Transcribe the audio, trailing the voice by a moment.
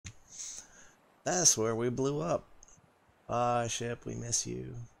That's where we blew up. Bye, ship. We miss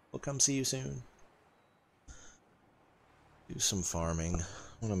you. We'll come see you soon. Do some farming.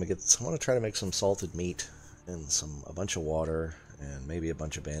 I want to try to make some salted meat and a bunch of water and maybe a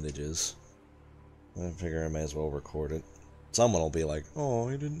bunch of bandages. I figure I may as well record it. Someone will be like, "Oh,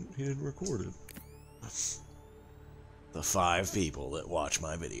 he didn't record it." The 5 people that watch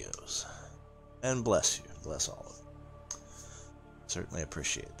my videos. And bless you. Bless all of them. Certainly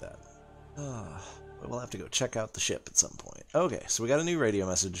appreciate that. We'll have to go check out the ship at some point. Okay, so we got a new radio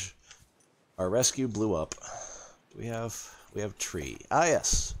message. Our rescue blew up. We have tree. Ah,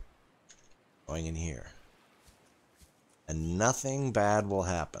 yes. Going in here. And nothing bad will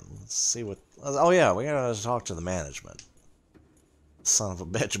happen. Let's see what... Oh, yeah, we gotta talk to the management. Son of a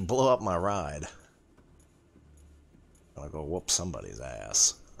bitch blew up my ride. Gonna go whoop somebody's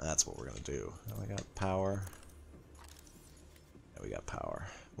ass. That's what we're gonna do. We got power. Yeah, we got power.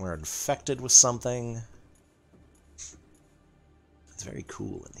 We're infected with something. It's very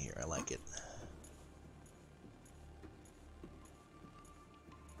cool in here. I like it.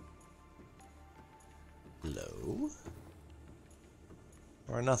 Hello?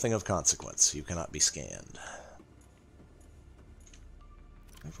 Or nothing of consequence. You cannot be scanned.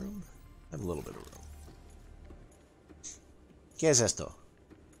 I have room? I have a little bit of room. ¿Qué es esto?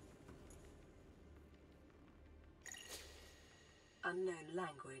 Unknown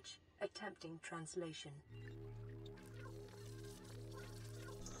language. Attempting translation.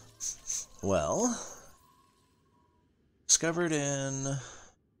 Well, discovered in...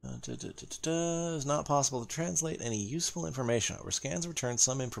 It's not possible to translate any useful information over. Scans return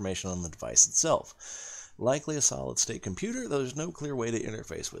some information on the device itself. Likely a solid-state computer, though there's no clear way to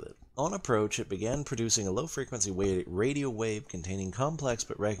interface with it. On approach, it began producing a low-frequency radio wave containing complex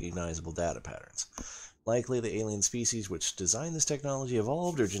but recognizable data patterns. Likely the alien species which designed this technology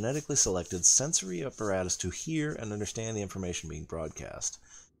evolved or genetically selected sensory apparatus to hear and understand the information being broadcast.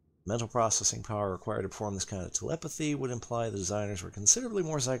 Mental processing power required to perform this kind of telepathy would imply the designers were considerably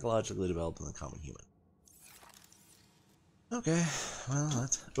more psychologically developed than the common human. Okay, well,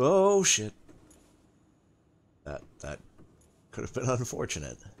 that's... Oh, shit. That could have been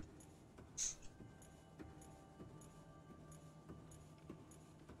unfortunate.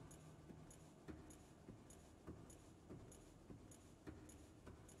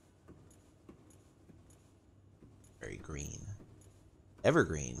 Very green.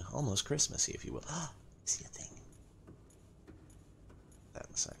 Evergreen, almost Christmassy, if you will. Ah, I see a thing. That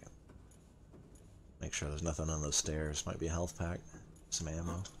in a second. Make sure there's nothing on those stairs. Might be a health pack. Some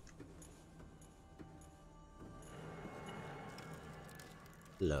ammo.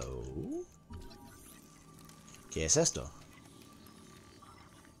 Hello? ¿Qué es esto?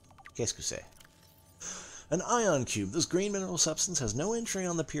 Qu'est-ce que c'est? An ion cube. This green mineral substance has no entry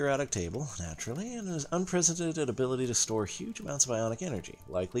on the periodic table, naturally, and has unprecedented ability to store huge amounts of ionic energy.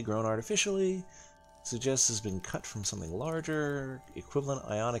 Likely grown artificially. Suggests has been cut from something larger. Equivalent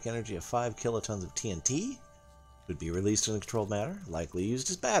ionic energy of 5 kilotons of TNT. Would be released in controlled matter. Likely used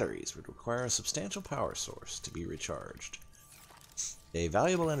as batteries. Would require a substantial power source to be recharged. A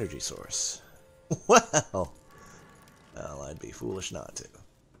valuable energy source. Well, I'd be foolish not to.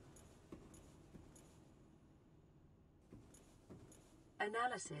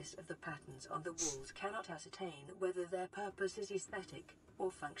 Analysis of the patterns on the walls cannot ascertain whether their purpose is aesthetic or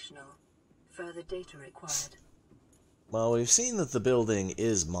functional. Further data required. Well, we've seen that the building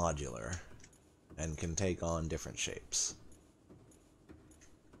is modular and can take on different shapes.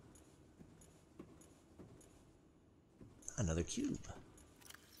 Another cube.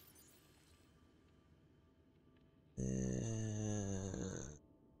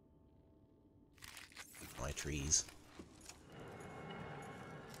 My trees.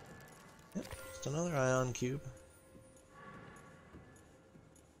 Yep, just another ion cube.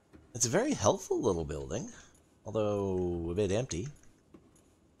 It's a very helpful little building, although a bit empty.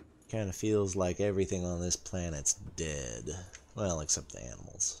 Kind of feels like everything on this planet's dead. Well, except the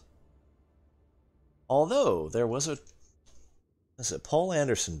animals. Although, there was a Paul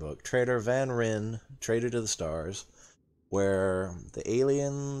Anderson book, Trader Van Ryn, Trader to the Stars, where the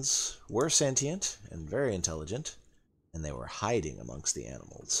aliens were sentient and very intelligent, and they were hiding amongst the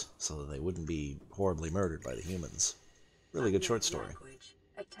animals so that they wouldn't be horribly murdered by the humans. Really good short story. Language.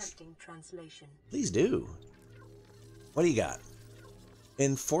 Attempting translation. Please do. What do you got?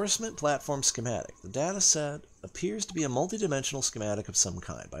 Enforcement platform schematic. The data set appears to be a multidimensional schematic of some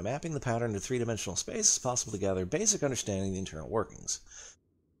kind. By mapping the pattern to three-dimensional space, it's possible to gather basic understanding of the internal workings.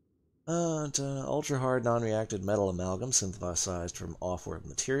 Ultra-hard, non-reactive metal amalgam synthesized from off-world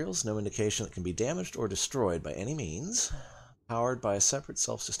materials. No indication that can be damaged or destroyed by any means. powered by a separate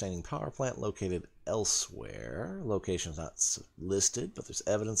self-sustaining power plant located elsewhere. Location is not listed, but there's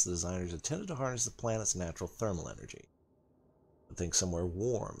evidence the designers intended to harness the planet's natural thermal energy. I think somewhere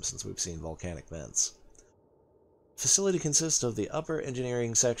warm, since we've seen volcanic vents. The facility consists of the upper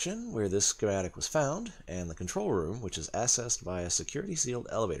engineering section, where this schematic was found, and the control room, which is accessed by a security-sealed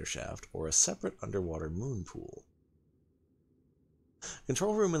elevator shaft or a separate underwater moon pool.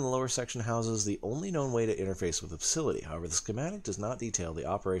 Control room in the lower section houses the only known way to interface with the facility. However, the schematic does not detail the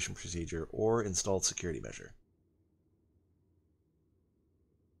operation procedure or installed security measure.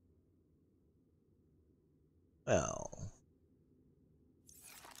 Well,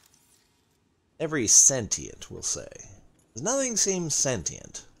 every sentient, we'll say. Nothing seems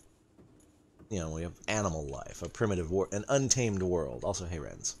sentient. You know, we have animal life, a primitive an untamed world. Also, hey,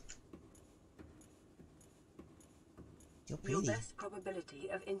 Wrens. Your best probability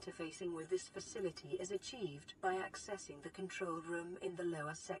of interfacing with this facility is achieved by accessing the control room in the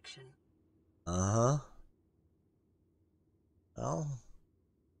lower section. Uh-huh. Well,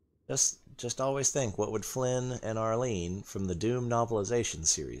 just always think, what would Flynn and Arlene from the Doom novelization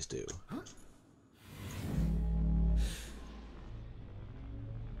series do?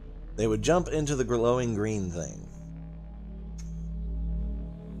 They would jump into the glowing green thing.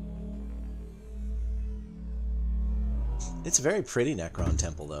 It's a very pretty Necron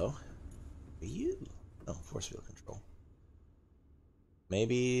temple, though. Are you? Oh, force field control.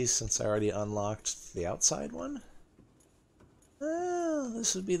 Maybe since I already unlocked the outside one? Oh,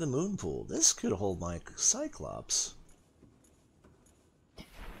 this would be the moon pool. This could hold my Cyclops.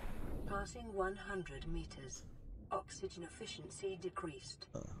 Passing 100 meters. Oxygen efficiency decreased.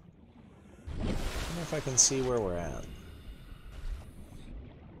 I wonder if I can see where we're at.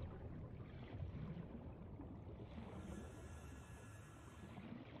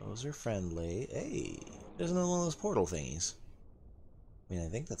 Those are friendly. Hey, there's another one of those portal thingies. I mean, I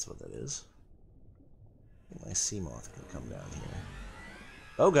think that's what that is. I think my sea moth can come down here.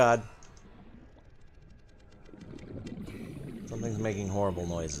 Oh god! Something's making horrible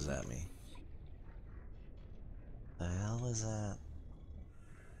noises at me. The hell is that?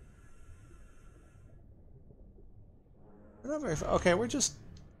 We're not very far. Okay, we're just...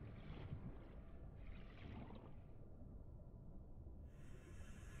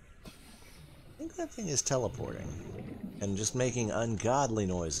 I think that thing is teleporting. And just making ungodly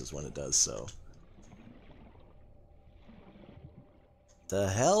noises when it does so. The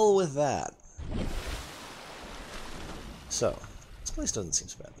hell with that. So, this place doesn't seem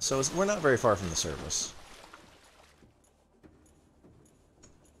so bad. So we're not very far from the surface.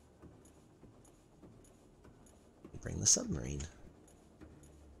 Bring the submarine.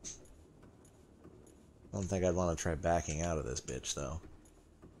 I don't think I'd want to try backing out of this bitch, though.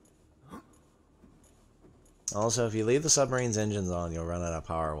 Also, if you leave the submarine's engines on, you'll run out of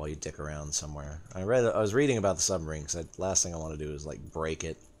power while you dick around somewhere. I was reading about the submarine, because the last thing I want to do is, like, break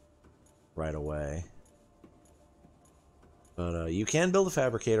it right away. But, you can build a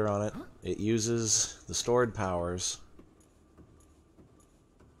fabricator on it. It uses the stored powers.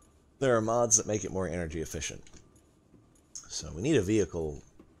 There are mods that make it more energy efficient. So we need a vehicle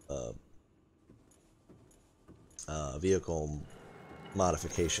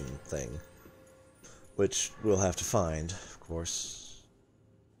modification thing, which we'll have to find, of course.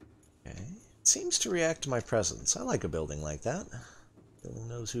 Okay. It seems to react to my presence. I like a building like that. Building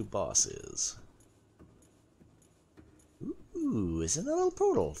knows who boss is. Ooh, it's a little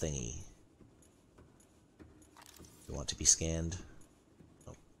portal thingy. You want to be scanned?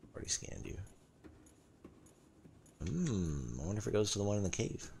 Oh, already scanned you. I wonder if it goes to the one in the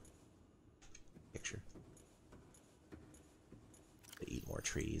cave. Picture. They eat more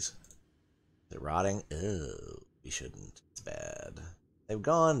trees. Is it rotting? Oh, we shouldn't. It's bad. They've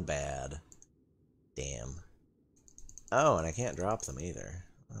gone bad. Damn. Oh, and I can't drop them either.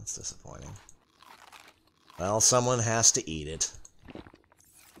 That's disappointing. Well, someone has to eat it.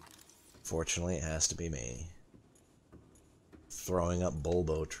 Fortunately, it has to be me. Throwing up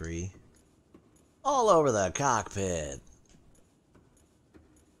Bulbo tree. All over the cockpit.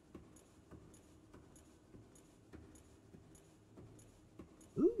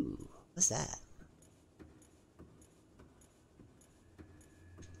 Ooh, what's that?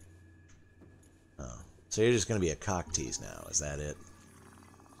 Oh, so you're just going to be a cock tease now, is that it?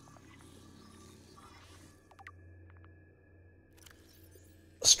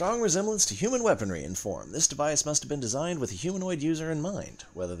 A strong resemblance to human weaponry in form. This device must have been designed with a humanoid user in mind.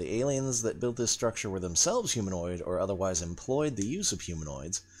 Whether the aliens that built this structure were themselves humanoid or otherwise employed the use of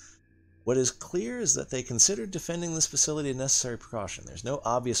humanoids, what is clear is that they considered defending this facility a necessary precaution. There's no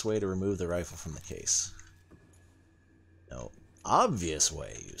obvious way to remove the rifle from the case. No. obvious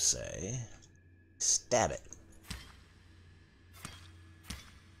way, you say? Stab it.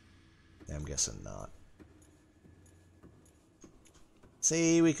 I'm guessing not.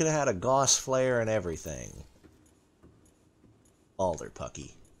 See, we could have had a Gauss flare and everything. Alder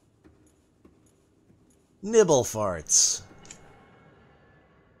Pucky. Nibble farts.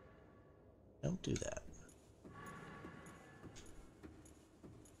 Don't do that.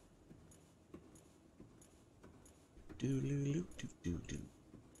 Do-do-do-do-do-do.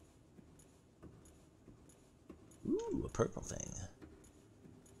 Ooh, a purple thing.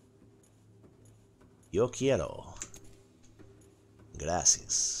 Yo quiero.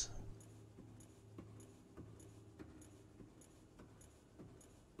 Gracias.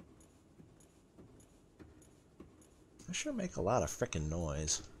 I sure make a lot of frickin'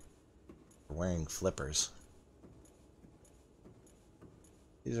 noise for wearing flippers.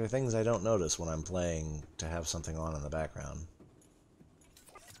 These are things I don't notice when I'm playing to have something on in the background.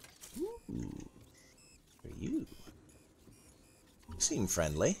 Ooh. Who are you? You seem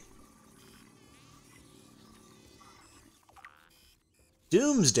friendly.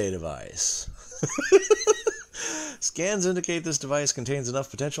 Doomsday device. Scans indicate this device contains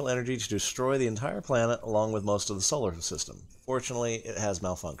enough potential energy to destroy the entire planet along with most of the solar system. Fortunately, it has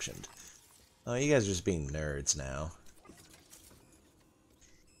malfunctioned. Oh, you guys are just being nerds now.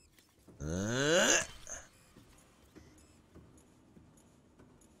 The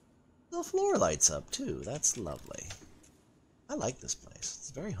floor lights up too. That's lovely. I like this place.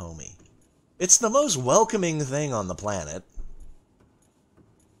 It's very homey. It's the most welcoming thing on the planet.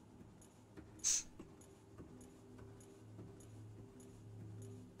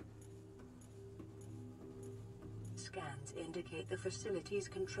 Scans indicate the facility's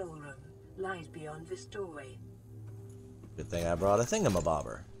control room lies beyond this doorway. Good thing I brought a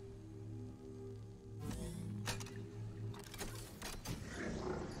thingamabobber.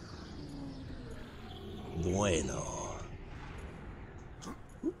 Bueno.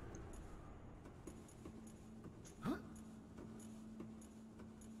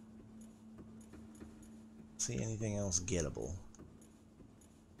 See anything else gettable?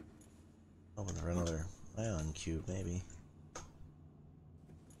 Open for another ion cube, maybe.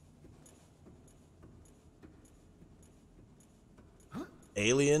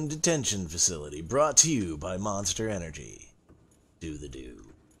 Alien detention facility brought to you by Monster Energy. Do the do.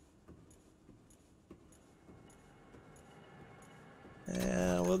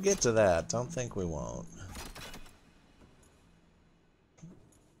 Yeah, we'll get to that. Don't think we won't.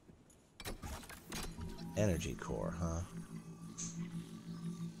 Energy core, huh?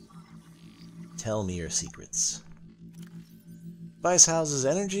 Tell me your secrets. Device houses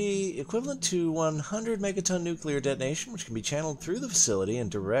energy equivalent to 100 megaton nuclear detonation, which can be channeled through the facility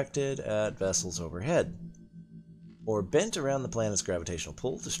and directed at vessels overhead, or bent around the planet's gravitational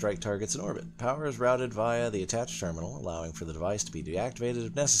pull to strike targets in orbit. Power is routed via the attached terminal, allowing for the device to be deactivated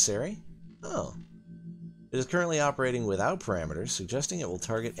if necessary. Oh. It is currently operating without parameters, suggesting it will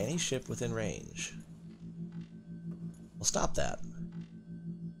target any ship within range. We'll stop that.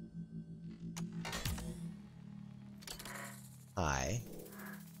 Hi.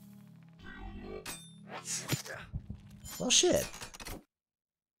 Well, shit.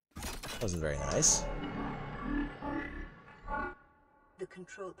 Wasn't very nice. The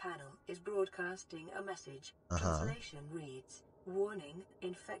control panel is broadcasting a message. Translation reads, "Warning,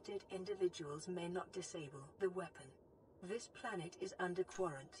 infected individuals may not disable the weapon. This planet is under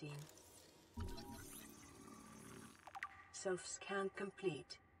quarantine. Self-scan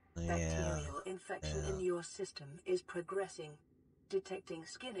complete. Bacterial infection in your system is progressing. Detecting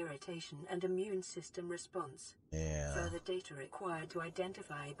skin irritation and immune system response. Further data required to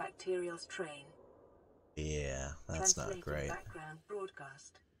identify bacterial strain." Yeah, that's not great. Background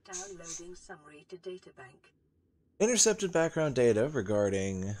broadcast. Downloading summary to databank. Intercepted background data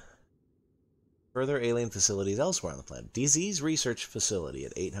regarding further alien facilities elsewhere on the planet. Disease research facility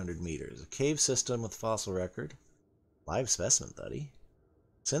at 800 meters. A cave system with fossil record. Live specimen, buddy.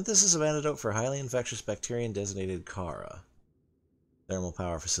 Synthesis of antidote for highly infectious bacterium designated Kara. Thermal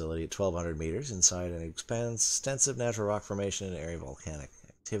power facility at 1200 meters inside an extensive natural rock formation and area of volcanic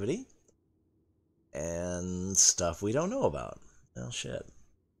activity. And stuff we don't know about. Well, shit.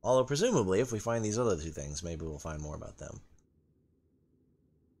 Although, presumably, if we find these other two things, maybe we'll find more about them.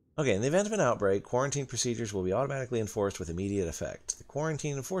 Okay, in the event of an outbreak, quarantine procedures will be automatically enforced with immediate effect. The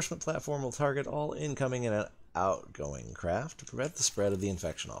quarantine enforcement platform will target all incoming and outgoing craft to prevent the spread of the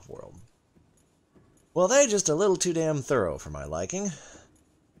infection off-world. Well, they're just a little too damn thorough for my liking.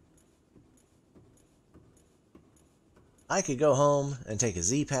 I could go home and take a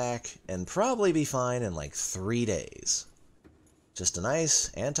Z-Pack and probably be fine in like 3 days. Just a nice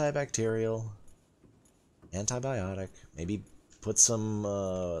antibacterial, antibiotic. Maybe put some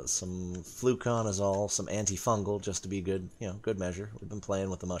fluconazole, some antifungal, just to be good, good measure. We've been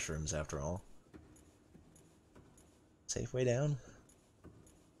playing with the mushrooms after all. Safe way down.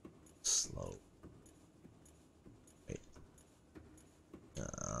 Slow. Wait.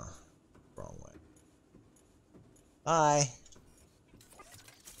 Wrong way. Bye.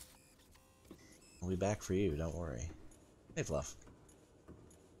 I'll be back for you, don't worry. Hey, Fluff.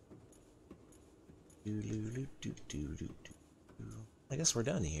 I guess we're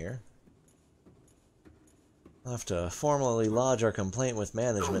done here. I'll have to formally lodge our complaint with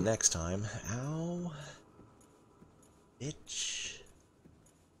management next time. Ow. Bitch.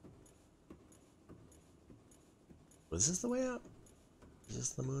 Was this the way up? Is this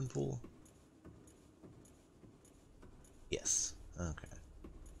the moon pool? Yes. Okay.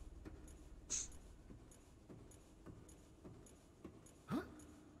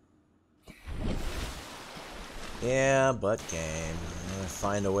 Yeah, but game.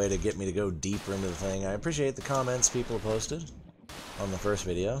 Find a way to get me to go deeper into the thing. I appreciate the comments people posted on the first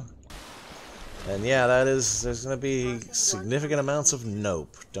video. And yeah, there's going to be significant amounts of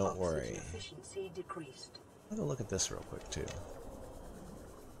nope. Don't worry. I'll go look at this real quick, too.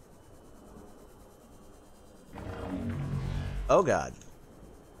 Oh, God.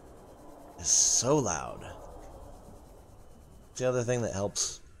 It's so loud. The other thing that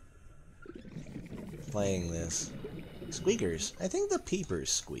helps playing this. Squeakers. I think the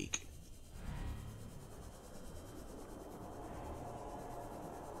peepers squeak.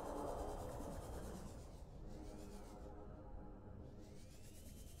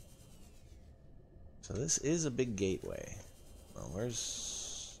 So this is a big gateway. Well,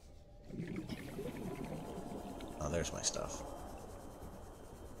 where's... Oh, there's my stuff.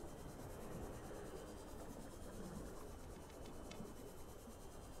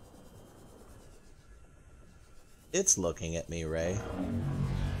 It's looking at me, Ray.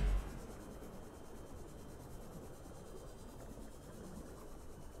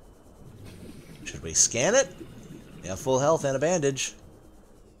 Should we scan it? We have full health and a bandage.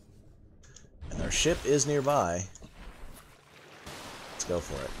 And our ship is nearby. Let's go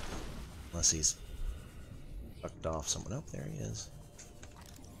for it. Unless he's fucked off someone. Oh, there he is.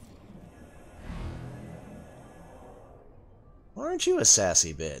 Why aren't you a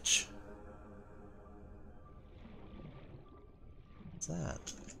sassy bitch? What's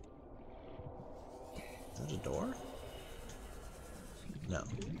that? Is that a door? No.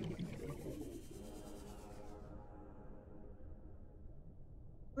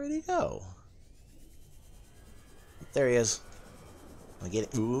 Where'd he go? There he is. I get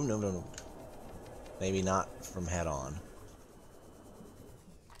it. Ooh, no, no, no. Maybe not from head on.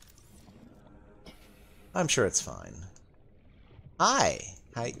 I'm sure it's fine. Hi.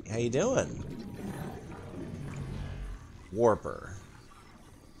 How you doing? Warper.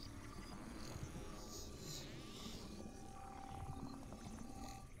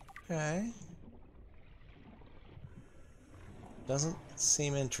 Okay. Doesn't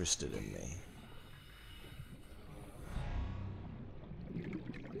seem interested in me.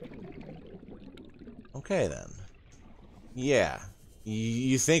 Okay then. Yeah.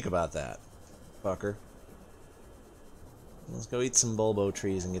 You think about that, fucker. Let's go eat some bulbo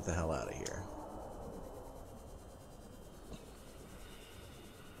trees and get the hell out of here.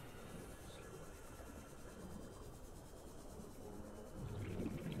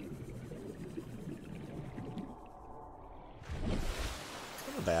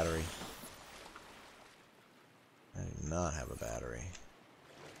 Battery. I do not have a battery.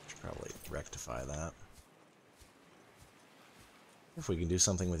 Should probably rectify that. If we can do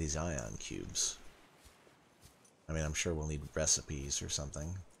something with these ion cubes. I mean, I'm sure we'll need recipes or something.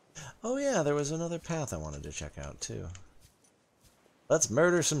 Oh yeah, there was another path I wanted to check out too. Let's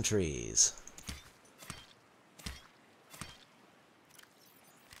murder some trees.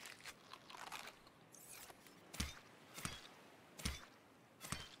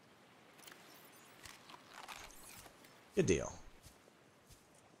 Good deal.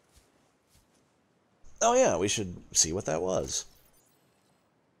 Oh yeah, we should see what that was.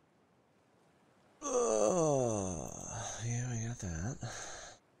 Yeah, we got that.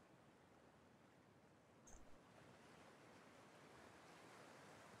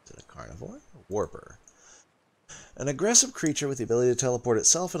 Is it a carnivore? A warper. An aggressive creature with the ability to teleport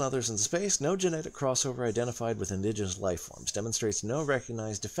itself and others in space. No genetic crossover identified with indigenous life forms. Demonstrates no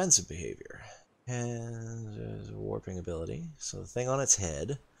recognized defensive behavior. And there's a warping ability. So the thing on its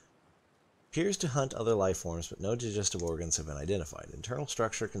head appears to hunt other life forms, but no digestive organs have been identified. Internal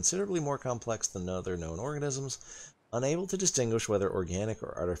structure considerably more complex than other known organisms. Unable to distinguish whether organic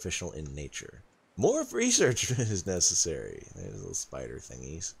or artificial in nature. More research is necessary. There's little spider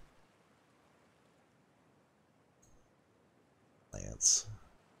thingies. Plants.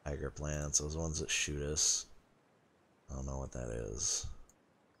 Tiger plants. Those ones that shoot us. I don't know what that is.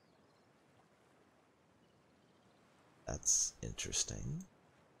 That's interesting.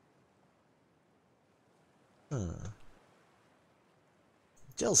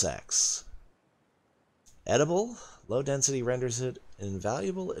 Gel sacks. Edible. Low density renders it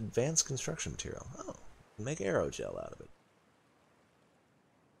invaluable advanced construction material. Oh, make aerogel out of it.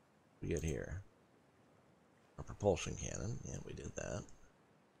 What do we get here? A propulsion cannon. Yeah, we did that.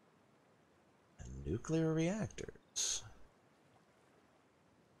 And nuclear reactors.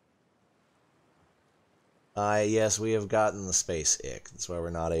 Yes, we have gotten the space ick. That's why we're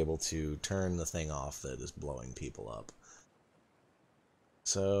not able to turn the thing off that is blowing people up.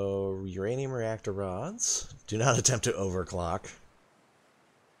 So, uranium reactor rods. Do not attempt to overclock.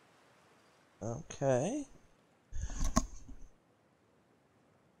 Okay.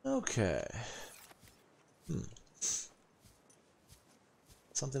 Okay.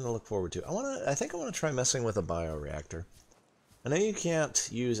 Something to look forward to. I think I want to try messing with a bioreactor. I know you can't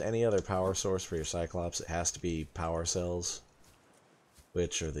use any other power source for your Cyclops. It has to be power cells,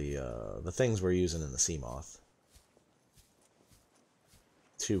 which are the things we're using in the Seamoth.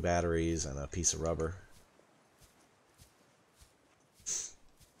 2 batteries and a piece of rubber. See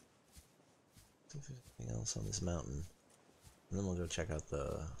if there's anything else on this mountain. And then we'll go check out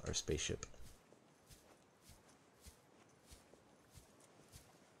our spaceship.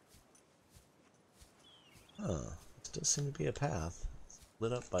 Huh. This does seem to be a path. It's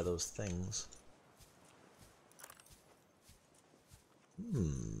lit up by those things.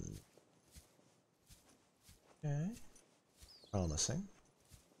 Okay. Promising.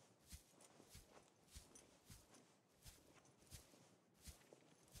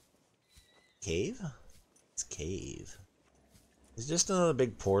 Cave? It's cave. It's just another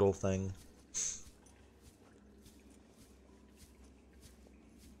big portal thing.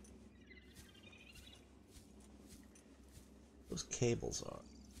 Those cables are.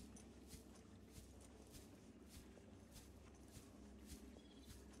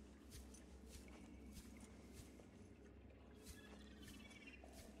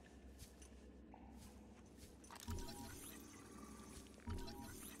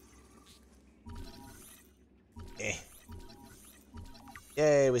 Eh.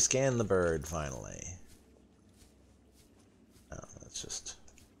 Yay, we scanned the bird finally. Oh, that's just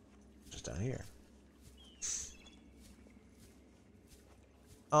down here.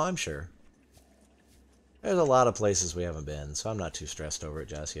 Oh, I'm sure. There's a lot of places we haven't been, so I'm not too stressed over it,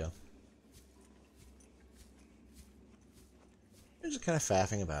 Jassio. We're just kind of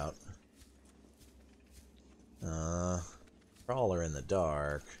faffing about. Crawler in the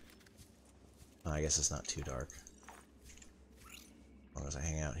dark. Oh, I guess it's not too dark. As long as I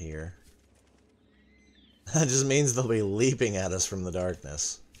hang out here. That just means they'll be leaping at us from the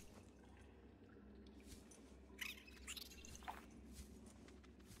darkness.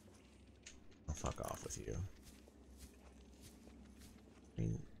 I'll fuck off with you. I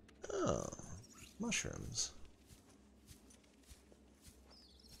mean, oh, mushrooms.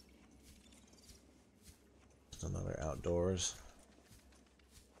 Just another outdoors.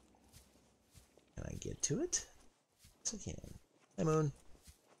 Can I get to it? Yes, I can. Hey, Moon.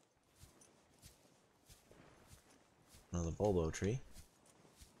 Another bulbo tree.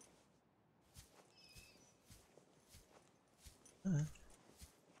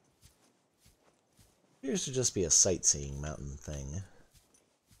 Appears to just be a sightseeing mountain thing.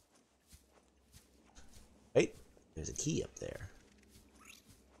 Wait, there's a key up there.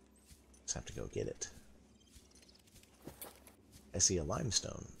 Just have to go get it. I see a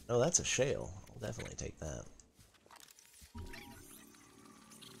limestone. Oh, that's a shale. I'll definitely take that.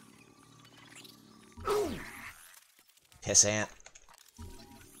 Pissant.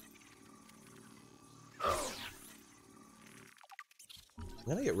 I'm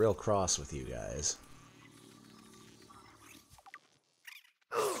gonna get real cross with you guys.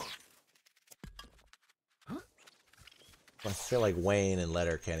 I feel like Wayne and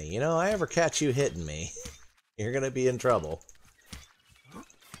Letterkenny. You know, I ever catch you hitting me, you're gonna be in trouble.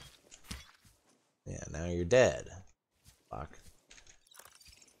 Yeah, now you're dead. Fuck.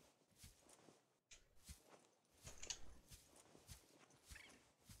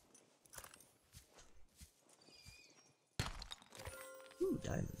 Ooh,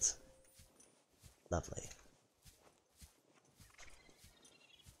 diamonds. Lovely.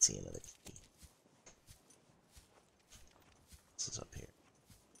 Let's see another key. This is up here.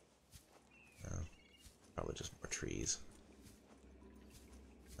 No, probably just more trees.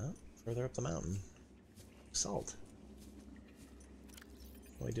 further up the mountain. Salt.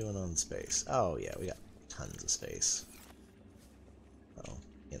 What are we doing on space? Oh, yeah, we got tons of space. Oh,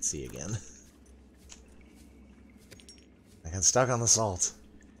 can't see again. I got stuck on the salt.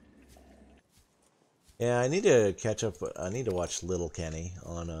 Yeah, I need to catch up. I need to watch Little Kenny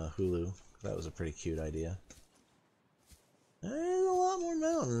on Hulu. That was a pretty cute idea. There's a lot more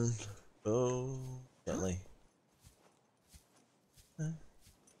mountain. Oh, gently. Huh?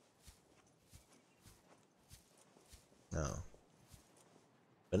 No.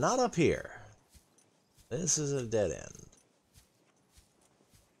 But not up here. This is a dead end.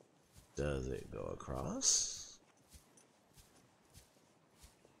 Does it go across?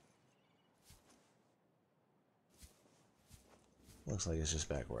 Looks like it's just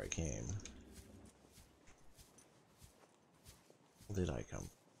back where I came. Where did I come?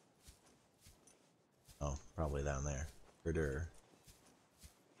 Oh, probably down there. For sure.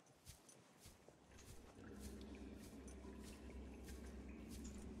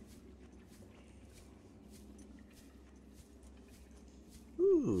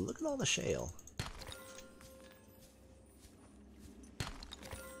 Ooh, look at all the shale.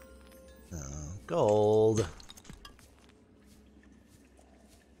 Gold.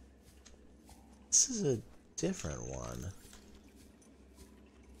 This is a different one.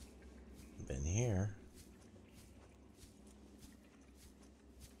 Been here.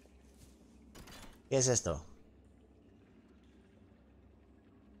 ¿Qué es esto?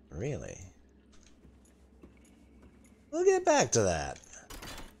 Really? We'll get back to that.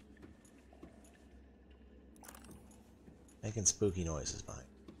 Making spooky noises behind.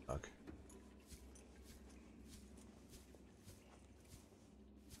 Fuck.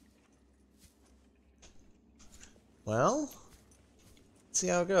 Well, let's see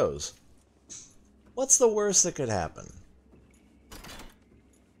how it goes. What's the worst that could happen?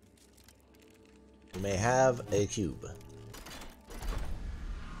 We may have a cube.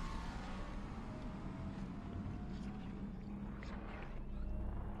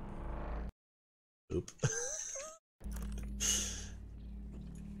 Oop.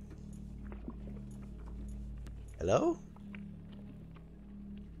 Hello?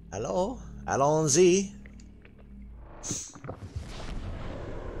 Hello? Allons-y.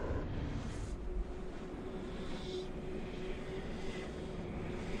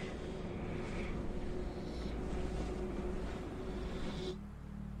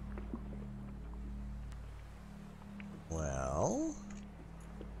 Well...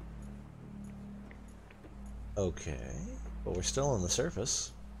 Okay, but we're still on the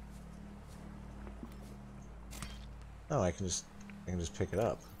surface. Oh, I can just pick it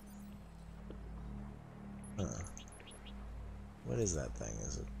up. Huh. What is that thing?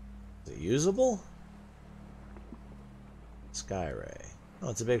 Is it usable? Sky ray. Oh,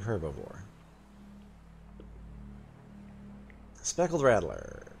 it's a big herbivore. Speckled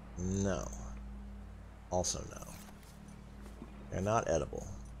rattler. No. Also no. They're not edible.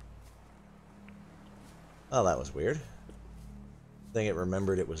 Oh, that was weird. I think it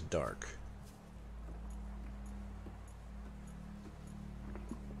remembered it was dark.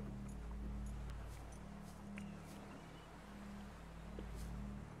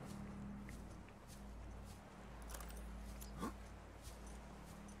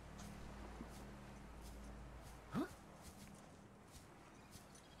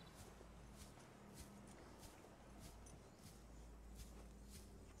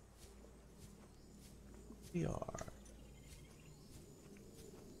 We are.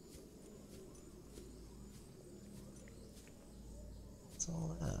 What's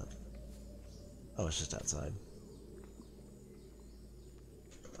all that? Oh, it's just outside.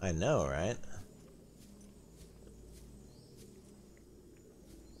 I know, right?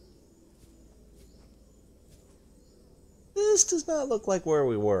 This does not look like where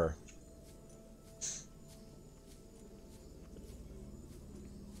we were.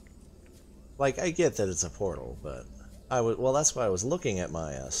 Like, I get that it's a portal, but well, that's why I was looking at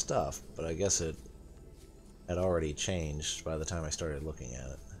my stuff, but I guess it had already changed by the time I started looking at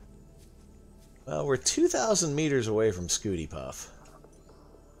it. Well, we're 2,000 meters away from Scooty Puff.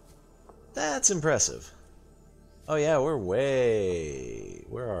 That's impressive. Oh yeah, we're way...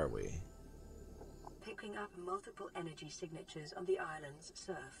 Where are we? Picking up multiple energy signatures on the island's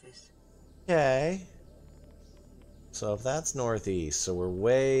surface. Okay. So if that's northeast, so we're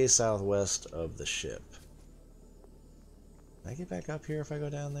way southwest of the ship. Can I get back up here if I go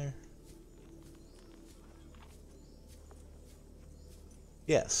down there?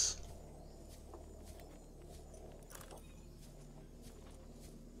 Yes.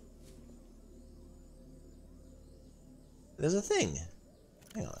 There's a thing.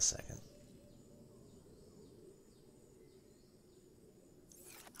 Hang on a second.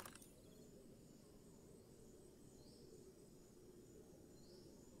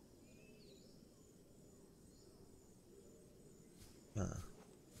 Huh.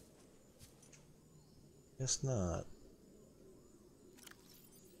 Guess not.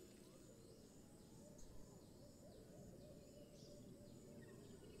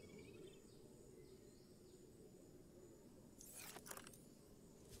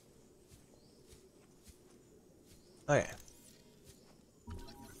 Okay.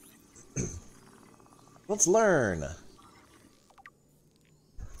 Let's learn.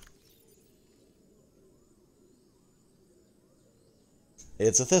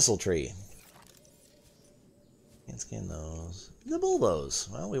 It's a thistle tree. Can't scan those. The bulbos.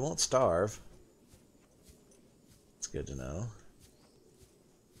 Well, we won't starve. It's good to know.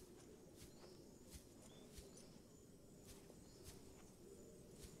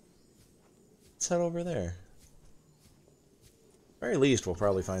 Let's head over there. At the very least, we'll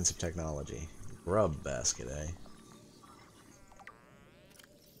probably find some technology. Grub basket, eh?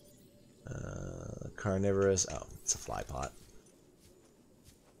 Carnivorous. Oh, it's a fly pot.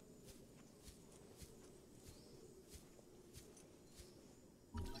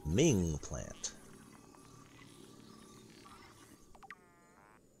 Ming plant.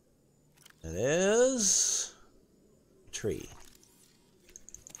 It is a tree.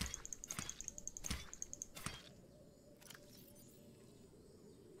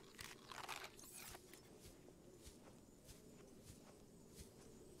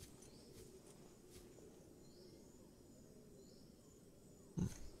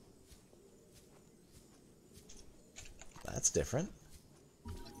 That's different.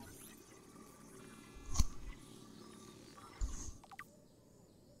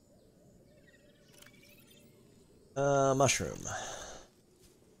 Mushroom.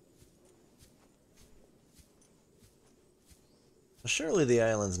 Surely the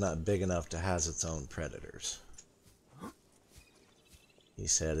island's not big enough to house its own predators, he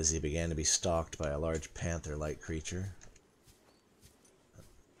said as he began to be stalked by a large panther-like creature. That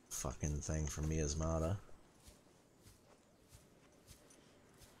fucking thing from Miasmata.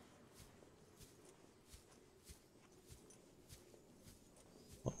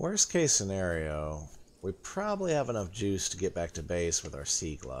 Well, worst case scenario, we probably have enough juice to get back to base with our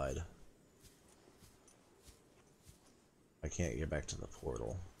sea glide. I can't get back to the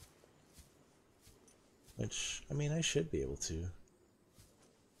portal. Which, I mean, I should be able to.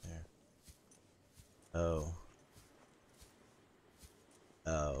 There. Oh.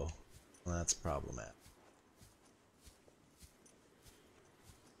 Oh. Well, that's problematic.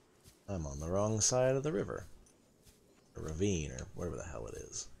 I'm on the wrong side of the river. Or ravine, or whatever the hell it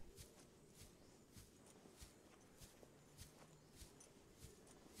is.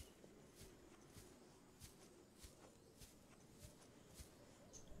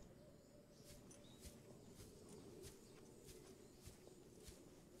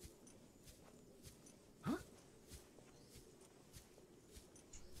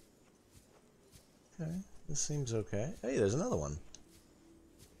 Okay, this seems okay. Hey, there's another one.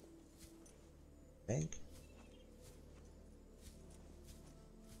 Think.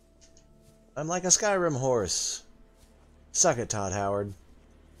 I'm like a Skyrim horse. Suck it, Todd Howard.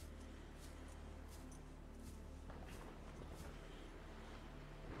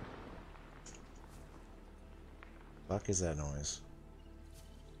 Fuck is that noise?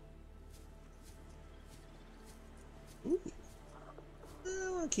 Ooh. I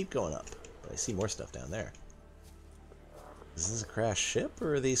want to keep going up. But I see more stuff down there. Is this a crashed ship,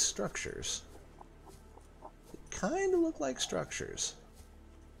 or are these structures? They kind of look like structures.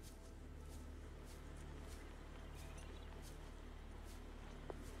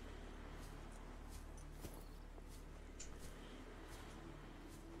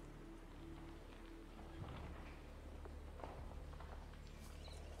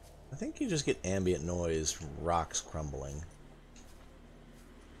 I think you just get ambient noise from rocks crumbling.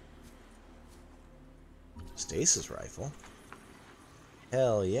 Stasis rifle?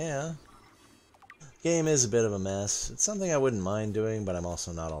 Hell yeah. Game is a bit of a mess. It's something I wouldn't mind doing, but I'm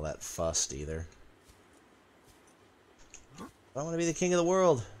also not all that fussed either. I want to be the king of the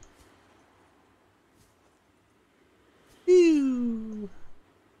world. Phew.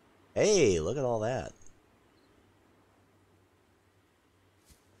 Hey, look at all that.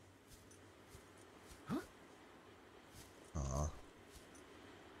 Aw.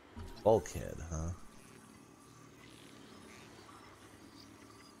 Bulkhead, huh?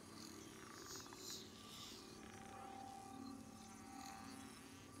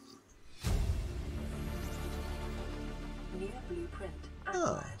 New blueprint Huh.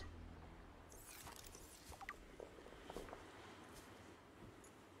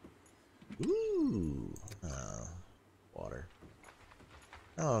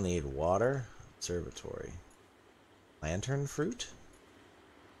 I don't need water. Observatory. Lantern fruit?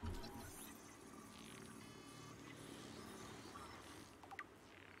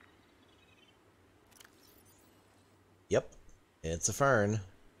 Yep, it's a fern.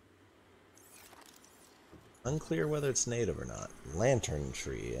 Unclear whether it's native or not. Lantern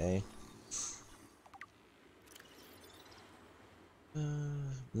tree, eh?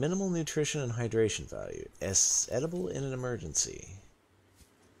 Minimal nutrition and hydration value. Edible in an emergency.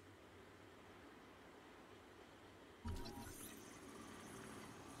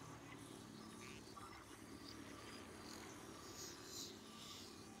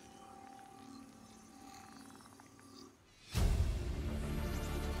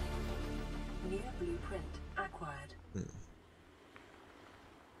 New blueprint acquired.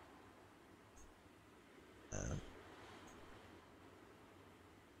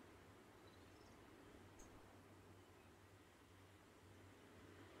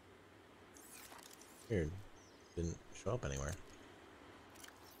 Weird. Didn't show up anywhere.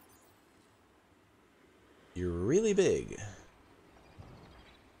 You're really big.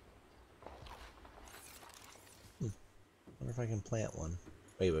 Wonder if I can plant one.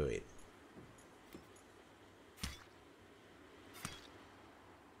 Wait.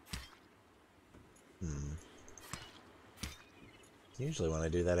 Usually when I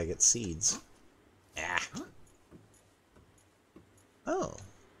do that I get seeds. Ah. Oh.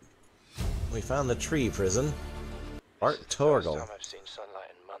 We found the tree prison. Art Torgal. First time I've seen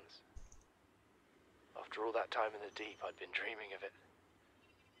sunlight in months. After all that time in the deep, I'd been dreaming of it.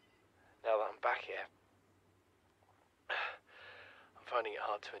 Now that I'm back here, I'm finding it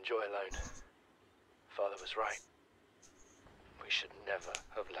hard to enjoy alone. Father was right. We should never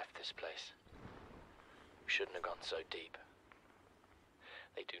have left this place. We shouldn't have gone so deep.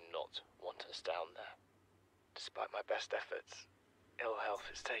 They do not want us down there. Despite my best efforts, ill health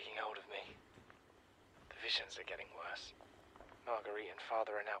is taking hold of me. The visions are getting worse. Marguerite and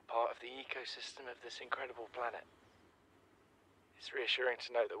Father are now part of the ecosystem of this incredible planet. It's reassuring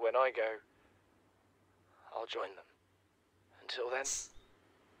to know that when I go, I'll join them. Until then,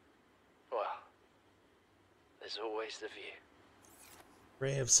 well, there's always the view.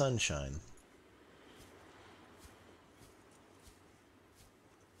 Ray of sunshine.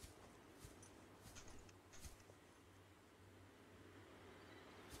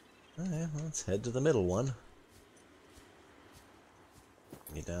 Alright, well, let's head to the middle one.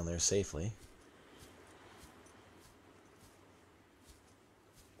 Get down there safely.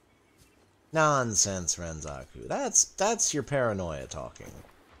 Nonsense, Renzaku. That's your paranoia talking.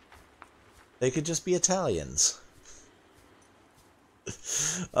 They could just be Italians.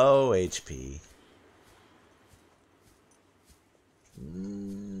 Oh, HP. I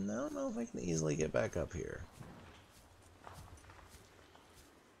don't know if I can easily get back up here.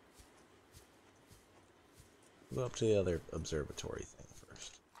 Go up to the other observatory thing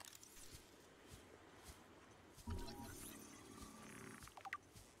first.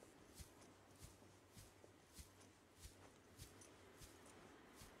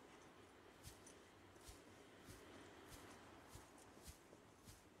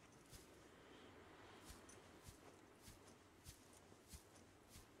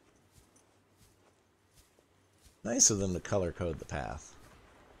 Nice of them to color code the path.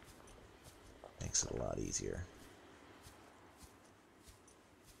 Makes it a lot easier.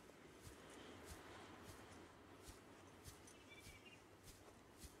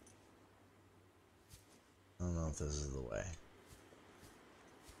 I don't know if this is the way.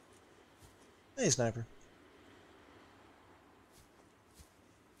 Hey, sniper.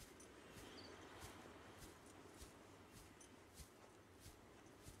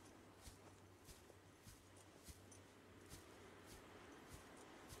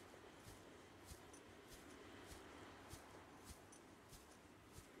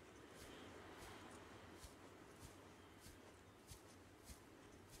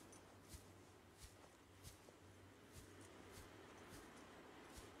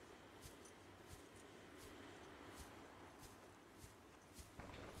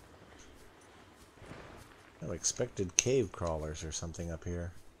 I expected cave crawlers or something up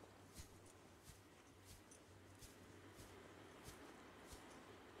here.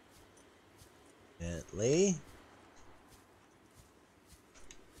 Bentley?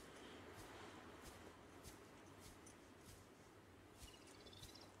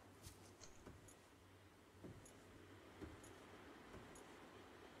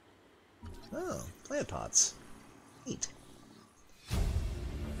 Oh, plant pots. Neat.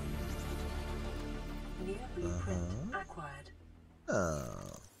 New blueprint acquired.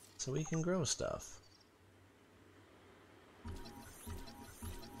 Oh, so we can grow stuff.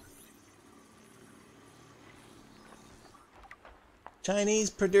 Chinese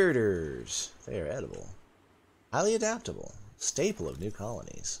predators. They are edible. Highly adaptable. Staple of new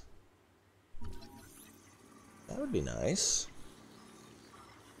colonies. That would be nice.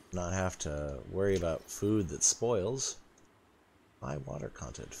 Not have to worry about food that spoils. High water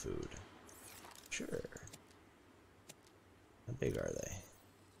content food. Sure. How big are they?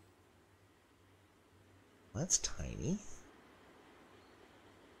 That's tiny.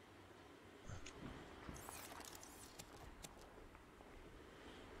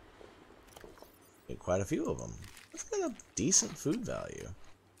 Get quite a few of them. That's got a decent food value.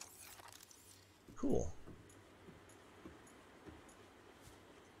 Cool.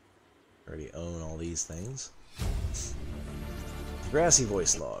 Already own all these things. Grassy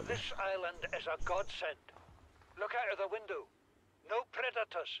voice log. This island is a godsend. Look out of the window. No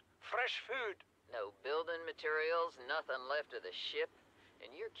predators. Fresh food. No building materials, nothing left of the ship.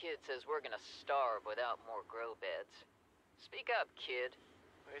 And your kid says we're gonna starve without more grow beds. Speak up, kid.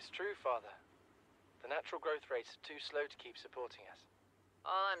 It's true, Father. The natural growth rates are too slow to keep supporting us.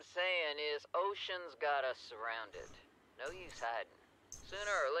 All I'm saying is ocean's got us surrounded. No use hiding.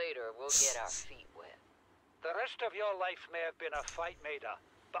 Sooner or later, we'll get our feet wet. The rest of your life may have been a fight, Maida,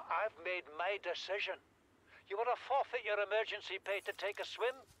 but I've made my decision. You want to forfeit your emergency pay to take a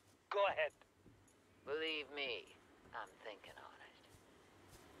swim? Go ahead. Believe me, I'm thinking on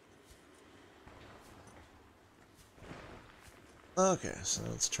it. Okay, so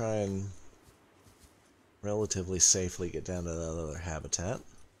let's try and relatively safely get down to that other habitat.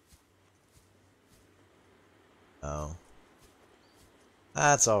 Oh.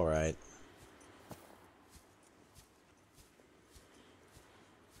 That's alright.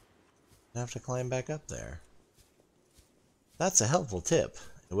 Have to climb back up there. That's a helpful tip.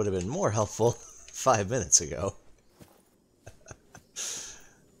 It would have been more helpful 5 minutes ago.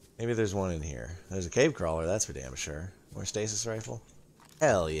 Maybe there's one in here. There's a cave crawler, that's for damn sure. More stasis rifle?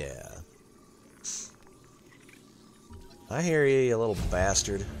 Hell yeah. I hear you, you little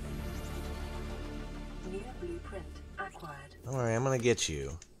bastard. New blueprint acquired. Don't worry, I'm gonna get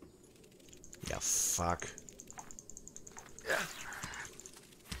you. Yeah, fuck. Yeah.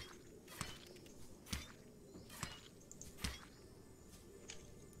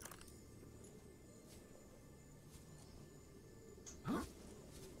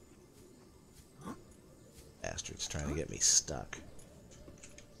 Bastard's trying to get me stuck.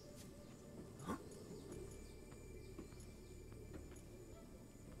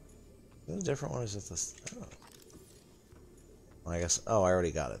 Is it a different one? Or is it this? Oh. Well, I guess. Oh, I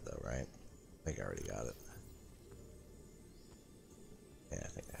already got it though, right? I think I already got it. Yeah, I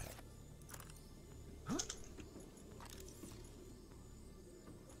think I have.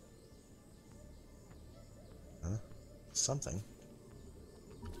 Huh? Something.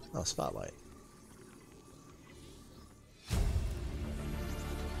 Oh, spotlight.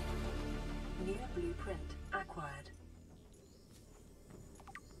 New blueprint acquired.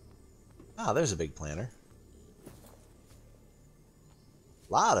 Ah, there's a big planter.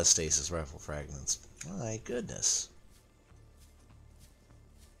 Lot of stasis rifle fragments. My goodness.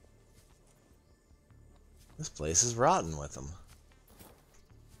 This place is rotten with them.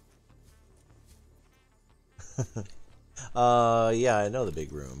 Yeah, I know the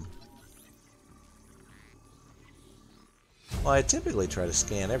big room. Well, I typically try to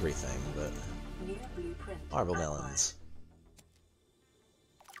scan everything, but... New blueprint Marble acquired. melons.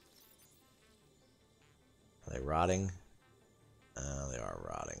 Are they rotting? They are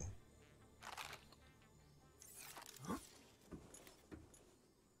rotting.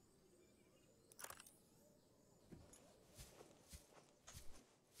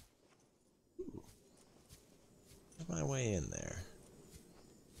 Ooh. Get my way in there.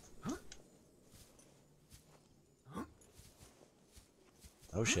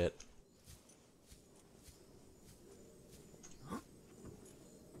 Oh shit.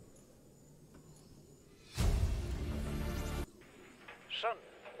 Son,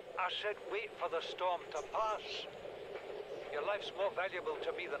 I said wait for the storm to pass. Your life's more valuable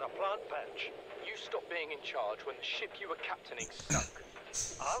to me than a plant patch. You stopped being in charge when the ship you were captaining sunk.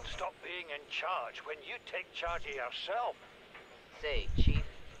 I'll stop being in charge when you take charge of yourself. Say, Chief.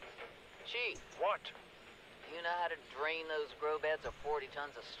 Chief, What? do you know how to drain those grow beds of 40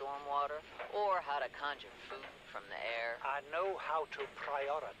 tons of stormwater? Or how to conjure food from the air? I know how to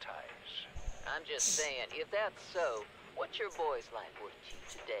prioritize. I'm just saying, if that's so, what's your boy's life worth to you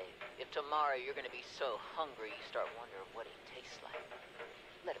today? If tomorrow you're gonna be so hungry you start wondering what he tastes like,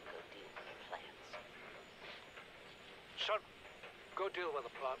 let him go deal with the plants. Son, go deal with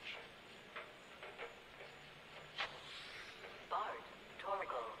the plants. Bard,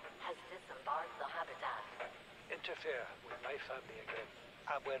 Torgal has disembarked the habitat. interfere with my family again.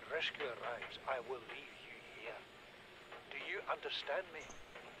 And when rescue arrives, I will leave you here. Do you understand me?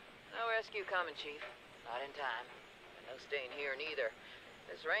 No rescue coming, Chief. Not in time. And no staying here neither.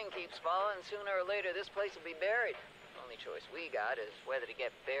 This rain keeps falling, sooner or later this place will be buried. Only choice we got is whether to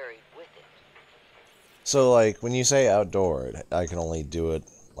get buried with it. So, like, when you say outdoor, I can only do it,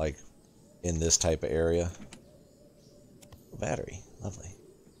 like, in this type of area? Battery. Lovely.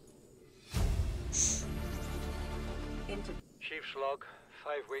 Chief's log,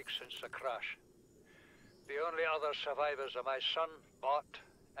 5 weeks since the crash. The only other survivors are my son, Bart,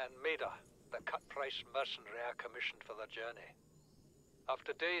 and Maida, the cut-price mercenary I commissioned for the journey.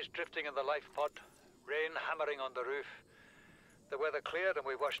 After days drifting in the life pod, rain hammering on the roof, the weather cleared and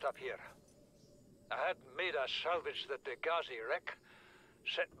we washed up here. I had Maida salvage the Degazi wreck,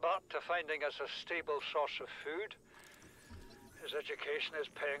 set Bart to finding us a stable source of food. His education is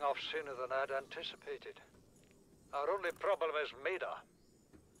paying off sooner than I'd anticipated. Our only problem is Maida.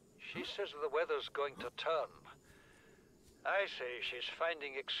 She says the weather's going to turn. I say she's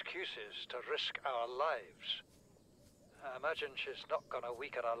finding excuses to risk our lives. I imagine she's not gonna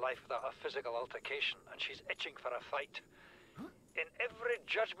weaken her life without a physical altercation, and she's itching for a fight. In every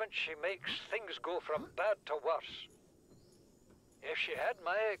judgment she makes, things go from bad to worse. If she had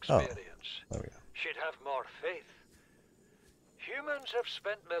my experience, she'd have more faith. Humans have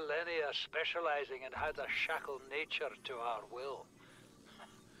spent millennia specializing in how to shackle nature to our will.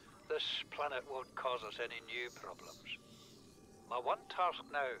 This planet won't cause us any new problems. My one task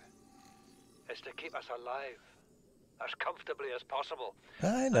now is to keep us alive, as comfortably as possible,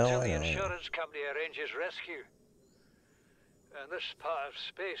 until the insurance company arranges rescue. In this part of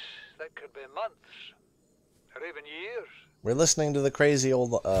space, that could be months, or even years. We're listening to the crazy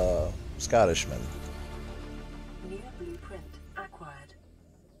old Scottishman. New blueprint acquired.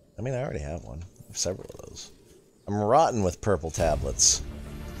 I mean, I already have one. I have several of those. I'm rotten with purple tablets.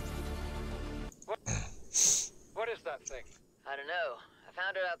 What is that thing? I don't know. I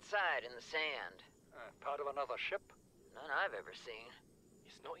found it outside in the sand. Part of another ship? None I've ever seen.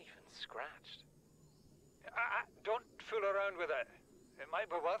 It's not even scratched. Don't fool around with it. It might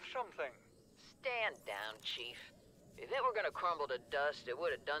be worth something. Stand down, Chief. If it were gonna crumble to dust, it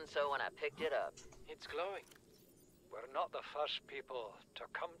would have done so when I picked it up. It's glowing. We're not the first people to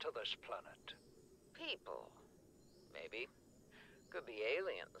come to this planet. People. Maybe. Could be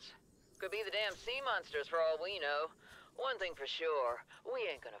aliens. Could be the damn sea monsters for all we know. One thing for sure, we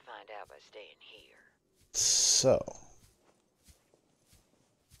ain't gonna find out by staying here. So,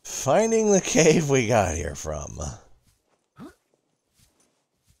 finding the cave we got here from.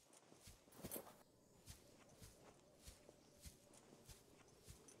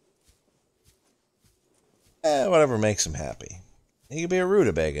 Whatever makes him happy. He can be a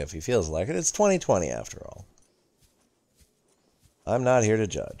rutabaga if he feels like it. It's 2020 after all. I'm not here to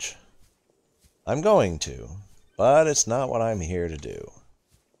judge. I'm going to, but it's not what I'm here to do.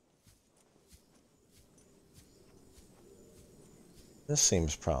 This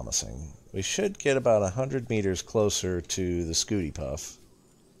seems promising. We should get about 100 meters closer to the Scooty Puff.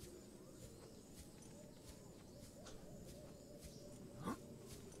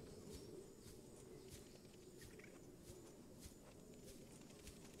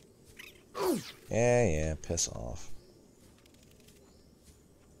 Yeah, piss off.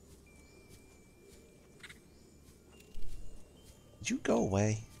 Did you go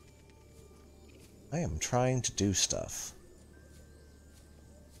away? I am trying to do stuff.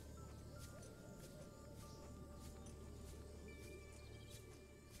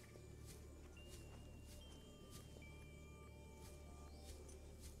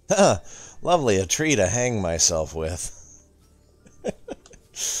 Lovely, a tree to hang myself with.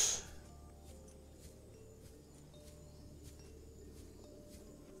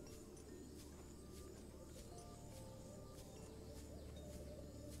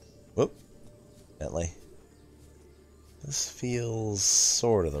 Whoop. Bentley. This feels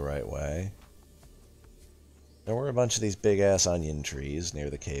sort of the right way. There were a bunch of these big-ass onion trees near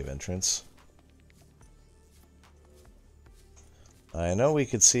the cave entrance. I know we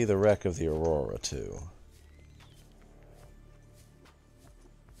could see the wreck of the Aurora, too.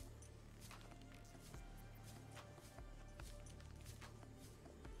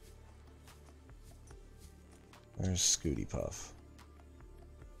 There's Scooty Puff.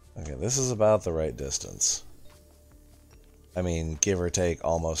 Okay, this is about the right distance. I mean, give or take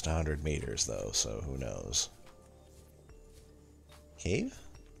almost 100 meters, though, so who knows. Cave?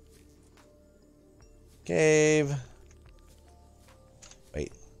 Cave!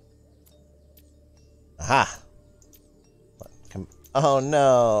 Wait. Aha! Oh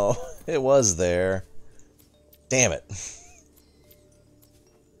no! It was there. Damn it.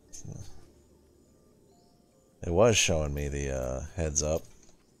 It was showing me the heads up.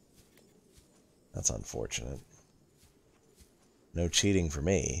 That's unfortunate. No cheating for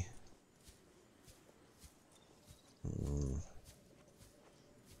me.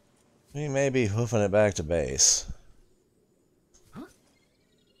 We may be hoofing it back to base.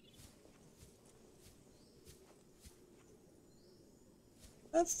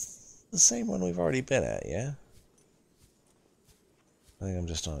 That's the same one we've already been at, yeah? I think I'm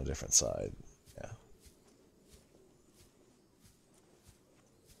just on a different side. Yeah.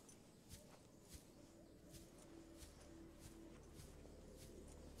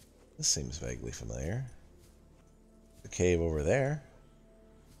 This seems vaguely familiar. The cave over there.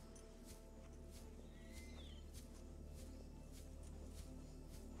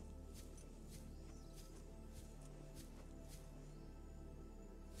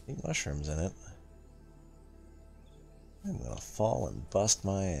 Mushrooms in it. I'm gonna fall and bust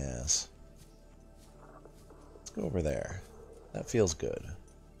my ass. Let's go over there. That feels good.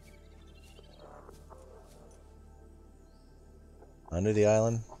 Under the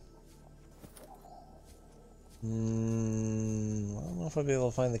island? I don't know if I'll be able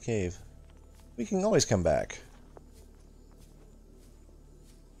to find the cave. We can always come back.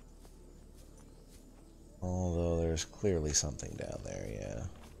 Although there's clearly something down there, yeah.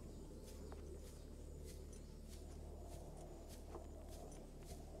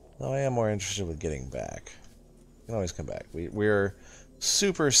 Though I am more interested with getting back. We can always come back. We're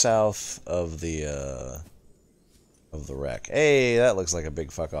super south of the wreck. Hey, that looks like a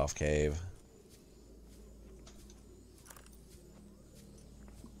big fuck off cave.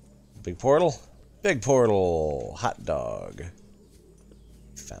 Big portal? Big portal! Hot dog.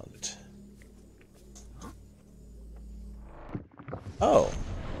 Found it. Oh.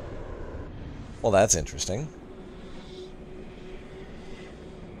 Well, that's interesting.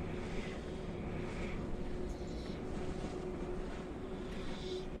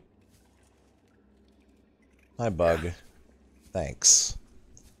 Hi, Bug. Thanks.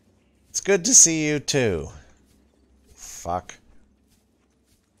 It's good to see you, too. Fuck.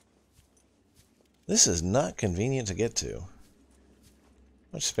 This is not convenient to get to. How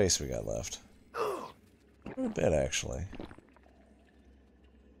much space we got left? Quite a bit, actually.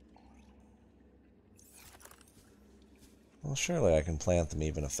 Well, surely I can plant them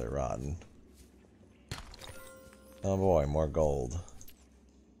even if they're rotten. Oh boy, more gold.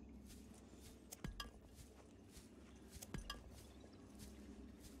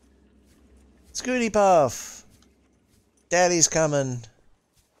 Scooty Puff! Daddy's coming!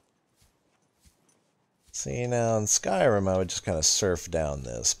 See, now in Skyrim I would just kind of surf down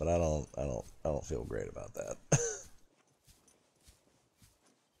this, but I don't feel great about that.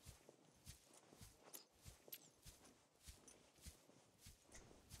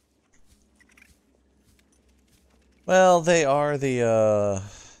 Well, they are the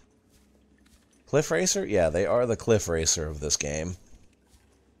cliff racer? Yeah, they are the cliff racer of this game.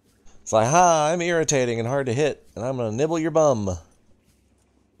 It's like, ha, I'm irritating and hard to hit, and I'm gonna nibble your bum.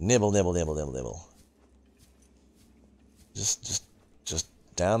 Nibble, nibble, nibble, nibble, nibble. Just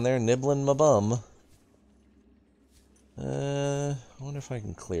down there nibbling my bum. I wonder if I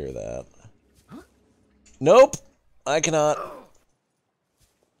can clear that. Nope! I cannot.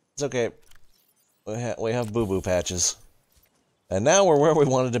 It's okay. We have boo-boo patches. And now we're where we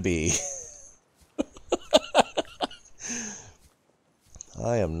wanted to be.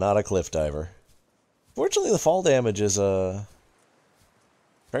 I am not a cliff diver. Fortunately, the fall damage is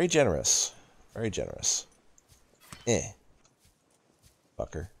very generous. Very generous.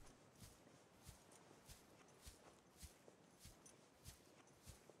 Fucker.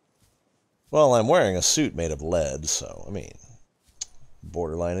 Well, I'm wearing a suit made of lead, so, I mean,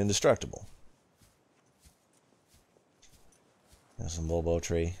 borderline indestructible. There's some Bulbo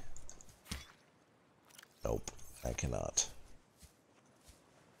tree. Nope, I cannot.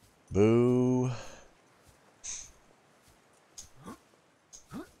 Boo.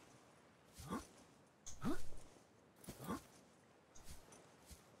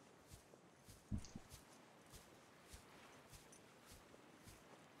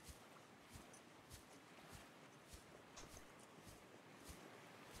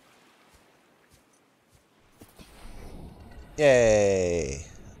 Yay!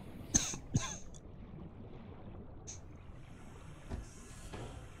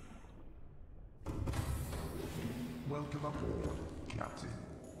 Welcome aboard, Captain.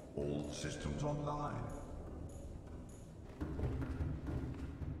 All systems online.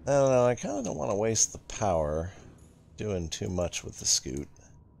 I don't know, I kind of don't want to waste the power doing too much with the scoot.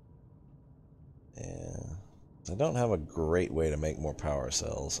 Yeah. I don't have a great way to make more power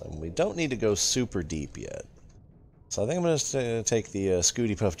cells, and we don't need to go super deep yet. So I think I'm going to take the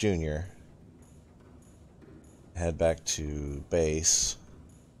Scooty Puff Jr., head back to base.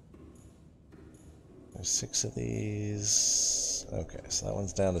 There's 6 of these. Okay, so that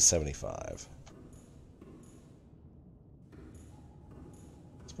one's down to 75.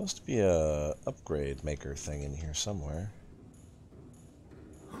 Supposed to be a upgrade maker thing in here somewhere.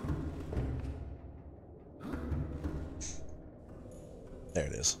 There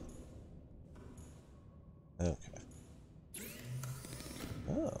it is. Okay.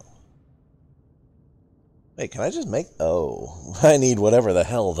 Oh. Wait, can I just make... Oh, I need whatever the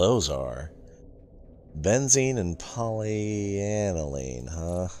hell those are. Benzene and polyaniline,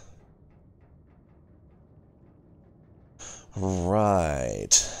 huh?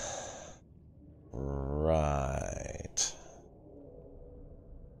 Right. Right.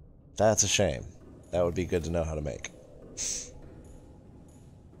 That's a shame. That would be good to know how to make.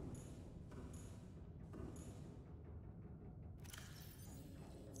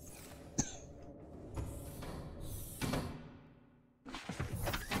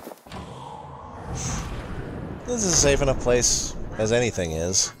 This is a safe enough place as anything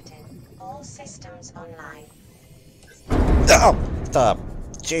is. All systems online. Oh! Stop!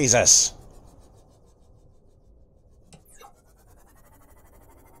 Jesus!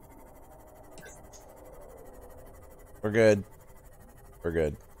 We're good. We're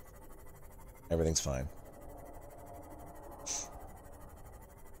good. Everything's fine.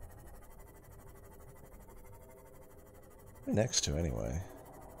 We're next to anyway.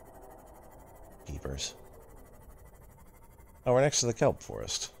 Keepers. Oh, we're next to the kelp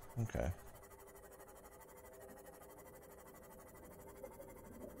forest. Okay.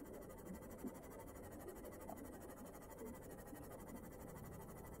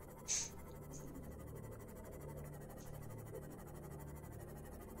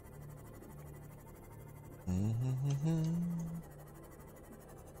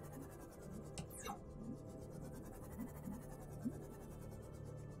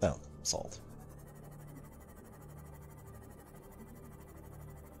 Oh, salt.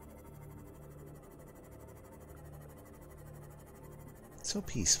 So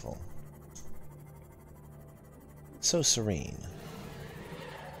peaceful. So serene.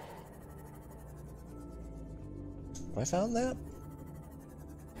 Have I found that?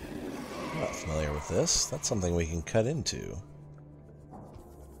 I'm not familiar with this. That's something we can cut into.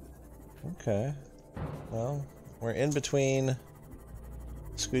 Okay. Well, we're in between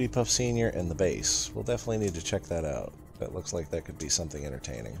Scooty Puff Sr. and the base. We'll definitely need to check that out. That looks like that could be something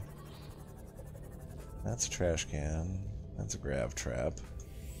entertaining. That's a trash can. That's a grav trap.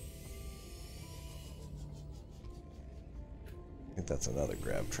 I think that's another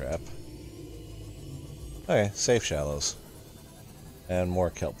grav trap. Okay, safe shallows. And more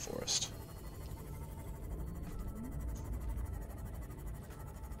kelp forest.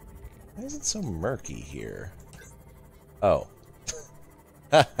 Why is it so murky here? Oh.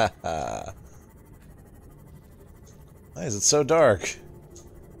 Ha ha ha. Why is it so dark?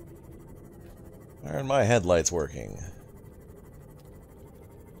 Why aren't my headlights working?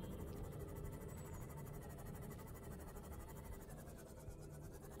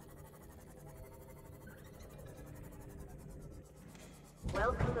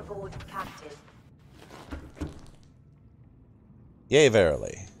 Welcome aboard, Captain. Yea,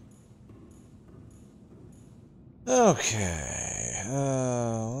 verily. Okay,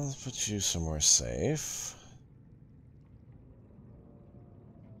 let's put you somewhere safe.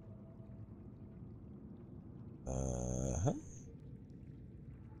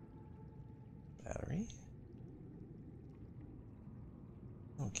 Battery?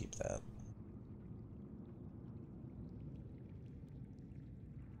 I'll keep that.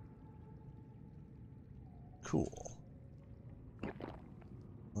 Cool.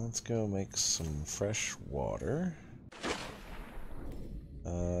 Let's go make some fresh water.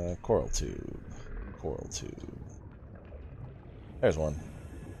 Coral tube. Coral tube. There's one.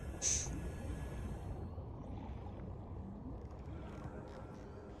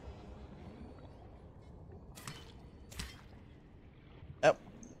 Oh.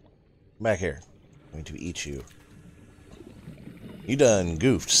 Back here. I'm going to eat you. You done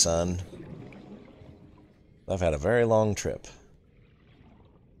goofed, son. I've had a very long trip.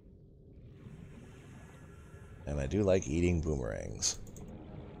 And I do like eating boomerangs.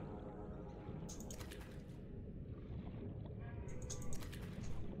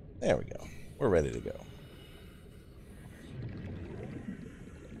 There we go. We're ready to go.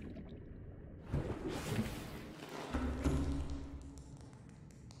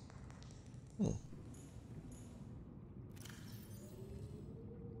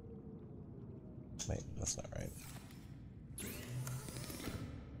 Wait, that's not right.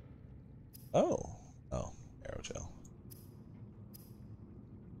 Oh. Oh, aerogel.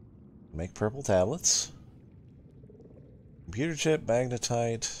 Make purple tablets. Computer chip,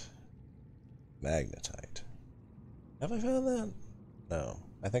 magnetite. Magnetite. Have I found that? No.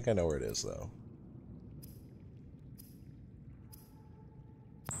 I think I know where it is, though.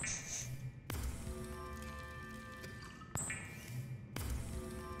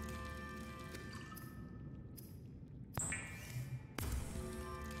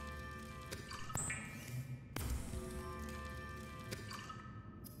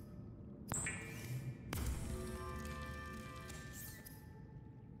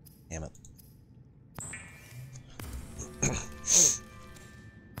 Damn it.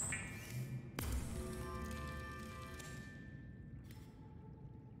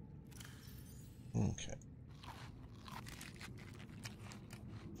 Okay.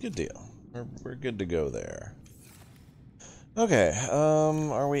 Good deal. We're good to go there. Okay,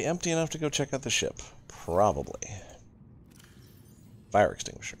 are we empty enough to go check out the ship? Probably. Fire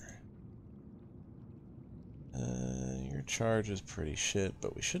extinguisher. Your charge is pretty shit,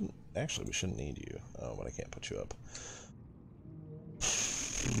 but we shouldn't... Actually, we shouldn't need you. Oh, but I can't put you up.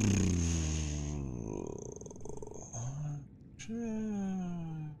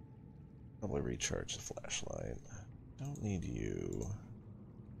 Probably recharge the flashlight. Don't need you.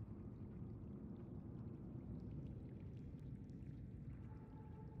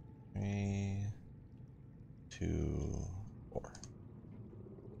 3, 2, 4.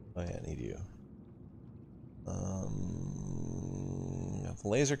 Oh yeah, I need you. Got the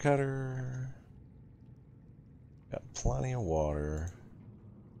laser cutter. Got plenty of water.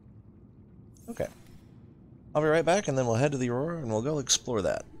 Okay. I'll be right back, and then we'll head to the Aurora, and we'll go explore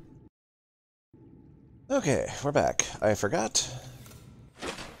that. Okay, we're back. I forgot.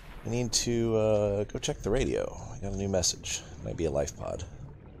 I need to go check the radio. I got a new message. Might be a life pod.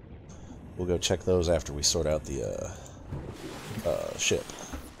 We'll go check those after we sort out the ship.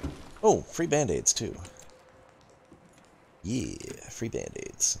 Oh, free band-aids too. Yeah, free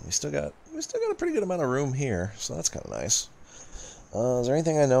band-aids. We still got a pretty good amount of room here, so that's kind of nice. Is there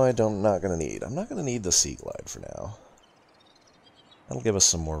anything I know I'm not gonna need? I'm not gonna need the Sea Glide for now. That'll give us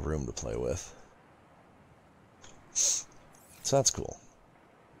some more room to play with. So that's cool.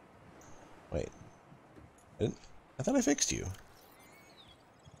 Wait. I thought I fixed you.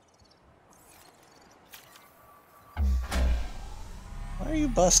 Why are you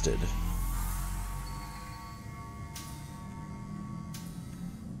busted?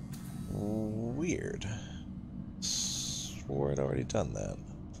 Weird. Swore I'd already done that.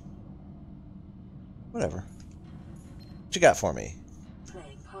 Whatever. What you got for me?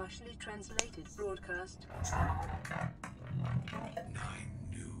 Playing partially translated broadcast. 9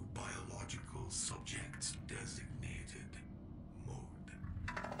 new biological subjects designated. Mode.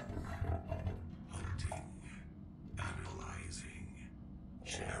 Hunting. Analyzing.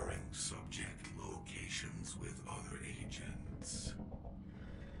 Sharing subject locations with other agents.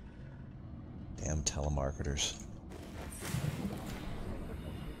 Damn telemarketers.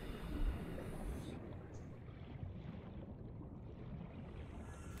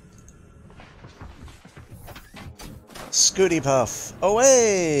 Scooty Puff,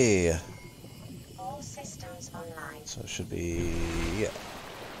 away! All systems online. So it should be, yeah,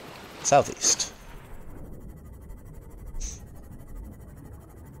 southeast.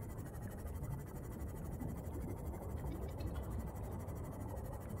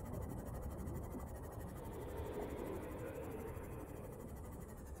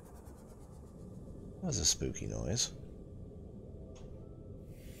 That was a spooky noise.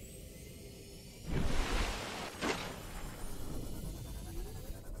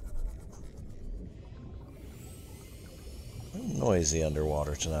 Noisy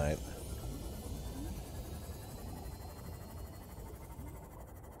underwater tonight.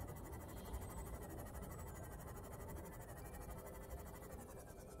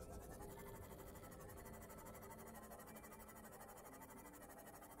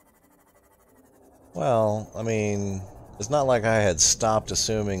 Well, I mean, it's not like I had stopped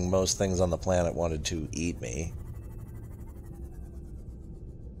assuming most things on the planet wanted to eat me.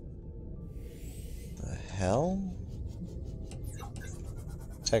 The hell?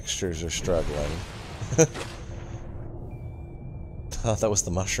 Textures are struggling. Thought that was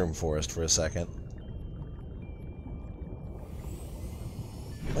the mushroom forest for a second.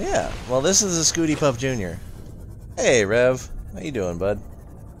 Well, yeah. Well, this is a Scooty Puff Jr. Hey, Rev. How you doing, bud?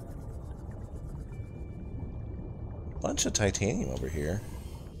 Bunch of titanium over here.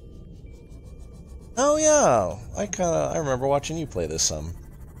 Oh yeah, I remember watching you play this some.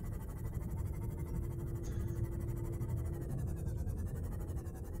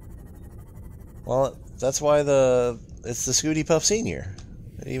 Well, that's why it's the Scooty Puff Senior.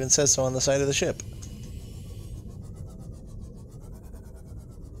 It even says so on the side of the ship.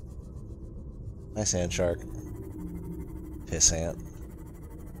 Hi, Sand Shark. Pissant.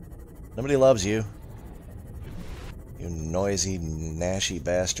 Nobody loves you. You noisy, gnashy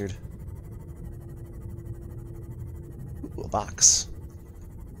bastard. Ooh, a box.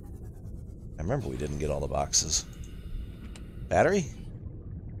 I remember we didn't get all the boxes. Battery?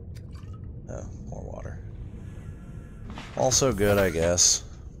 Oh, more water. Also good, I guess.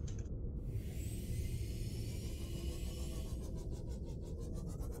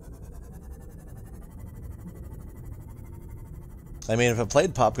 I mean, if it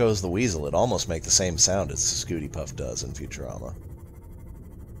played Pop Goes the Weasel, it'd almost make the same sound as Scooty Puff does in Futurama.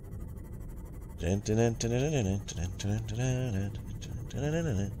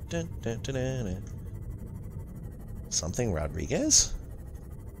 Something Rodriguez?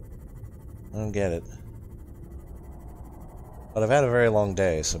 I don't get it. But I've had a very long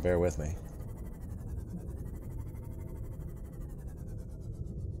day, so bear with me.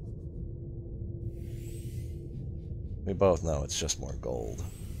 We both know it's just more gold.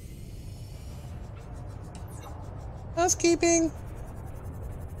 Housekeeping!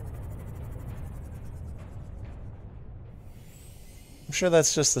 I'm sure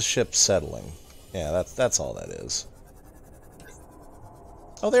that's just the ship settling. Yeah, that's all that is.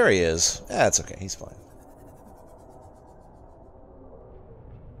 Oh, there he is. Ah, it's okay. He's fine.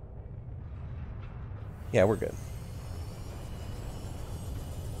 Yeah, we're good.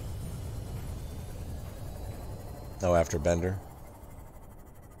 No after Bender.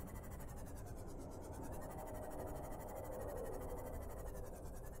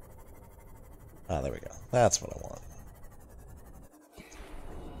 Ah, there we go. That's what I want.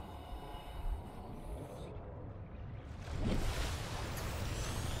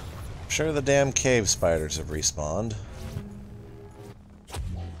 I'm sure the damn cave spiders have respawned.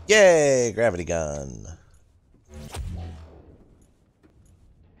 Yay! Gravity gun.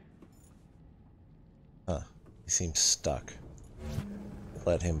 Huh. He seems stuck.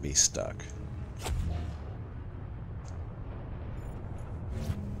 Let him be stuck.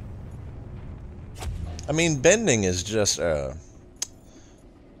 I mean, bending is just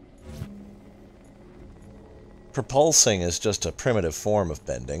propulsing is just a primitive form of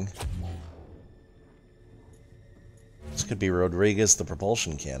bending. This could be Rodriguez the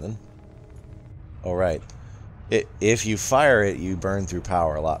propulsion cannon. Oh, right. If you fire it, you burn through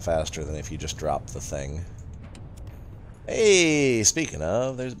power a lot faster than if you just drop the thing. Hey, speaking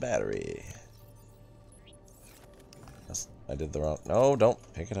of, there's a battery. I did the wrong... No, don't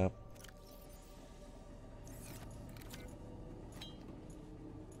pick it up.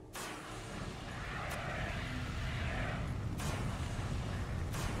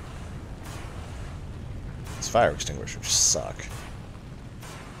 These fire extinguishers suck.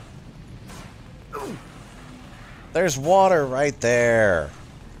 There's water right there.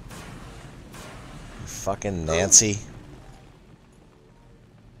 You fucking Nancy.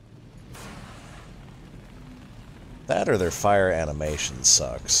 That or their fire animation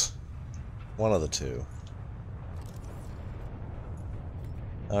sucks. One of the two.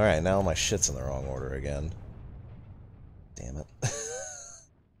 Alright, now my shit's in the wrong order again. Damn it.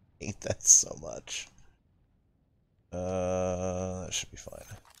 Hate that so much. That should be fine.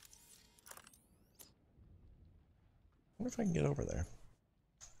 I wonder if I can get over there.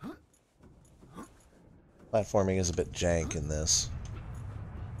 Platforming is a bit jank in this.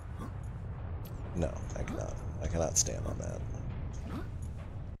 No, I cannot. I cannot stand on that.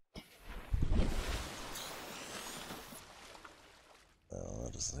 Oh,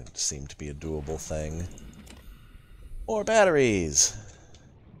 that doesn't seem to be a doable thing. More batteries!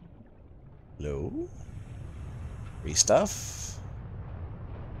 Hello? Free stuff?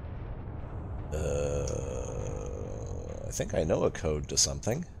 I think I know a code to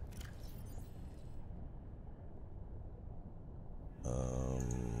something.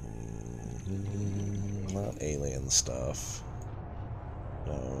 Not alien stuff.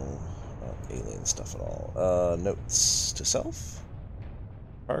 No, not alien stuff at all. Notes to self?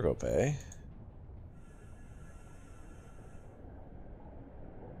 Cargo bay.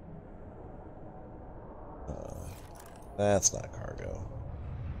 That's not cargo.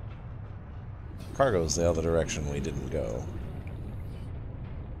 Cargo's the other direction we didn't go.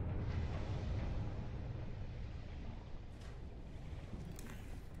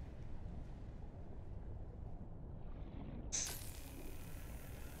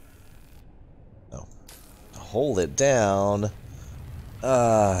 No. Hold it down.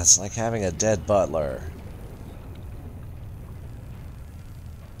 It's like having a dead butler.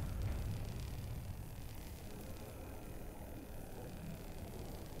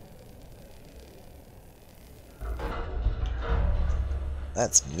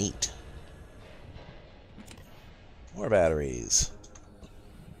 That's neat. More batteries.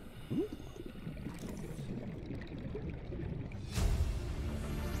 Ooh.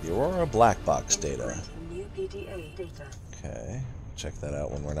 The Aurora black box data. New PDA data. Okay, check that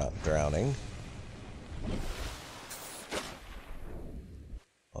out when we're not drowning.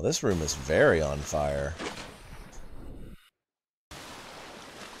 Oh, this room is very on fire.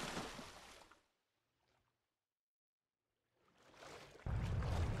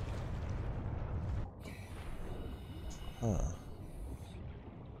 Huh.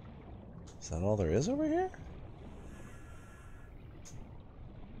 Is that all there is over here?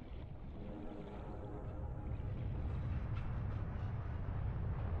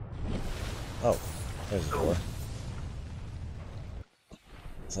 Oh, there's a door.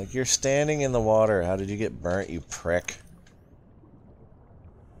 It's like you're standing in the water. How did you get burnt, you prick?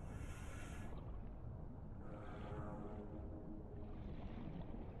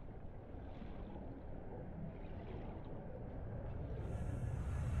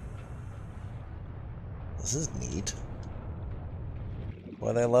 This is neat.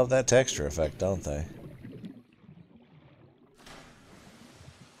 Well, they love that texture effect, don't they?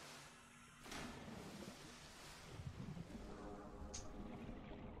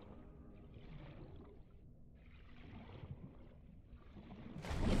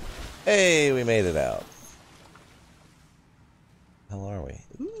 Hey, we made it out. How are we?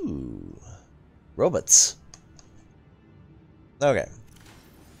 Ooh. Robots. Okay.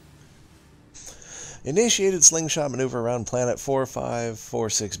 Initiated slingshot maneuver around planet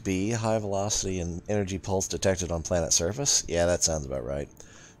 4546b. High velocity and energy pulse detected on planet surface. Yeah, that sounds about right.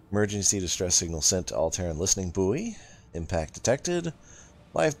 Emergency distress signal sent to Alterran listening buoy. Impact detected.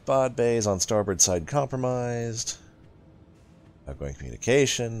 Lifebod bays on starboard side compromised. Outgoing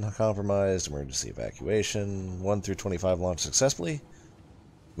communication compromised. Emergency evacuation. 1 through 25 launched successfully.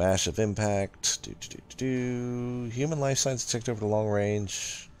 Mash of impact. Human life signs detected over the long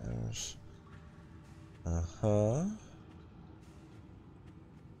range. Uh-huh.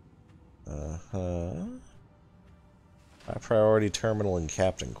 Uh-huh. High priority terminal and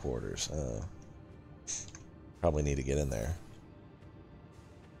captain quarters. Probably need to get in there.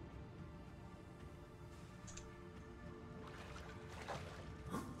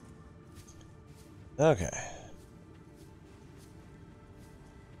 Okay.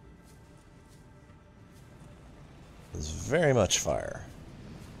 There's very much fire.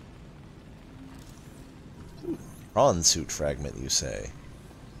 Prawn suit fragment, you say?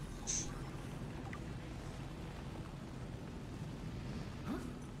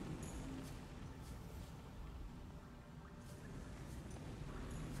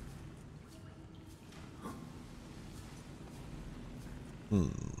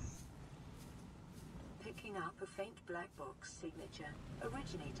 Picking up a faint black box signature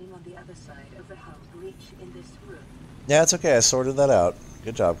originating on the other side of the hull breach in this room. Yeah, it's okay. I sorted that out.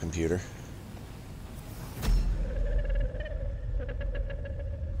 Good job, computer.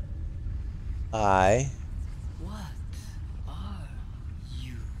 What are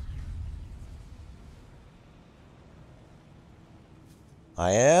you?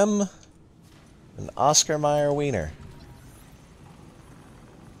 I am an Oscar Mayer wiener.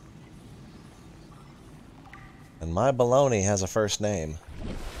 And my baloney has a first name.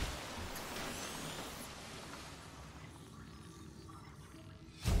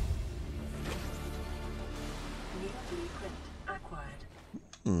 New blueprint acquired.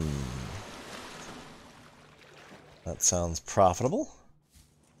 That sounds profitable.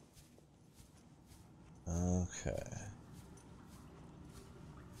 Okay.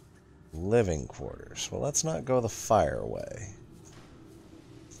 Living quarters. Well, let's not go the fire way.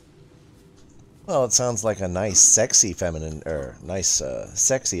 Well, it sounds like a nice, sexy feminine, or nice,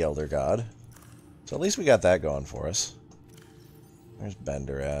 sexy elder god. So at least we got that going for us. Where's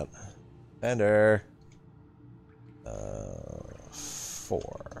Bender at? Bender!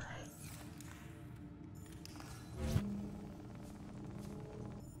 4.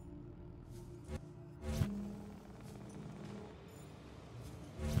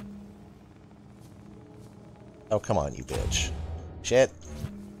 Oh, come on, you bitch. Shit.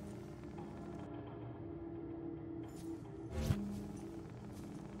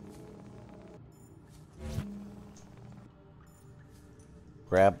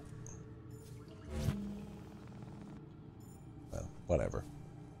 Grab. Well, whatever.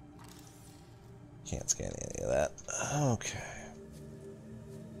 Can't scan any of that. Okay.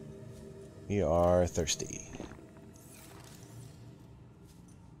 We are thirsty.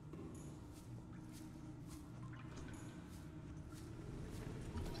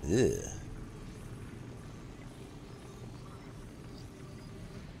 Ugh.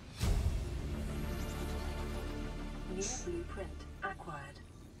 New blueprint acquired.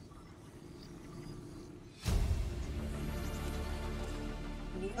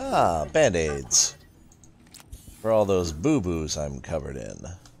 New Ah, blueprint band-aids. acquired. For all those boo-boos I'm covered in.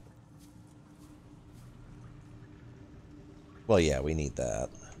 Well, yeah, we need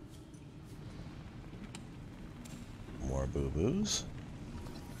that. More boo-boos.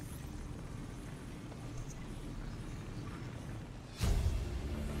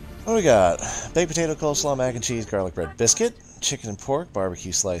 What do we got? Baked potato, coleslaw, mac and cheese, garlic bread biscuit, chicken and pork,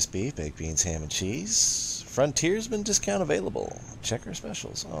 barbecue sliced beef, baked beans, ham and cheese. Frontiersman discount available. Check our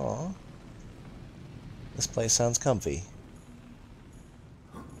specials. Aw. This place sounds comfy.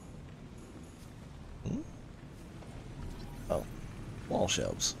 Hmm? Oh. Wall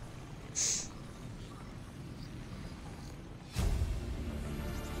shelves.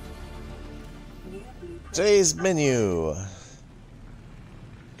 New blueprint Today's menu.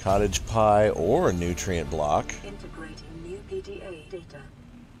 Cottage pie or nutrient block. integrating new PDA data.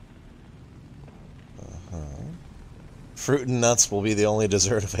 Fruit and nuts will be the only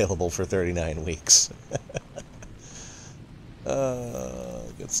dessert available for 39 weeks.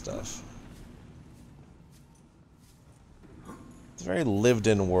 Good stuff. It's a very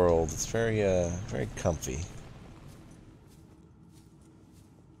lived-in world. It's very, very comfy.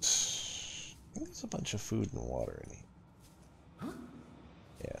 I think there's a bunch of food and water in here.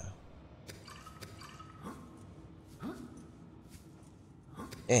 Yeah.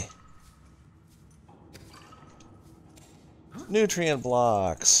 Nutrient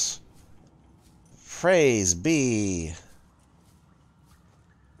blocks. Praise be.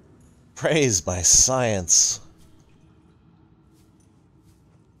 Praise my science.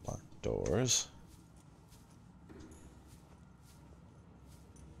 Locked doors.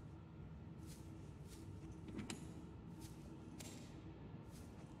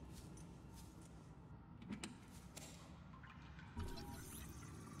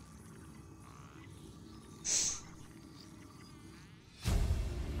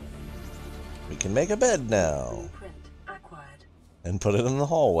 We can make a bed now. Blueprint acquired. And put it in the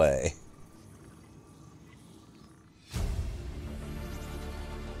hallway.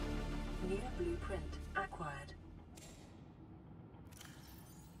 New blueprint acquired.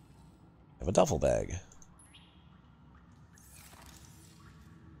 Have a duffel bag.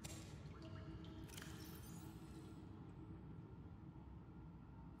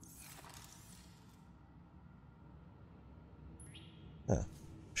 Huh.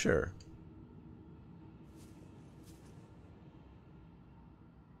 Sure.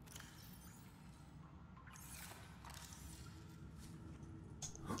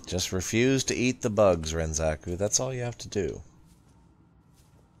 Just refuse to eat the bugs, Renzaku. That's all you have to do.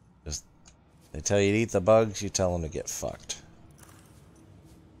 Just, they tell you to eat the bugs, you tell them to get fucked.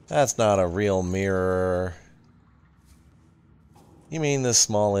 That's not a real mirror. You mean this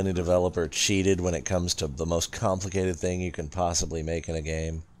small indie developer cheated when it comes to the most complicated thing you can possibly make in a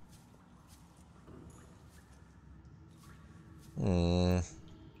game?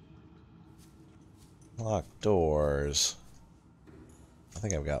 Locked doors. I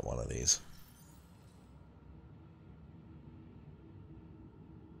think I've got one of these.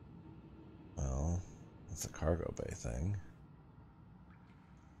 Well, that's a cargo bay thing.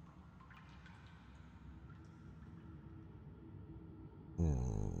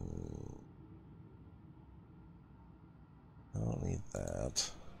 I don't need that.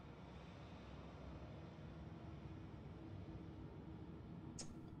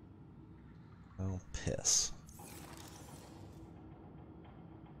 Oh, piss.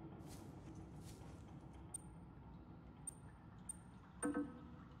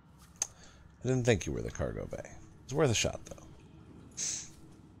 I didn't think you were the cargo bay. It's worth a shot, though. This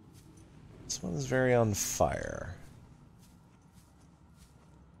one is very on fire.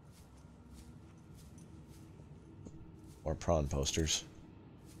 More prawn posters.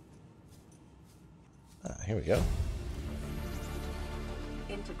 Ah, here we go.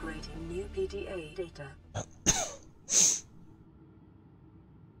 Integrating new PDA data.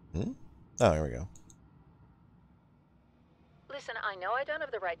 Oh, here we go. Listen, I know I don't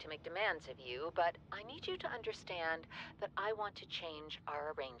have the right to make demands of you, but I need you to understand that I want to change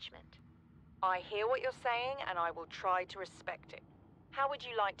our arrangement. I hear what you're saying, and I will try to respect it. How would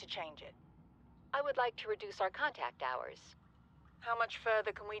you like to change it? I would like to reduce our contact hours. How much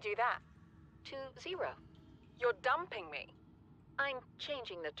further can we do that? To 0. You're dumping me. I'm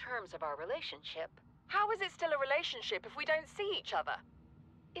changing the terms of our relationship. How is it still a relationship if we don't see each other?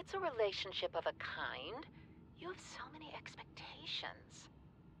 It's a relationship of a kind. You have so many expectations.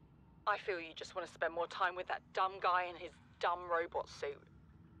 I feel you just want to spend more time with that dumb guy in his dumb robot suit.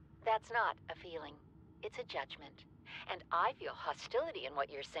 That's not a feeling. It's a judgment. and I feel hostility in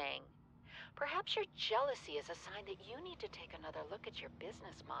what you're saying. Perhaps your jealousy is a sign that you need to take another look at your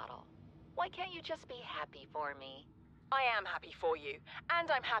business model. Why can't you just be happy for me? I am happy for you,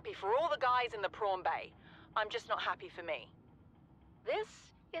 and I'm happy for all the guys in the prawn bay. I'm just not happy for me. This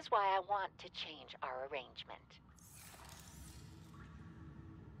is why I want to change our arrangement.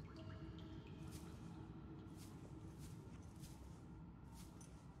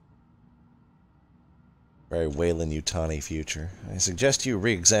 Very Weyland-Yutani future. I suggest you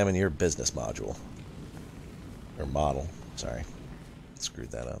re-examine your business module. Or model. Sorry.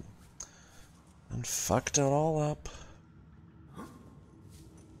 Screwed that up. And fucked it all up.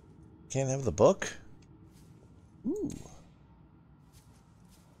 Can't have the book? Ooh.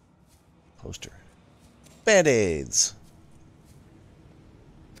 Poster. Band-Aids!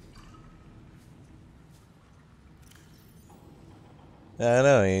 I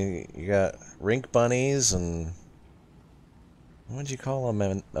know, you got rink bunnies and... What'd you call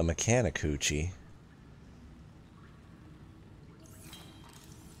them? A mechanic hoochie.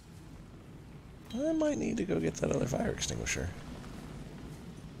 I might need to go get that other fire extinguisher.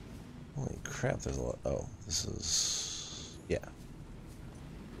 Holy crap, there's a lot... Oh, this is... Yeah.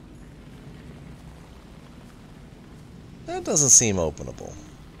 That doesn't seem openable.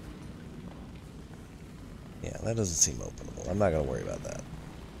 Yeah, that doesn't seem openable. I'm not gonna worry about that.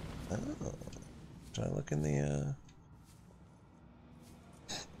 Oh. Should I look in the,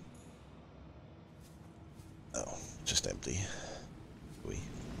 Oh, just empty. Oui.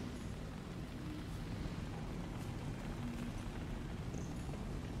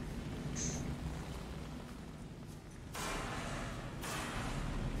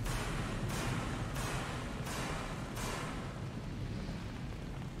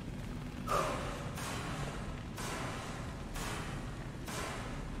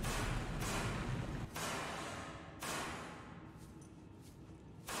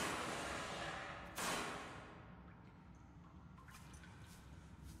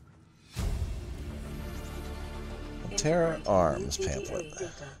 Terra Arms pamphlet.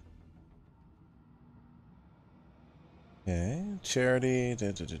 Okay, charity.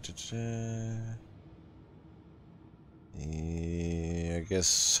 Yeah, I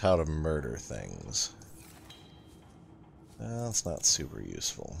guess how to murder things. That's not super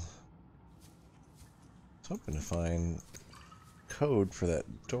useful. I was hoping to find code for that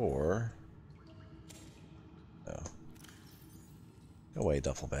door. Oh. Go away,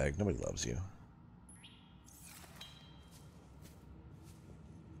 duffel bag. Nobody loves you.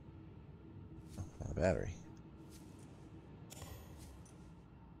 A battery.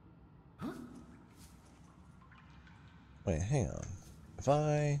 Wait, hang on. If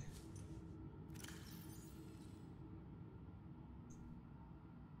I...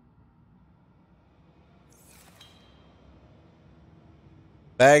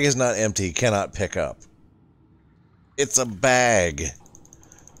 Bag is not empty, cannot pick up. It's a bag.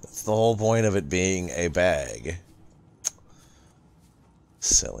 That's the whole point of it being a bag.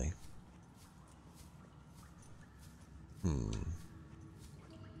 Silly. I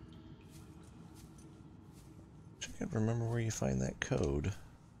can't remember where you find that code.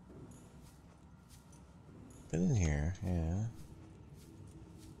 Been in here, yeah.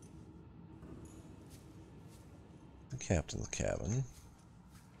 The captain's cabin.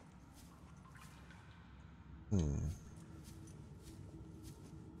 Oh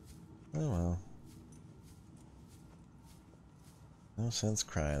well. No sense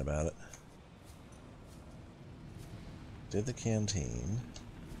crying about it. Did the canteen.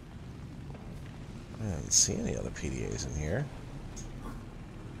 I didn't see any other PDAs in here.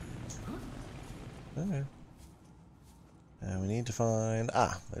 Okay. And we need to find...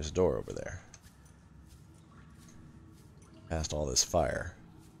 Ah, there's a door over there. Past all this fire.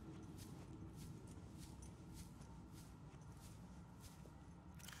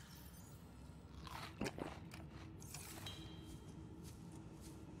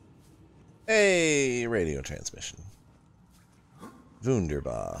 Hey, radio transmission.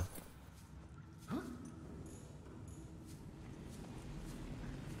 Wunderbar.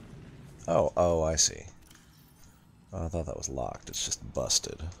 Oh, I see. Oh, I thought that was locked. It's just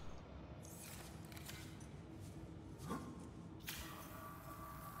busted.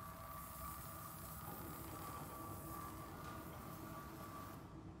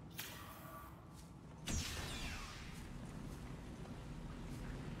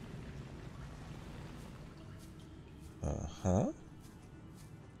 Uh-huh.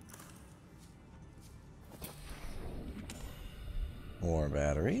 More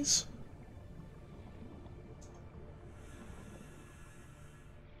batteries.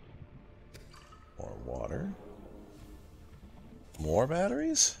 More water. More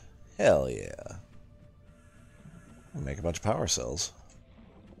batteries? Hell yeah. Make a bunch of power cells.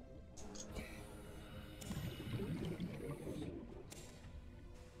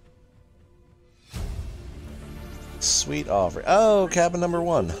 Sweet offer. Oh, cabin number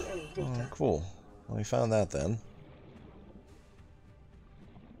 1. Oh, cool. Well, we found that then.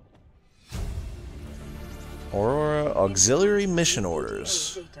 Aurora Auxiliary Mission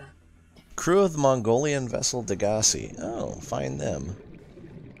Orders. Crew of the Mongolian vessel Degassi. Oh, find them.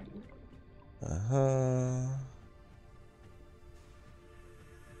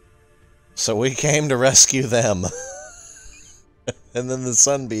 So we came to rescue them. And then the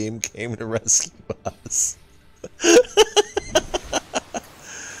Sunbeam came to rescue us.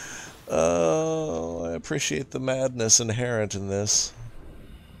 Oh, I appreciate the madness inherent in this.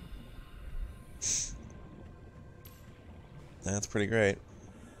 That's pretty great.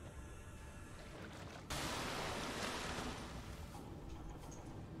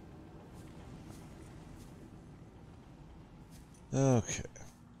 Okay.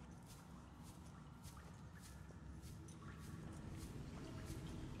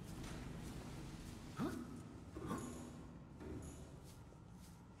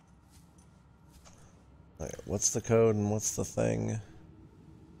 Alright, what's the code and what's the thing?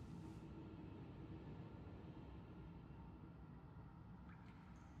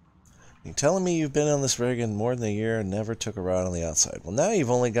 You're telling me you've been on this rig in more than a year and never took a ride on the outside. Well, now you've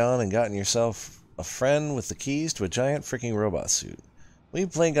only gone and gotten yourself a friend with the keys to a giant freaking robot suit. We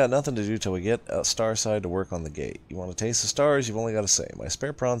plain got nothing to do till we get Starside to work on the gate. You want to taste the stars, you've only got to say, my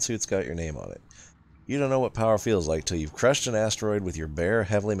spare prawn suit's got your name on it. You don't know what power feels like till you've crushed an asteroid with your bare,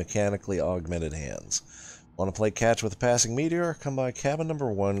 heavily mechanically augmented hands. Want to play catch with a passing meteor? Come by cabin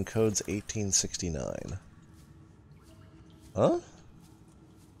number 1, codes 1869. Huh?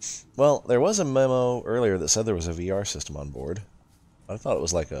 Well, there was a memo earlier that said there was a VR system on board. I thought it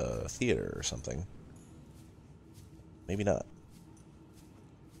was like a theater or something. Maybe not.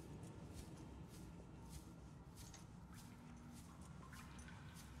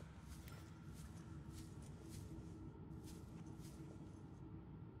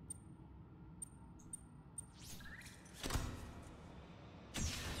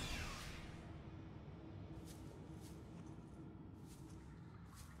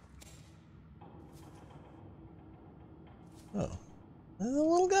 Oh, the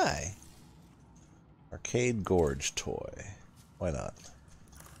little guy. Arcade Gorge toy. Why not?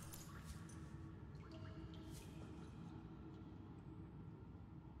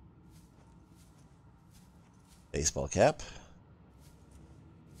 Baseball cap.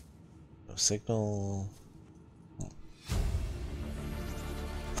 No signal.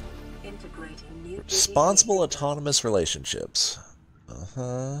 Integrating new Responsible autonomous relationships.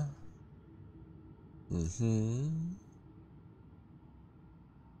 Uh-huh. Mm-hmm.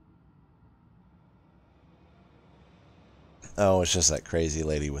 Oh, it's just that crazy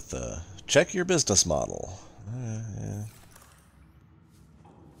lady with the check your business model. Yeah.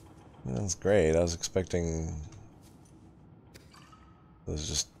 That's great. I was expecting it was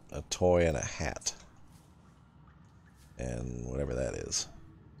just a toy and a hat. And whatever that is.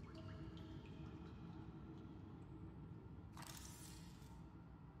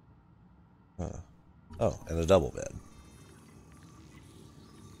 Huh. Oh, and a double bed.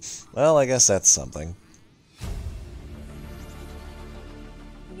 Well, I guess that's something.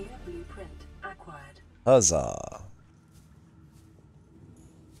 New blueprint acquired. Huzzah.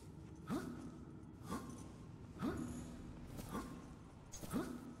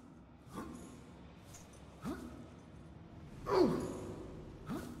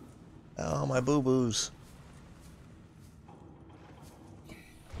 Oh, my boo-boos.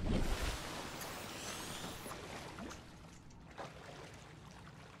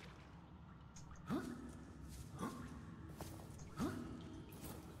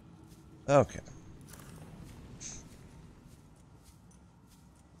 Okay.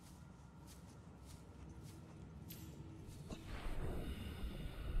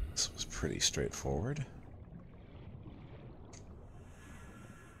 This was pretty straightforward.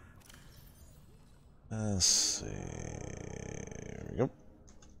 Let's see. Here we go.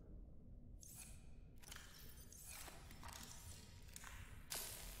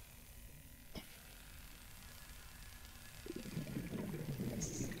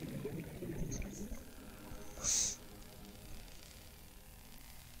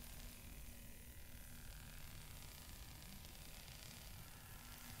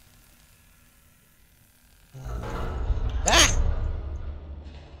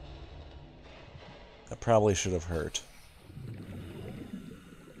 Probably should have hurt.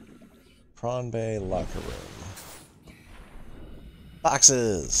 Prawn Bay locker room.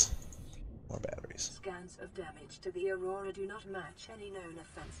 Boxes! More batteries. Scans of damage to the Aurora do not match any known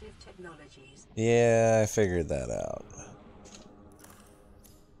offensive technologies. Yeah, I figured that out.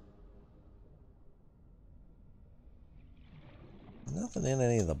 Nothing in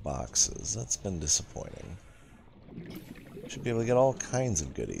any of the boxes. That's been disappointing. Should be able to get all kinds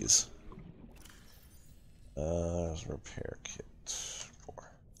of goodies. Repair kit. 4.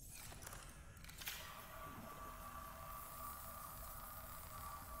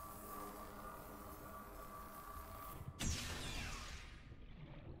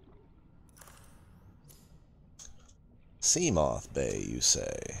 Seamoth Bay, you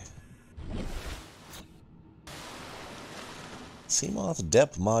say? Seamoth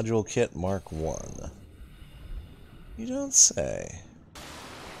Depth Module Kit Mark 1. You don't say.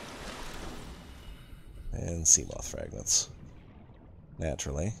 And Seamoth fragments.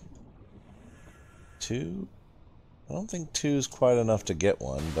 Naturally. 2? I don't think 2 is quite enough to get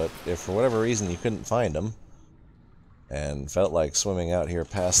one, but if for whatever reason you couldn't find them, and felt like swimming out here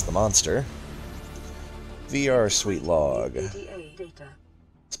past the monster, VR Suite Log.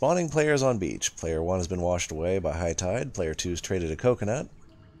 Spawning players on beach. Player 1 has been washed away by high tide. Player 2 has traded a coconut.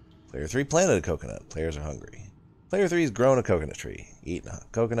 Player 3 planted a coconut. Players are hungry. Player 3 has grown a coconut tree. Eaten a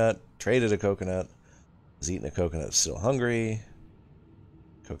coconut. Traded a coconut. Has eaten a coconut. Still hungry.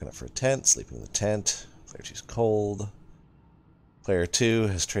 Coconut for a tent. Sleeping in the tent. Player 2 is cold. Player 2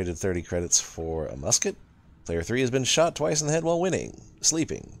 has traded 30 credits for a musket. Player 3 has been shot twice in the head while winning.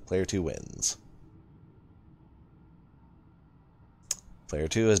 Sleeping. Player 2 wins. Player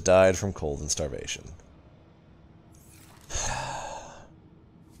 2 has died from cold and starvation.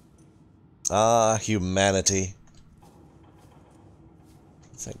 Ah, humanity.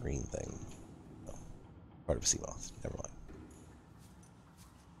 What's that green thing? Oh, part of a sea moth. Never mind.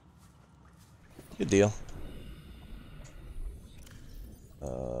 Good deal.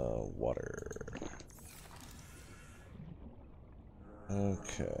 Water.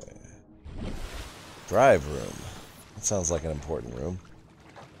 Okay. Drive room. That sounds like an important room.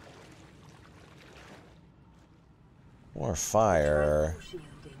 More fire.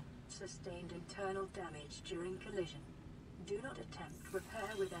 Shielding. Sustained internal damage during collision. Do not attempt repair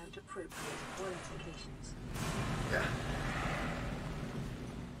without appropriate qualifications. Yeah.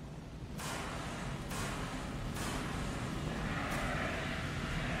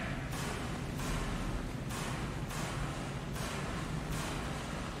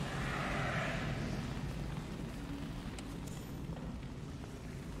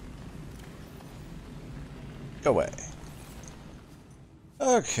 Go away.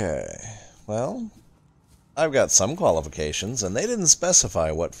 Okay, well, I've got some qualifications, and they didn't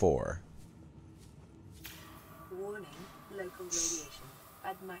specify what for. Warning, local radiation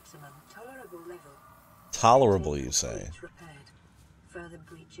at maximum tolerable level. Tolerable, you say? Breach repaired. Further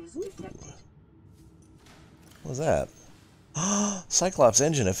breaches detected. What was that? Cyclops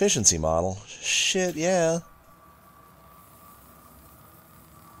engine efficiency model. Shit, yeah.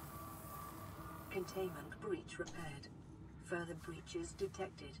 Containment breach repaired. Further breaches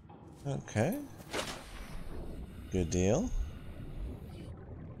detected. Okay. Good deal.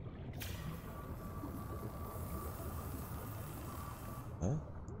 Huh?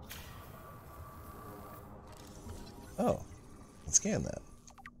 Oh. Let's scan that.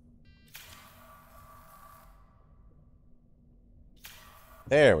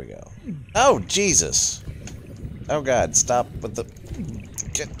 There we go. Oh, Jesus! Oh, God, stop with the...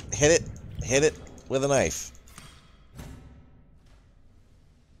 Hit it! Hit it with a knife.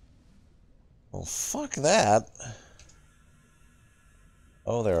 Well, fuck that.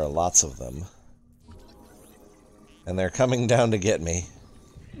 Oh, there are lots of them. And they're coming down to get me.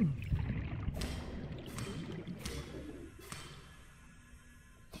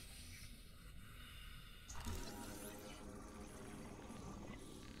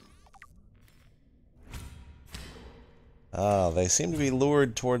 Ah, they seem to be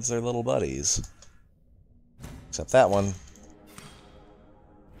lured towards their little buddies. Except that one.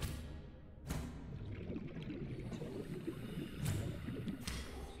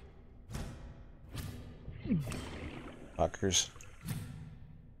 Fuckers.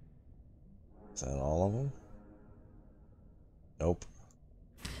 Is that all of them? Nope.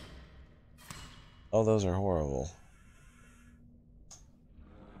 Oh, those are horrible.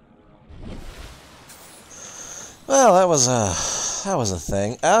 Well, that was a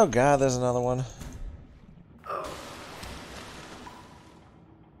thing. Oh God, there's another one.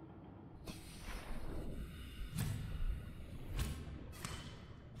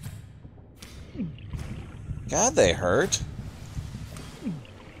 God, they hurt.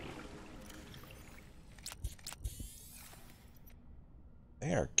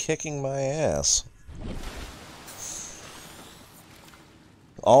 kicking my ass.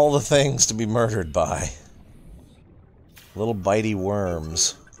 All the things to be murdered by. Little bitey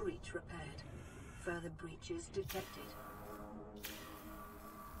worms. Breach repaired. Further breaches detected.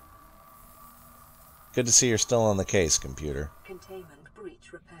 Good to see you're still on the case, computer. Containment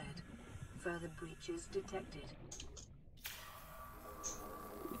breach repaired. Further breaches detected.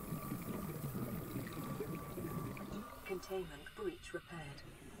 Containment breach repaired.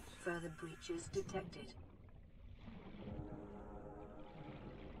 Further breaches detected.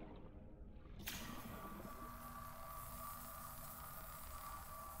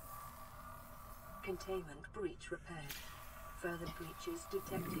 Containment breach repaired. Further breaches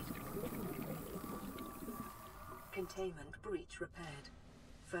detected. Containment breach repaired.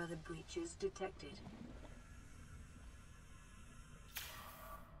 Further breaches detected.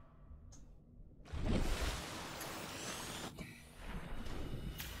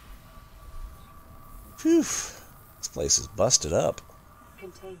 Phew. This place is busted up.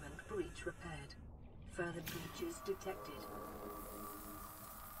 Containment breach repaired. Further breaches detected.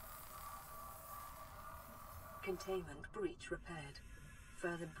 Containment breach repaired.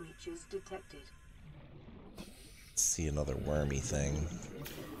 Further breaches detected. Let's see another wormy thing.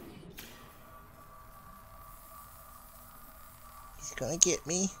 He's gonna get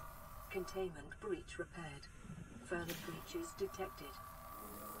me. Containment breach repaired. Further breaches detected.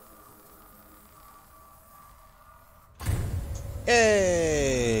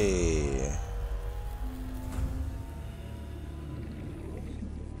 Yay!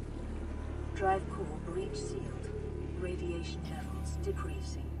 Drive core breach sealed. Radiation levels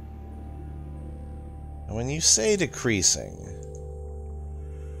decreasing. And when you say decreasing,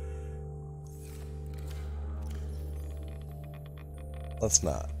 let's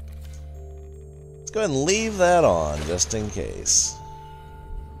not. Let's go ahead and leave that on just in case.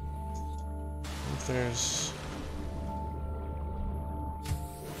 If there's...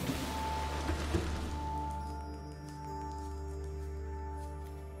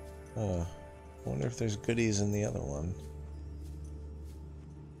 I wonder if there's goodies in the other one.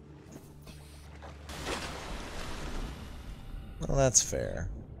 Well, that's fair.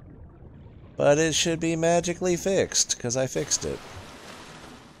 But it should be magically fixed, because I fixed it.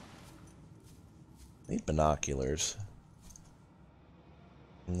 Need binoculars.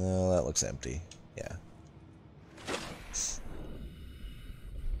 No, that looks empty. Yeah.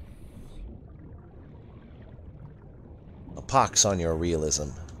 A pox on your realism.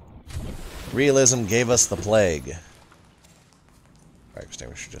 Realism gave us the plague. Fire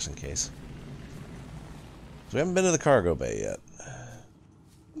extinguisher just in case. So we haven't been to the cargo bay yet.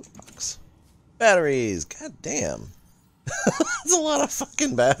 Box. Batteries! God damn. That's a lot of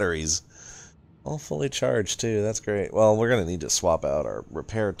fucking batteries. All fully charged too, that's great. Well, we're gonna need to swap out our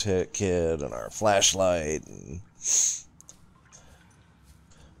repair kit and our flashlight and...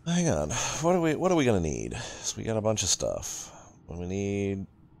 Hang on, what are we gonna need? So we got a bunch of stuff. We need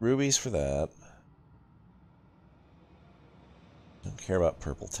rubies for that. Don't care about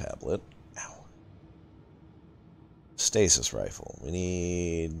purple tablet. Ow. Stasis rifle. We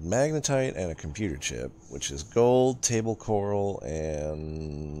need magnetite and a computer chip, which is gold, table coral,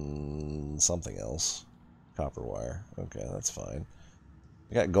 and something else. Copper wire. Okay, that's fine.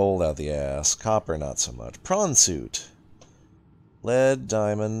 I got gold out the ass. Copper, not so much. Prawn suit. Lead,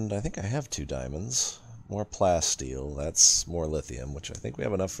 diamond. I think I have 2 diamonds. More plasteel. That's more lithium, which I think we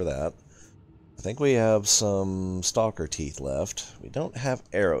have enough for that. I think we have some stalker teeth left. We don't have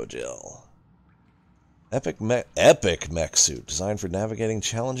aerogel. Epic mech suit, designed for navigating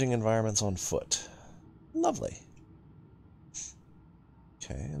challenging environments on foot. Lovely.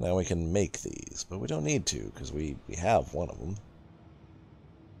 Okay, now we can make these, but we don't need to, because we have one of them.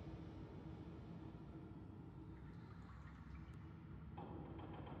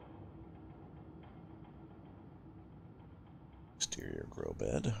 Exterior grow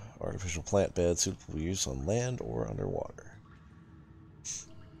bed. Artificial plant bed suitable for use on land or underwater.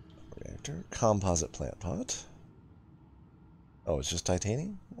 Reactor. Composite plant pot. Oh, it's just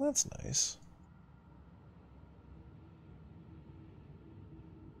titanium? Well, that's nice.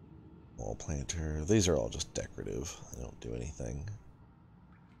 Wall planter. These are all just decorative. They don't do anything.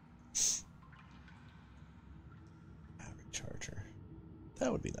 Battery charger.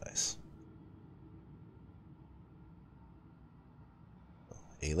 That would be nice.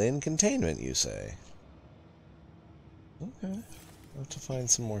 Alien containment, you say? Okay. I'll have to find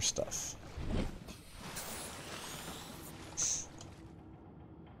some more stuff.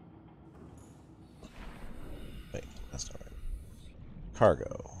 Wait, that's not right.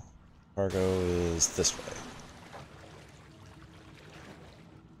 Cargo. Cargo is this way.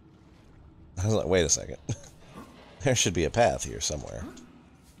 I was like, wait a second. There should be a path here somewhere.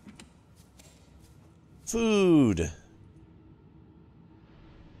 Food!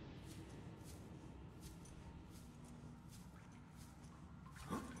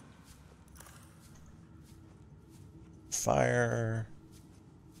 Fire.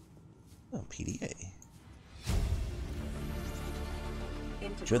 Oh, PDA.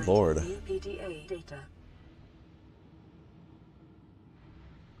 Good lord. PDA data.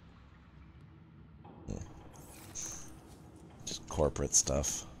 Just corporate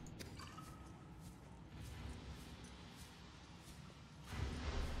stuff.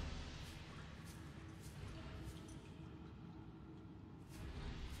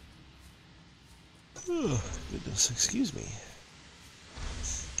 Oh, goodness, excuse me.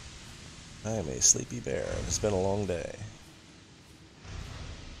 I am a sleepy bear. It's been a long day.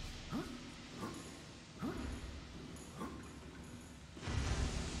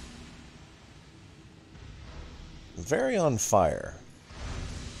 Very on fire.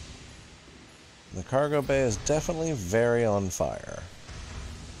 The cargo bay is definitely very on fire.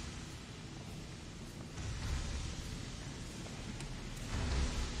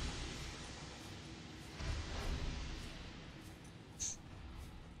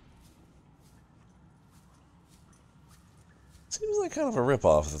 Seems like kind of a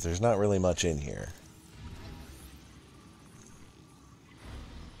ripoff that there's not really much in here.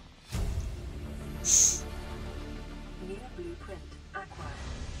 New blueprint acquired.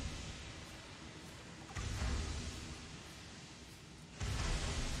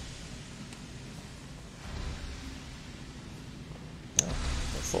 Oh,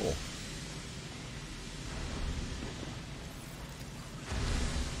 they're full.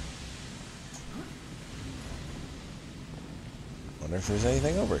 Wonder if there's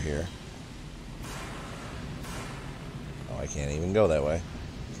anything over here. Oh, I can't even go that way.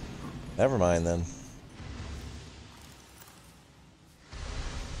 Never mind then.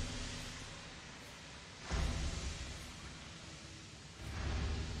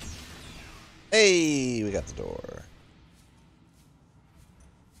 Hey, we got the door.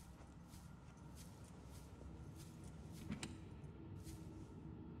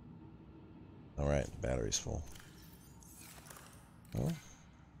 All right, battery's full. Oh.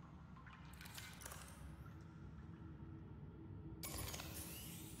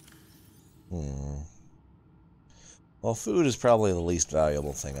 Well, food is probably the least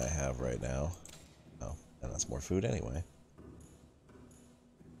valuable thing I have right now. Oh, and that's more food anyway.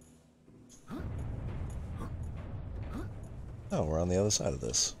 Oh, we're on the other side of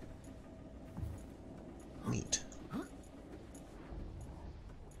this. Neat.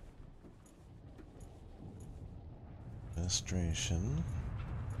 Administration.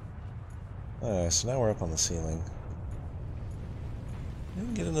 Alright, so now we're up on the ceiling. We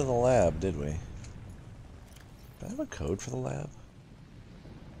didn't get into the lab, did we? Do I have a code for the lab?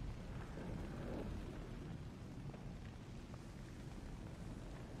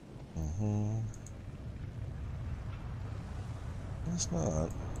 It's not.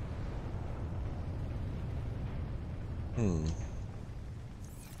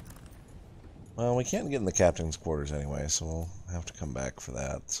 Well, we can't get in the captain's quarters anyway, so we'll have to come back for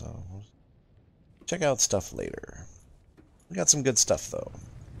that, so we'll check out stuff later. We got some good stuff, though.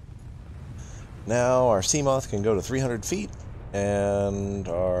 Now, our Seamoth can go to 300 feet, and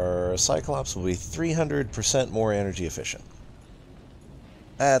our Cyclops will be 300% more energy efficient.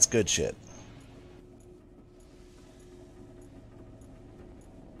 That's good shit.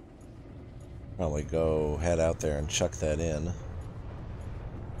 Probably go head out there and chuck that in.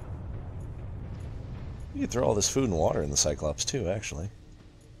 You could throw all this food and water in the Cyclops too, actually.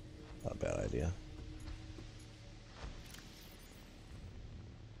 Not a bad idea.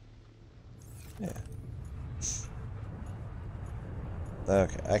 Yeah.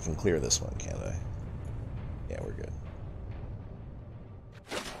 Okay, I can clear this one, can't I? Yeah, we're good.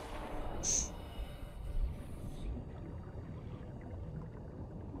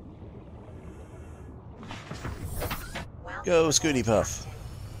 Go, Scooty Puff.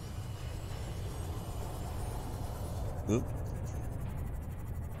 Oop.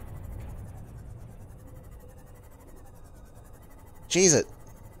 Cheese it.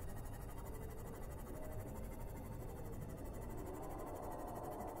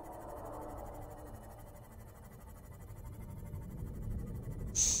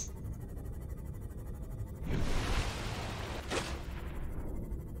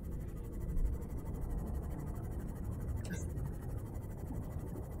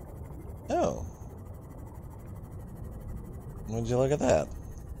 Oh. Would you look at that?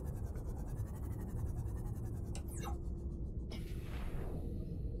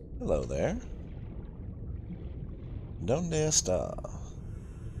 Hello there. Donde está?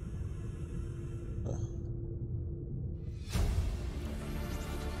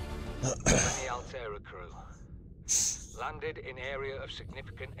 The Altera crew landed in area of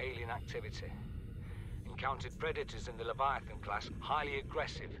significant alien activity. Encountered predators in the Leviathan class, highly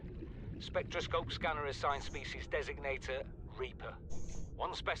aggressive. Spectroscope scanner assigned species designator Reaper.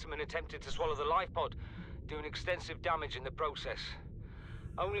 One specimen attempted to swallow the life pod, doing extensive damage in the process.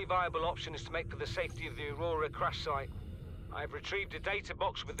 Only viable option is to make for the safety of the Aurora crash site. I have retrieved a data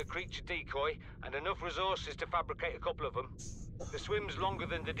box with the creature decoy and enough resources to fabricate a couple of them. The swim's longer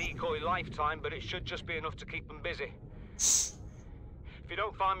than the decoy lifetime, but it should just be enough to keep them busy. If you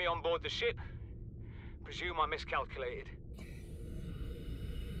don't find me on board the ship, presume I miscalculated.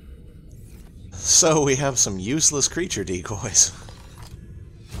 So we have some useless creature decoys.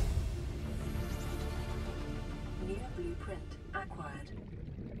 New blueprint acquired.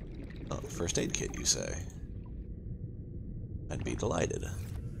 Oh, first aid kit, you say? I'd be delighted.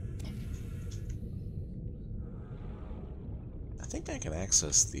 I think I can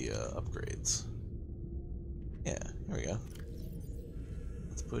access the upgrades. Yeah, here we go.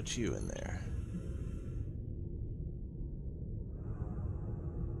 Let's put you in there.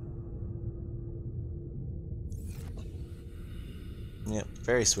 Yep,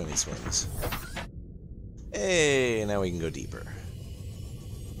 very swimmy swims. Hey, now we can go deeper.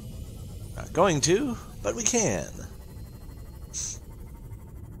 Not going to, but we can.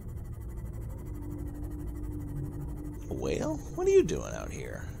 A whale? What are you doing out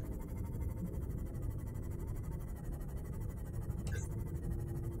here?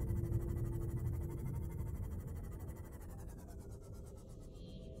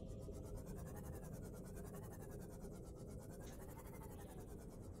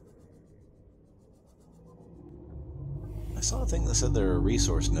 I saw a thing that said there are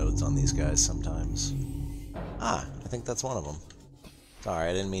resource nodes on these guys sometimes. Ah, I think that's one of them. Sorry,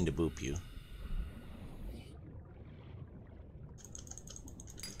 I didn't mean to boop you.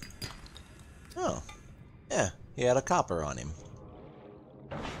 Oh, yeah, he had a copper on him.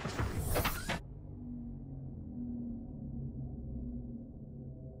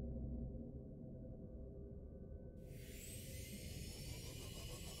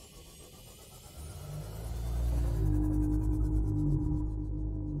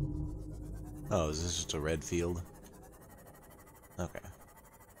 Oh, is this just a red field? Okay.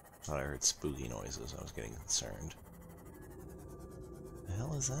 Thought I heard spooky noises. I was getting concerned. The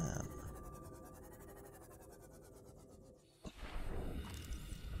hell is that?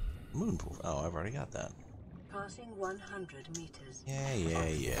 Moon pool. Oh, I've already got that. Passing 100 meters. Yeah.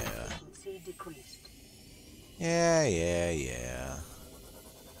 Efficiency decreased. Yeah.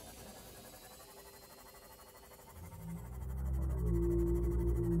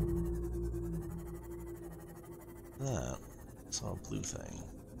 That. I saw a blue thing.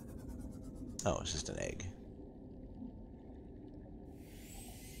 Oh, it's just an egg.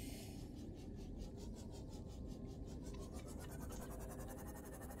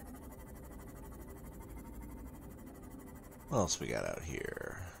 What else we got out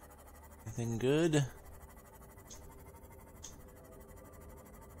here? Anything good?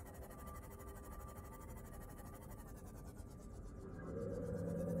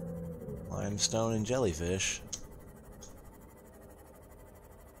 Limestone and jellyfish.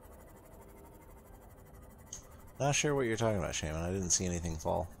 Not sure what you're talking about, Shaman. I didn't see anything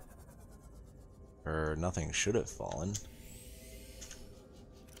fall. Or nothing should have fallen.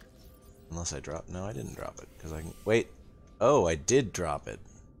 Unless I dropped... No, I didn't drop it. Because I can... Wait. Oh, I did drop it.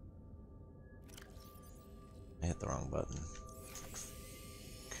 I hit the wrong button.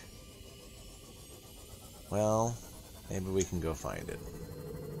 Well, maybe we can go find it.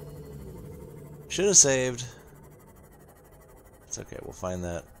 Should have saved. It's okay, we'll find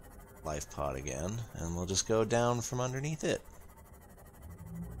that life pod again, and we'll just go down from underneath it.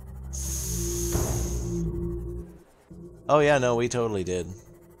 Oh yeah, no, we totally did.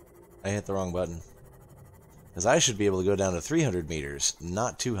 I hit the wrong button. Because I should be able to go down to 300 meters,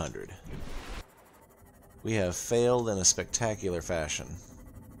 not 200. We have failed in a spectacular fashion.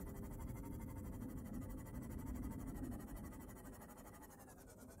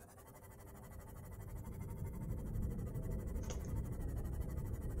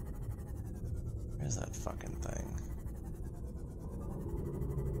 Where's that fucking thing?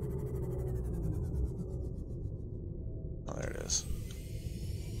 Oh, there it is.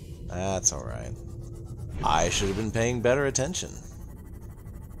 That's alright. I should have been paying better attention.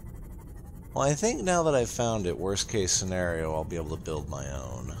 Well, I think now that I've found it, worst case scenario, I'll be able to build my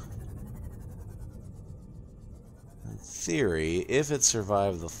own. In theory, if it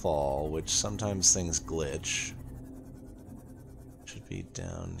survived the fall, which sometimes things glitch, Should be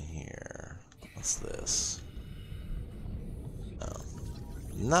down here. What's this? Oh.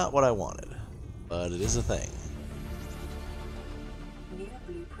 Not what I wanted, but it is a thing. New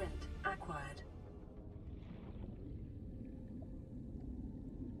blueprint acquired.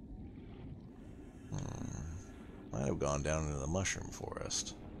 Might have gone down into the mushroom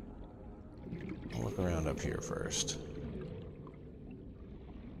forest. I'll look around up here first.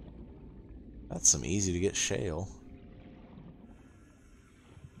 That's some easy to get shale.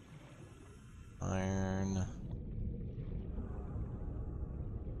 Iron.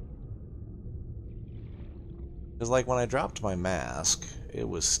 Because, like, when I dropped my mask, it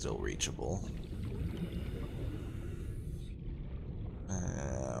was still reachable.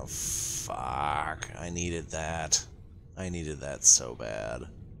 Oh, fuck. I needed that. I needed that so bad.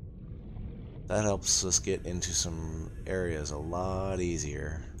 That helps us get into some areas a lot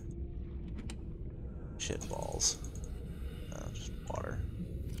easier. Shit balls. Just water.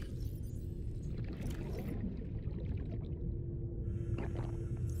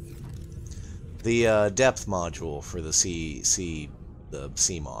 The depth module for the sea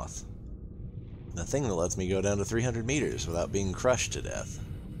moth. The thing that lets me go down to 300 meters without being crushed to death.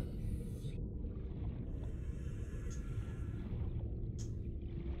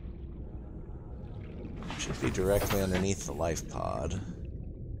 Should be directly underneath the life pod.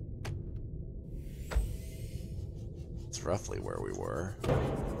 It's roughly where we were.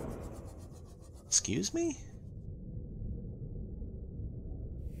 Excuse me?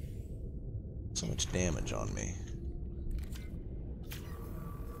 So much damage on me.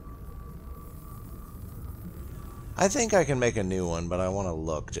 I think I can make a new one, but I want to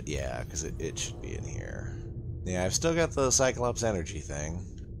look. Yeah, because it should be in here. Yeah, I've still got the Cyclops energy thing.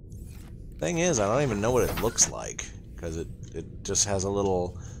 Thing is, I don't even know what it looks like, because it just has a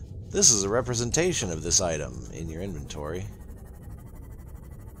little... This is a representation of this item in your inventory.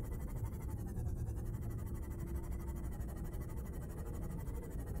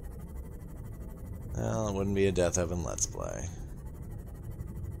 Well, it wouldn't be a Death Heaven Let's Play.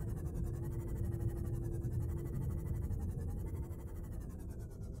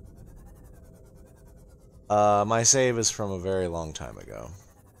 My save is from a very long time ago.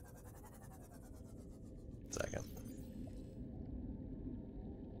 Second.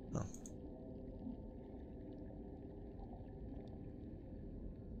 Oh.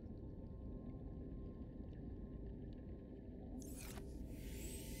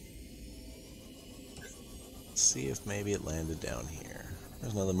 Let's see if maybe it landed down here.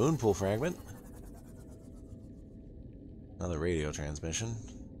 There's another moon pool fragment. Another radio transmission.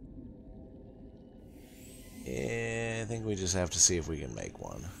 Yeah, I think we just have to see if we can make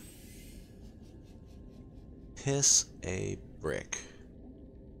one. Piss a brick.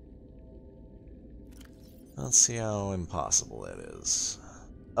 Let's see how impossible that is.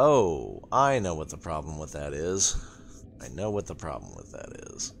 Oh, I know what the problem with that is. I know what the problem with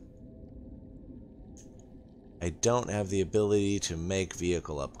that is. I don't have the ability to make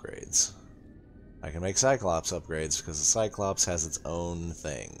vehicle upgrades. I can make Cyclops upgrades because the Cyclops has its own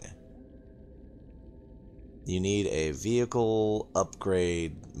thing. You need a vehicle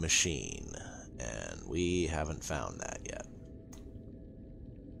upgrade machine, and we haven't found that yet.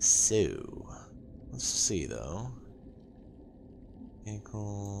 So, let's see though.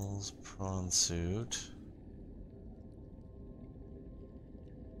 Vehicles, prawn suit.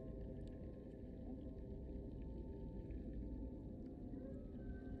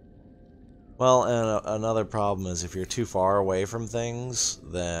 Well, and another problem is if you're too far away from things,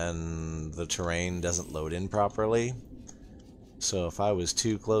 then the terrain doesn't load in properly. So if I was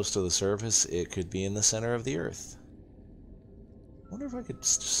too close to the surface, it could be in the center of the Earth. I wonder if I could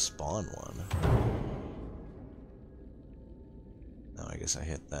just spawn one. No, I guess I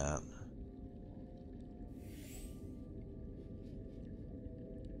hit that.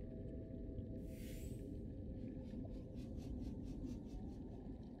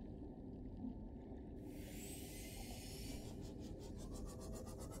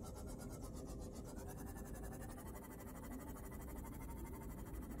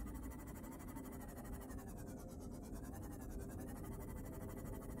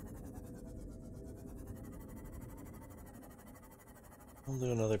 I'll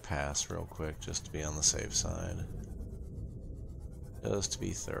do another pass real quick, just to be on the safe side. Just to be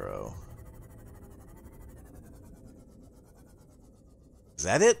thorough. Is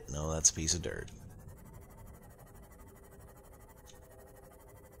that it? No, that's a piece of dirt.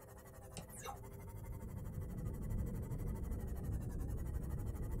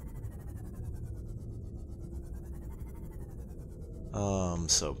 Oh, I'm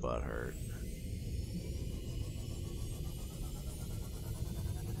so butthurt.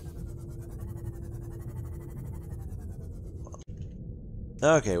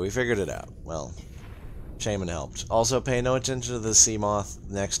 Okay, we figured it out. Well, Shaman helped. Also, pay no attention to the sea moth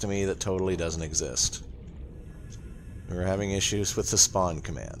next to me that totally doesn't exist. We're having issues with the spawn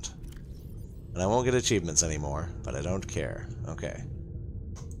command. And I won't get achievements anymore, but I don't care. Okay.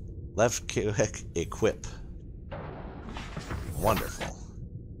 Left click, equip. Wonderful.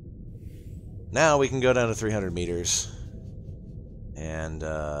 Now we can go down to 300 meters. And,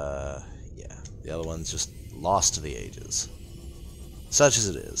 yeah. The other one's just lost to the ages. Such as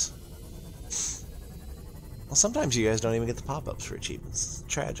it is. Well, sometimes you guys don't even get the pop-ups for achievements.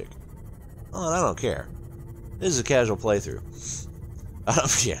 It's tragic. Oh, and I don't care. This is a casual playthrough.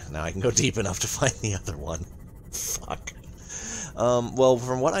 Yeah, now I can go deep enough to find the other one. Fuck. Well,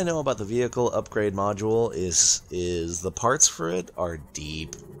 from what I know about the vehicle upgrade module, is the parts for it are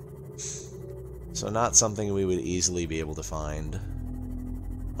deep. So not something we would easily be able to find.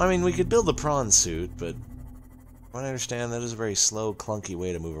 I mean, we could build the prawn suit, but from what I understand, that is a very slow, clunky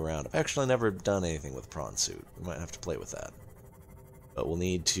way to move around. I've actually never done anything with prawn suit. We might have to play with that. But we'll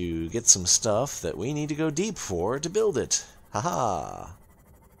need to get some stuff that we need to go deep for to build it. Haha!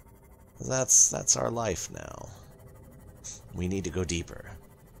 That's our life now. We need to go deeper.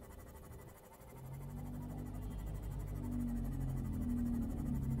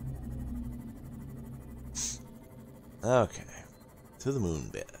 Okay. To the moon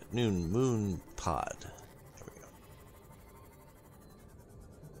bed. Moon pod. There we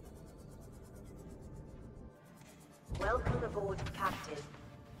go. Welcome aboard, Captain.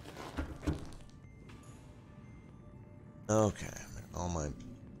 Okay. All my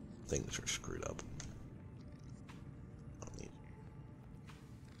things are screwed up.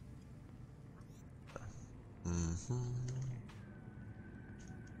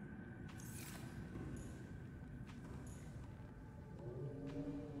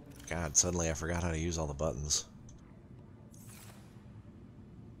 God, suddenly I forgot how to use all the buttons.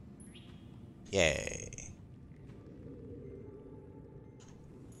 Yay.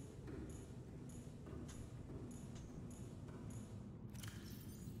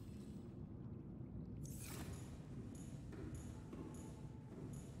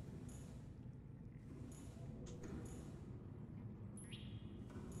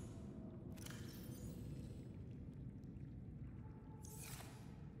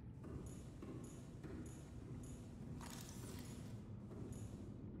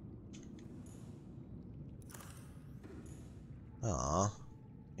 Aw.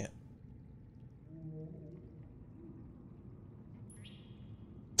 Yeah.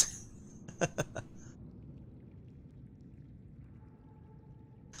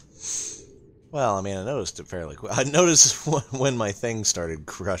 Well, I mean, I noticed it fairly quick. I noticed when my thing started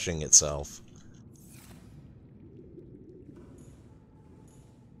crushing itself.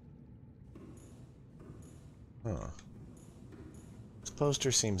 Huh. This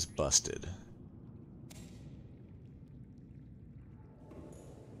poster seems busted.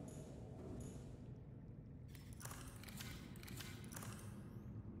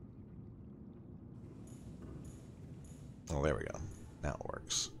 Oh, there we go. Now it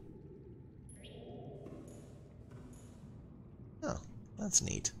works. Oh, that's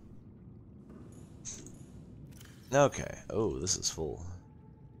neat. Okay. Oh, this is full.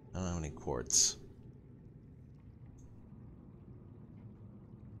 I don't have any quartz.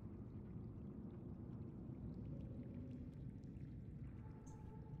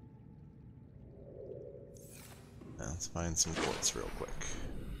 Let's find some quartz real quick.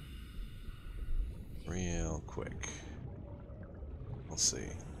 Real quick. We'll see.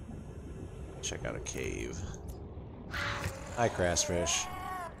 Check out a cave. Hi, Crashfish.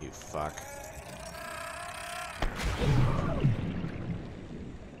 You fuck.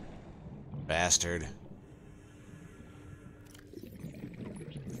 Bastard.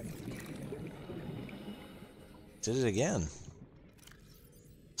 Did it again. For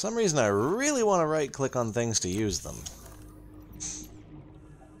some reason I really want to right-click on things to use them.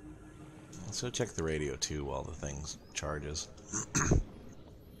 Let's go check the radio too while the thing charges.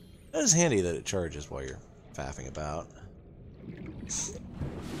 That is handy that it charges while you're faffing about.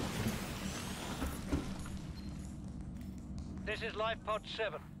 This is Life Pod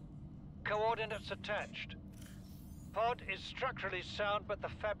 7. Coordinates attached. Pod is structurally sound, but the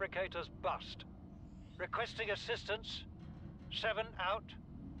fabricator's bust. Requesting assistance. 7 out.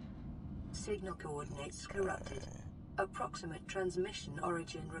 Signal coordinates corrupted. Approximate transmission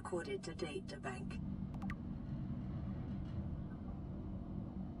origin recorded to data bank.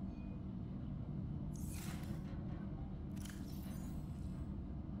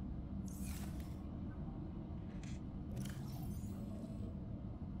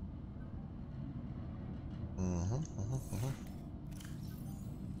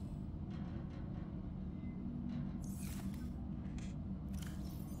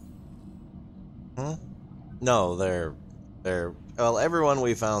 Hmm? No, they're... Well, everyone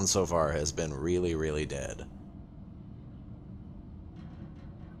we found so far has been really, really dead.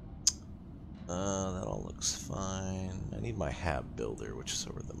 That all looks fine. I need my hab builder, which is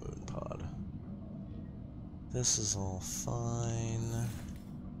over the moon pod. This is all fine.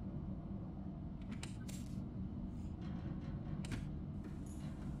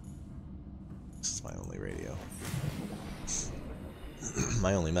 This is my only radio.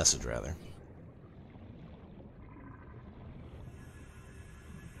 My only message, rather.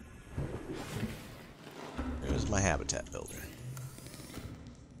 There's my habitat builder.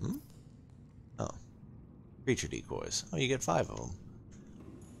 Hmm? Oh. Creature decoys. Oh, you get 5 of them.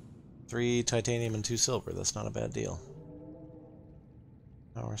 3 titanium and 2 silver. That's not a bad deal.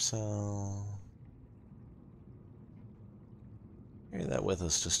 Power cell. Carry that with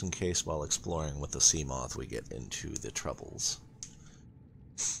us just in case while exploring with the sea moth we get into the troubles.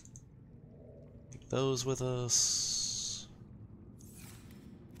 Take those with us.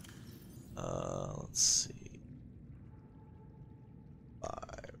 Let's see. 5.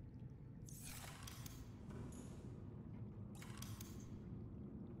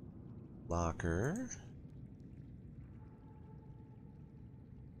 Locker.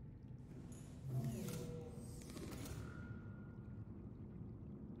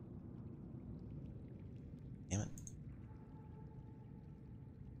 Damn it.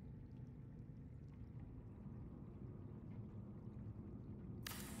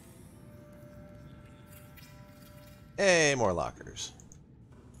 Hey, more lockers.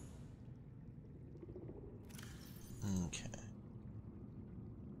 Okay.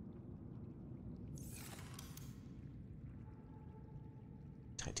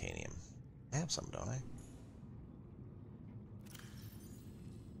 Titanium. I have some, don't I?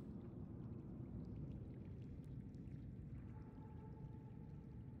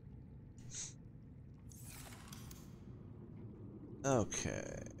 Okay.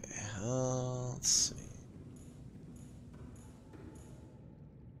 Let's see.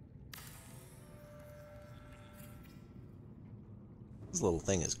 This little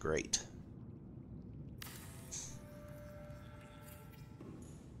thing is great.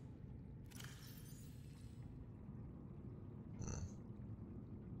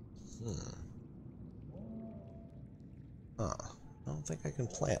 Huh. I don't think I can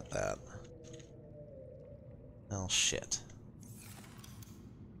plant that. Well, shit.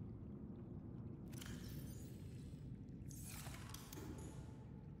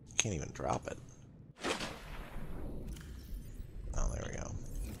 Can't even drop it. Oh, there we go.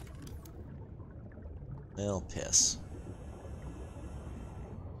 Well, piss.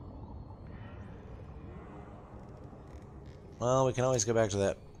 Well, we can always go back to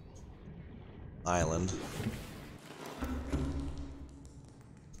that island.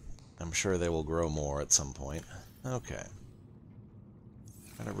 I'm sure they will grow more at some point. Okay.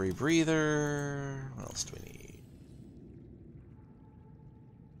 Got a rebreather. What else do we need?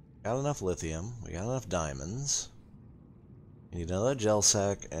 Got enough lithium. We got enough diamonds. We need another gel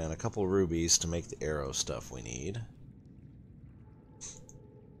sack and a couple rubies to make the arrow stuff we need.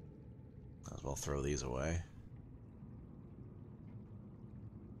 Might as well throw these away.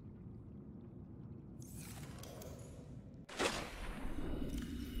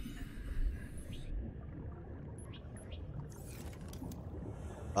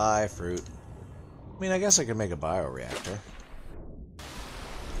 Bye, fruit. I mean, I guess I could make a bioreactor.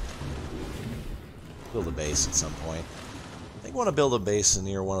 Build a base at some point. I think I want to build a base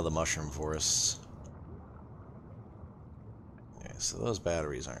near one of the mushroom forests. Okay, so those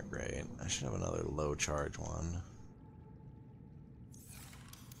batteries aren't great. I should have another low charge one.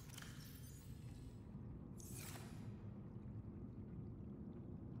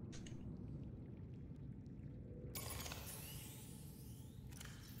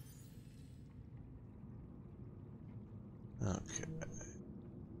 Okay.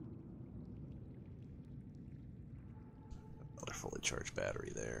 Another fully charged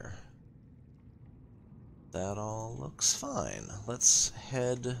battery there. That all looks fine. Let's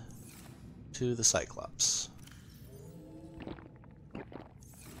head to the Cyclops. And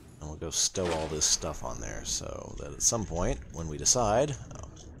we'll go stow all this stuff on there so that at some point, when we decide,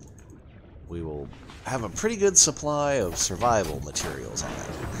 we will have a pretty good supply of survival materials on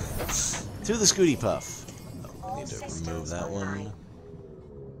it. To the Scooty Puff. I need to remove that one.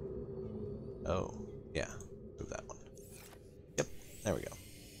 Oh, yeah. Move that one. Yep, there we go.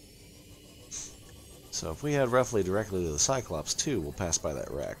 So if we head roughly directly to the Cyclops too, we'll pass by that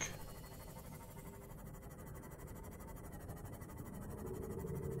wreck.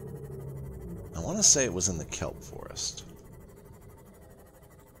 I want to say it was in the kelp forest.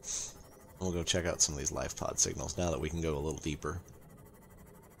 We'll go check out some of these life pod signals now that we can go a little deeper.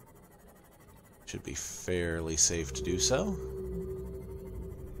 Should be fairly safe to do so.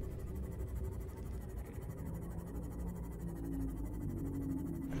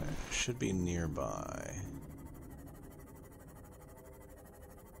 Should be nearby.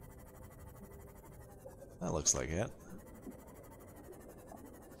 That looks like it.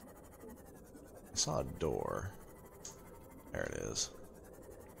 I saw a door. There it is.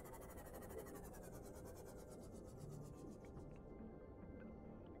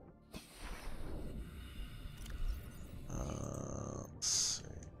 Let's see.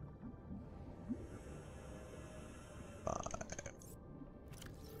 5.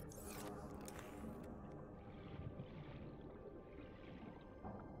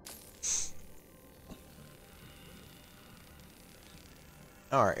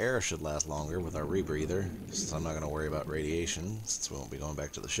 Our air should last longer with our rebreather, since I'm not going to worry about radiation, since we won't be going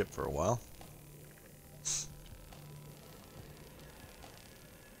back to the ship for a while.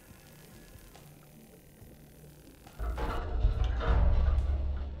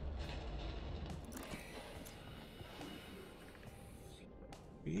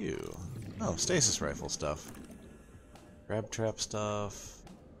 You. Oh, stasis rifle stuff. Grab trap stuff.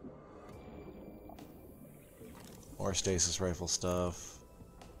 More stasis rifle stuff.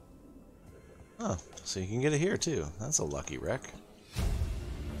 Oh, so you can get it here too. That's a lucky wreck.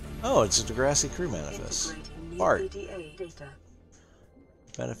 Oh, it's a Degrassi crew manifest. Bart.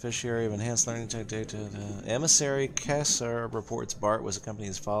 Beneficiary of enhanced learning tech data. Emissary Kessar reports Bart was accompanying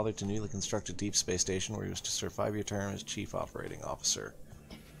his father to newly constructed deep space station where he was to serve a 5-year term as chief operating officer.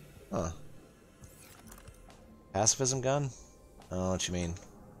 Huh. Pacifism gun? I don't know what you mean.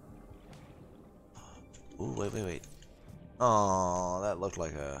 Ooh, wait. Oh, that looked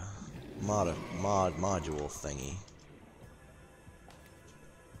like a module thingy.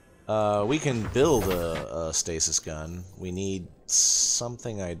 We can build a stasis gun. We need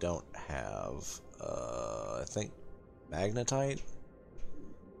something I don't have. I think magnetite,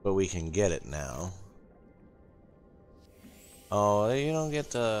 but we can get it now. Oh, you don't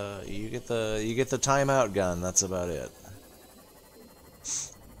get the you get the timeout gun. That's about it.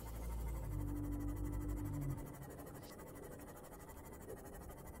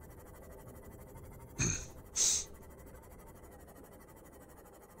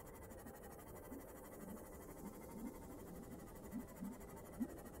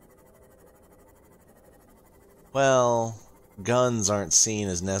 Well, guns aren't seen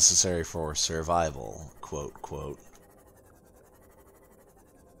as necessary for survival, quote, quote.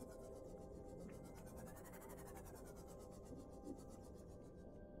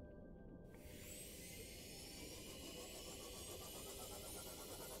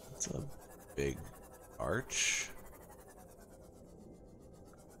 It's a big arch.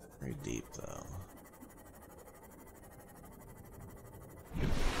 Very deep, though.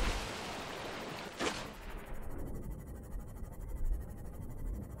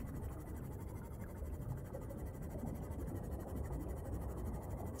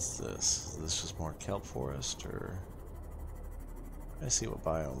 What's this? Is this just more kelp forest, or... I see what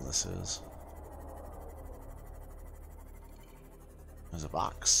biome this is. There's a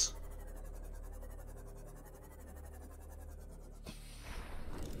box.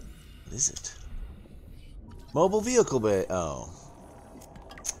 What is it? Mobile vehicle bay. Oh.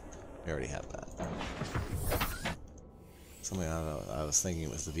 We already have that. Something I was thinking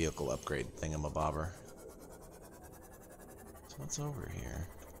was the vehicle upgrade thingamabobber. So what's over here?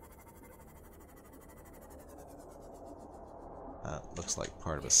 That looks like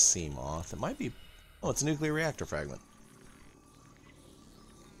part of a sea moth. It might be... Oh, it's a nuclear reactor fragment.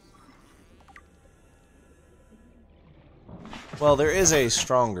 Well, there is a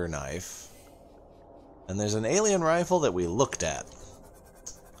stronger knife. And there's an alien rifle that we looked at.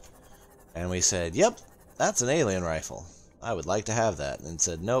 And we said, yep, that's an alien rifle. I would like to have that. And it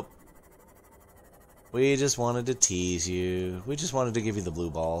said, nope. We just wanted to tease you. We just wanted to give you the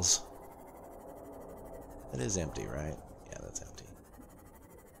blue balls. It is empty, right? Yeah, that's empty.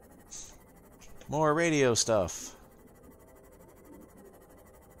 More radio stuff.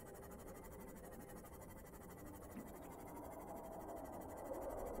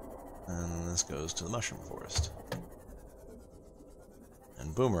 And this goes to the mushroom forest.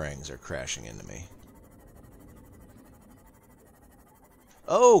 And boomerangs are crashing into me.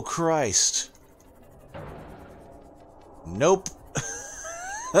 Oh, Christ! Nope.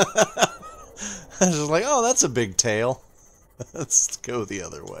 I was just like, oh, that's a big tail. Let's go the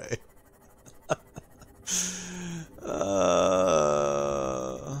other way.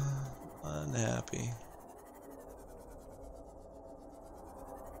 Unhappy.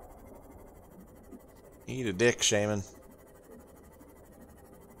 Eat a dick, Shaman.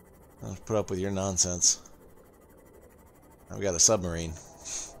 I'll put up with your nonsense. Now we got a submarine.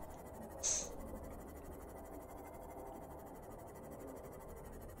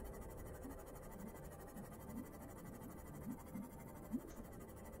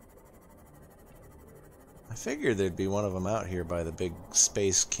 I figured there'd be one of them out here by the big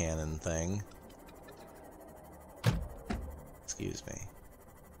space cannon thing. Excuse me.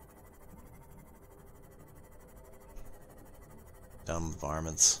 Dumb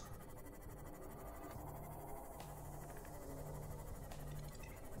varmints.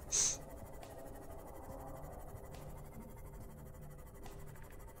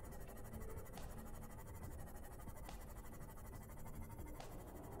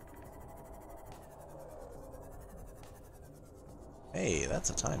 Hey,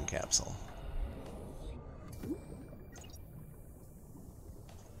 that's a time capsule.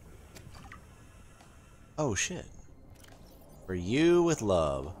 Oh shit. For you with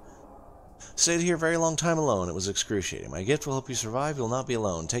love. Stayed here a very long time alone. It was excruciating. My gift will help you survive. You'll not be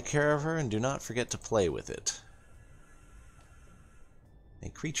alone. Take care of her and do not forget to play with it. A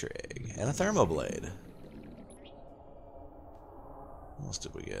creature egg and a thermoblade. What else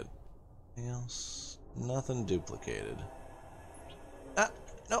did we get? Anything else? Nothing duplicated. Ah,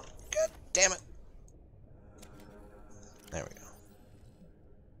 no. God damn it. There we go.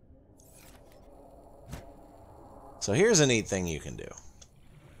 So here's a neat thing you can do.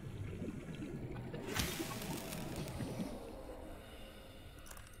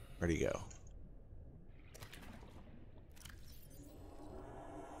 Where'd he go?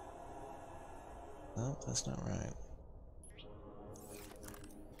 No, that's not right.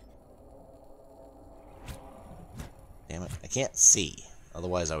 Damn it, I can't see.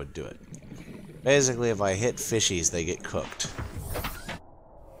 Otherwise I would do it. Basically, if I hit fishies, they get cooked.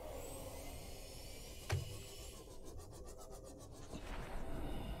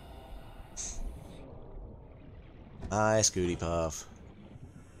 Hi, Scooty Puff.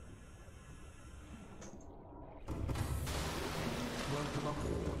 Welcome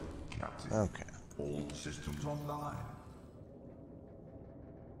aboard, Captain. Okay. All systems online.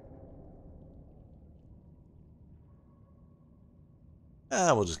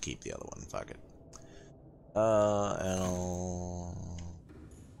 Ah, we'll just keep the other one. Fuck it. And I'll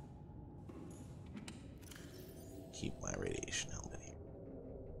keep my radiation helmet here.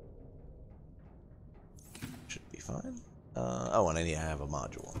 Should be fine. Oh, and I need to have a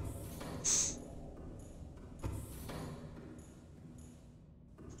module.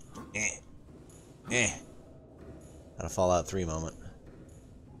 Had a Fallout 3 moment.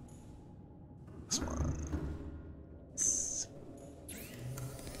 This one.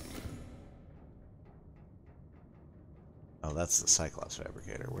 Oh, that's the Cyclops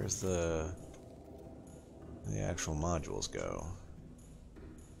fabricator. Where's the actual modules go?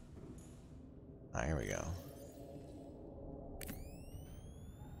 Ah, here we go.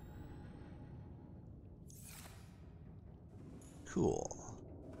 Cool.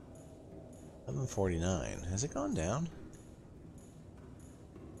 1149. Has it gone down?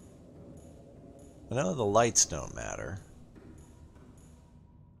 I know the lights don't matter.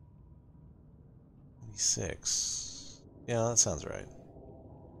 26. Yeah, that sounds right.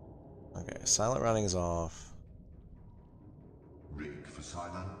 Okay, silent running is off. Rig for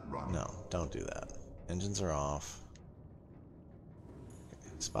silent run. No, don't do that. Engines are off.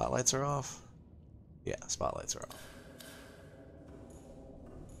 Okay. Spotlights are off? Yeah, spotlights are off.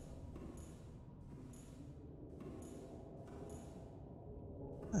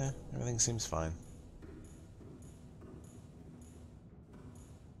 Everything seems fine.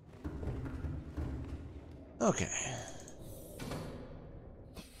 Okay.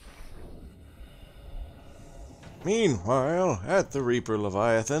 Meanwhile, at the Reaper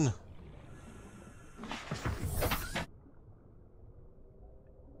Leviathan.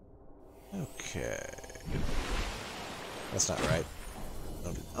 Okay. That's not right.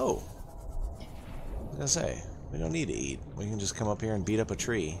 Oh. I was gonna say, we don't need to eat. We can just come up here and beat up a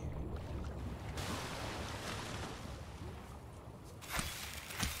tree.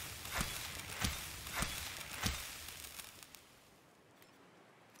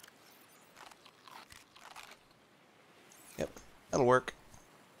 Yep, that'll work.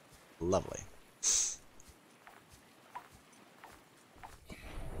 Lovely.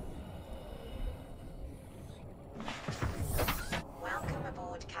 Welcome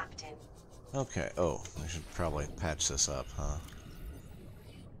aboard, Captain. Okay, oh, I should probably patch this up, huh?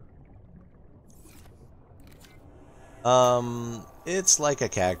 It's like a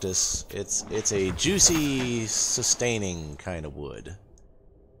cactus. It's a juicy, sustaining kind of wood.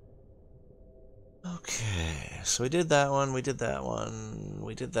 Okay, so we did that one, we did that one,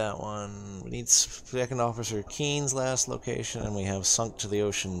 we did that one. We need Second Officer Keen's last location, and we have sunk to the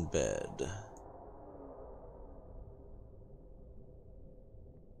ocean bed.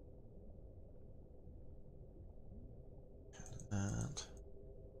 That.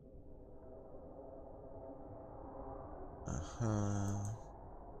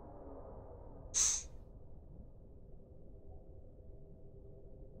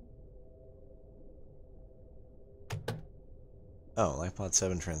 Oh, LifePod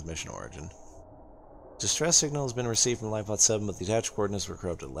 7 transmission origin. Distress signal has been received from LifePod 7, but the attached coordinates were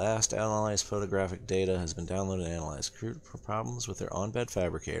corrupted. Last analyzed photographic data has been downloaded and analyzed. Crew problems with their on-bed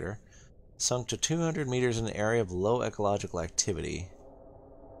fabricator. Sunk to 200 meters in an area of low ecological activity.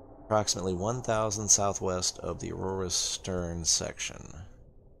 Approximately 1,000 southwest of the Aurora's stern section.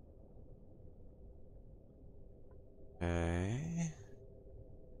 Okay.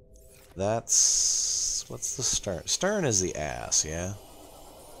 That's... what's the stern? Stern is the ass, yeah?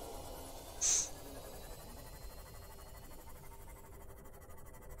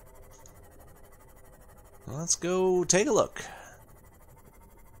 Let's go take a look.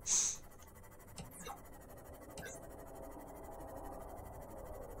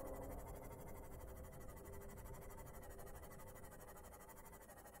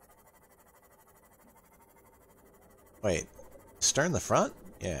 Wait, stern the front?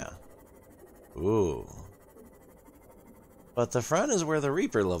 Yeah. Ooh. But the front is where the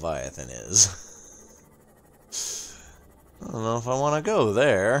Reaper Leviathan is. I don't know if I want to go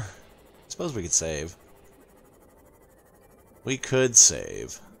there. I suppose we could save. We could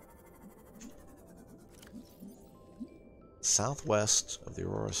save. Southwest of the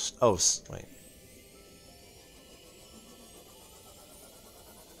Aurora... oh, wait.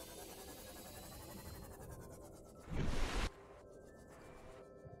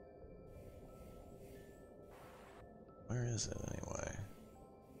 Where is it anyway?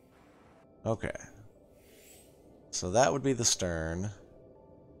 Okay. So that would be the stern.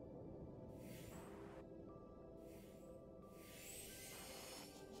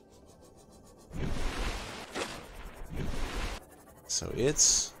 So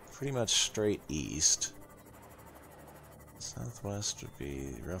it's pretty much straight east. Southwest would be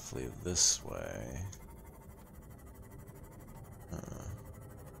roughly this way.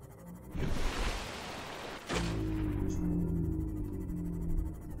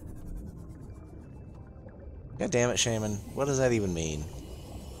 God damn it, Shaman. What does that even mean?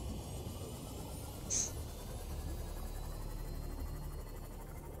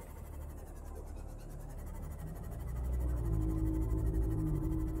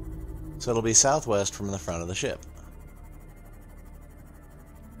 So it'll be southwest from the front of the ship.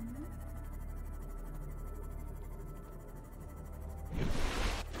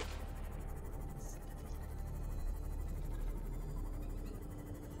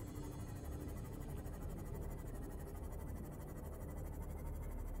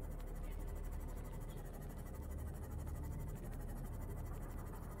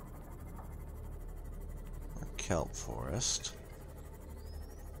 Kelp forest.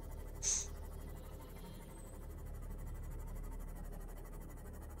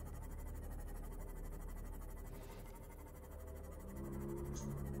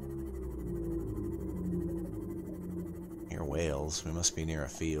 Near whales. We must be near a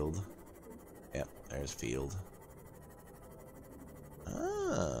field. Yep, there's field.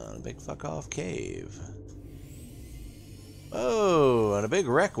 Ah, a big fuck off cave. Oh, and a big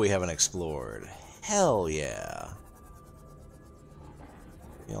wreck we haven't explored. Hell yeah.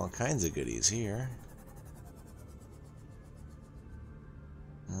 All kinds of goodies here.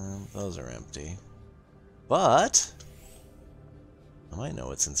 Those are empty. But I might know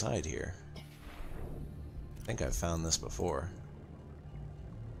what's inside here. I think I've found this before.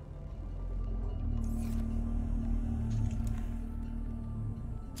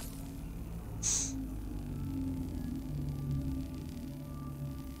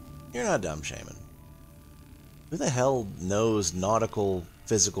 You're not dumb, Shaman. Who the hell knows nautical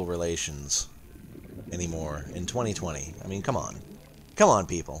physical relations anymore in 2020? I mean, come on. Come on,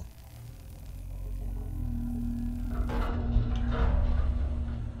 people.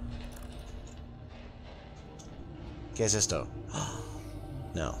 ¿Qué es esto?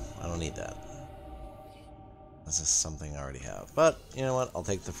 No, I don't need that. This is something I already have. But, you know what? I'll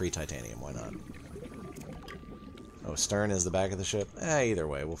take the free titanium. Why not? Oh, stern is the back of the ship? Either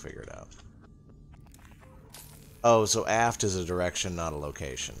way, we'll figure it out. Oh, so aft is a direction, not a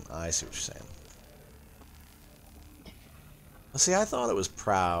location. I see what you're saying. Well, see, I thought it was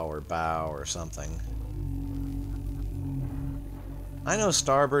prow or bow or something. I know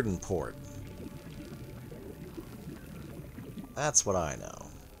starboard and port. That's what I know.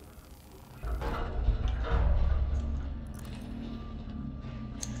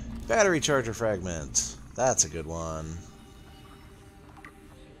 Battery charger fragment. That's a good one.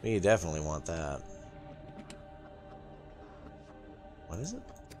 We definitely want that. What is it?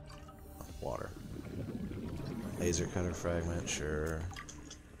 Oh, water. Laser cutter fragment, sure.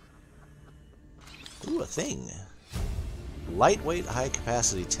 Ooh, a thing. Lightweight,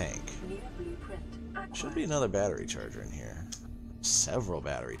 high-capacity tank. Should be another battery charger in here. Several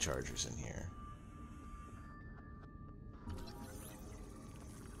battery chargers in here.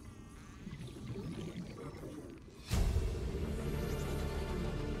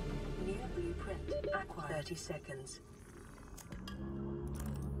 New blueprint acquired. 30 seconds.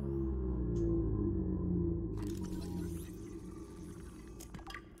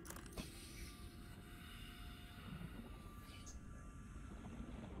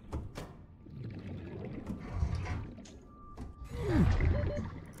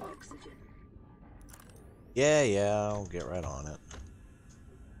 Oxygen. Yeah, I'll get right on it.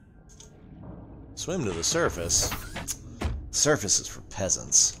 Swim to the surface. Surface is for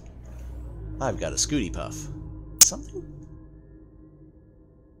peasants. I've got a Scooty Puff. Something?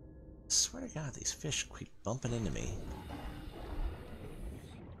 I swear to God, these fish keep bumping into me.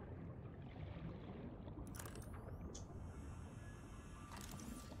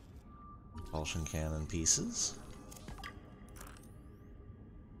 Propulsion cannon pieces.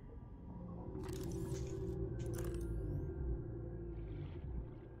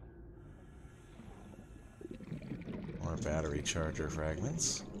 More battery charger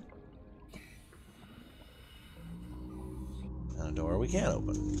fragments. And a door we can't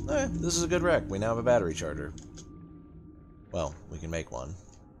open. Alright, this is a good wreck. We now have a battery charger. Well, we can make one.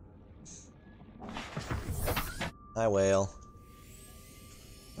 Hi, whale.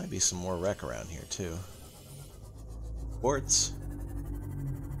 Might be some more wreck around here, too. Quartz.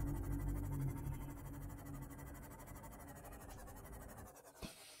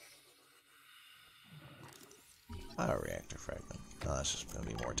 Bioreactor fragment. Oh, that's just going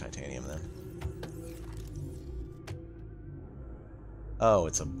to be more titanium then. Oh,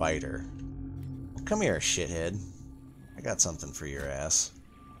 it's a biter. Well, come here, shithead. I got something for your ass.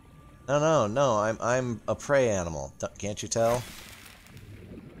 No, I'm a prey animal. Can't you tell?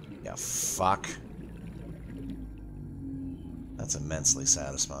 Yeah, fuck. That's immensely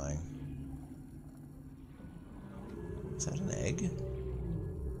satisfying. Is that an egg?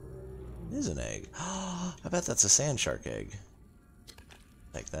 It is an egg. I bet that's a sand shark egg.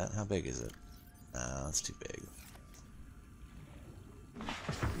 Take that. How big is it? Nah, that's too big.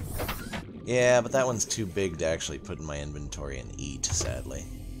 Yeah, but that one's too big to actually put in my inventory and eat, sadly.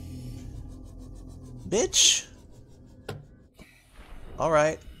 Bitch!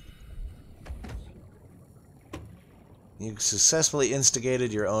 Alright. You successfully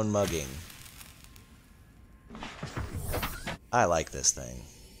instigated your own mugging. I like this thing.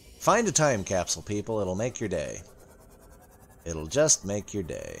 Find a time capsule, people. It'll make your day. It'll just make your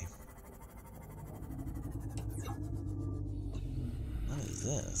day. What is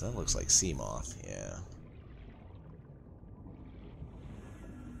this? That looks like sea moth, yeah.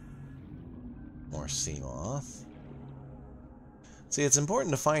 More sea moth. See, it's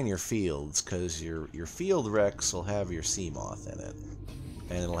important to find your fields, because your field wrecks will have your sea moth in it.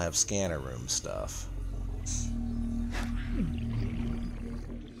 And it'll have scanner room stuff.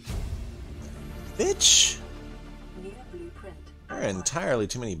 Bitch! There are entirely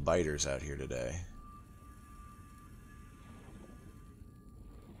too many biters out here today.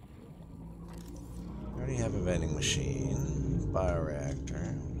 I already have a vending machine.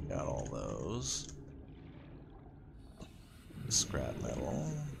 Bioreactor. Got all those. Scrap metal.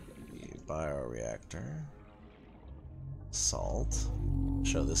 Bioreactor. Salt.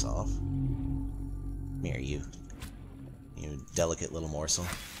 Show this off. Come here, you. You delicate little morsel.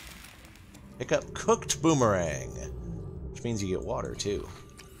 Pick up cooked boomerang. Which means you get water, too.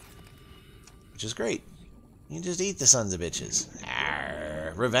 Which is great. You can just eat the sons of bitches.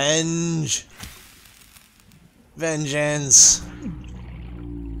 Arrgh, revenge! Vengeance!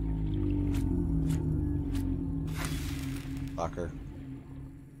 Fucker.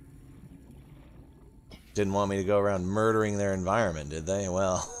 Didn't want me to go around murdering their environment, did they?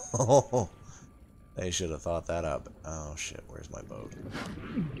 Well, they should have thought that up. Oh shit, where's my boat?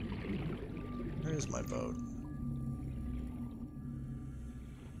 Where's my boat?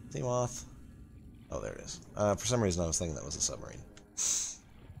 Sea moth. Oh, there it is. For some reason I was thinking that was a submarine.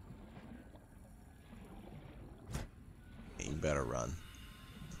 Yeah, you better run.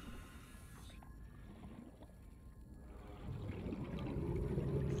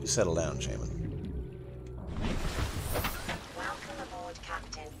 You settle down, Shaman.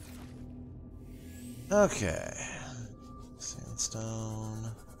 Okay.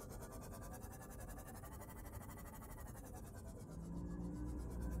 Sandstone.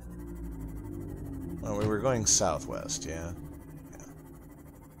 Oh, we were going southwest, yeah? Yeah.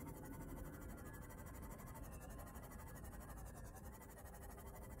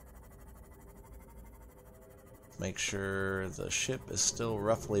 Make sure the ship is still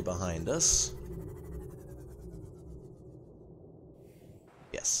roughly behind us.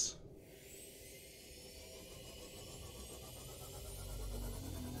 Yes.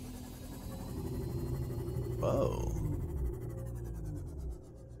 Whoa.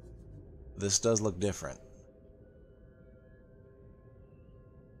 This does look different.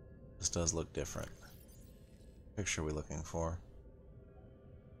 This does look different. Picture we looking for?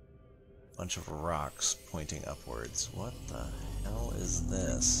 Bunch of rocks pointing upwards. What the hell is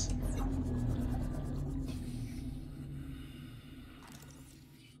this?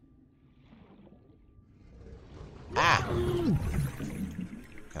 Ah! Can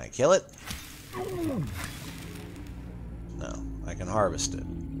I kill it? No, I can harvest it,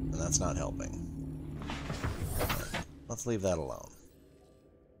 and that's not helping. Right, let's leave that alone.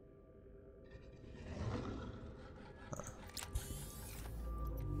 Huh.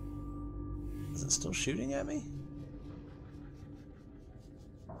 Is it still shooting at me?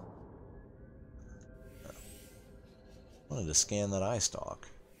 No. I wanted to scan that eye stalk.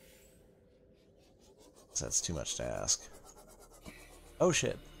 That's too much to ask. Oh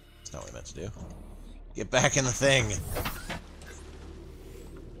shit. That's not what I meant to do. Get back in the thing!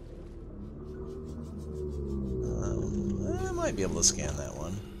 I might be able to scan that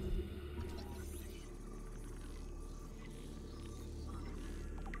one.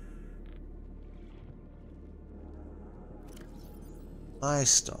 Eye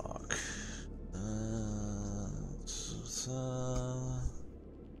stalk.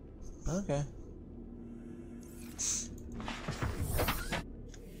 Okay.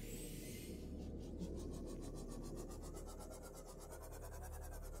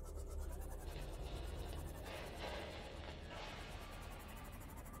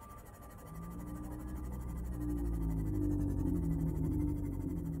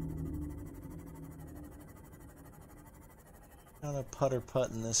 Gotta putt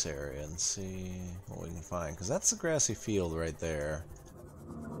in this area and see what we can find, because that's the grassy field right there.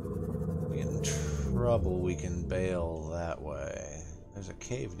 If we get in trouble, we can bail that way. There's a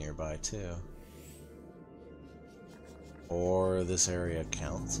cave nearby too. Or this area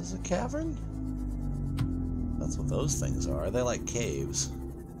counts as a cavern? That's what those things are. They like caves.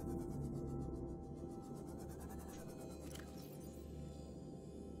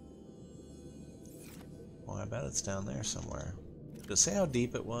 Well, I bet it's down there somewhere. Does it say how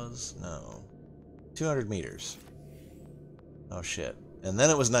deep it was? No. 200 meters. Oh shit. And then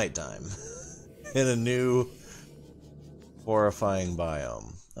it was nighttime. In a new horrifying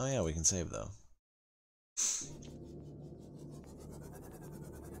biome. Oh yeah, we can save though.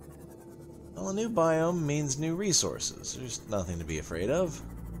 Well, a new biome means new resources. There's nothing to be afraid of.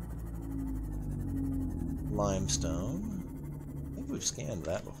 Limestone. I think we've scanned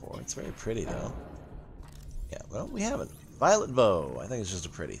that before. It's very pretty though. Yeah, well, we haven't. Violet bow. I think it's just a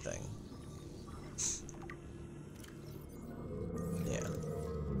pretty thing. Yeah.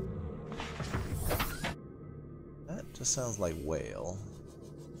 That just sounds like whale.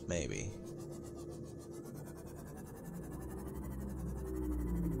 Maybe.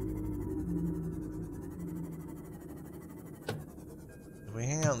 If we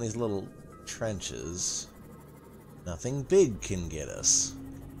hang out in these little trenches, nothing big can get us.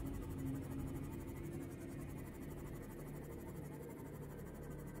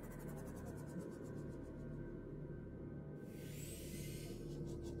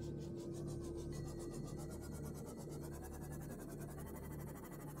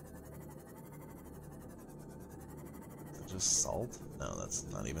 Salt? No, that's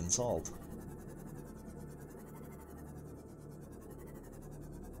not even salt.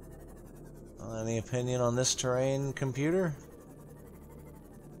 Any opinion on this terrain, computer?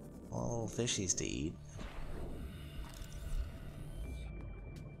 All fishies to eat.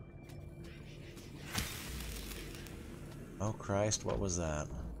 Oh Christ, what was that?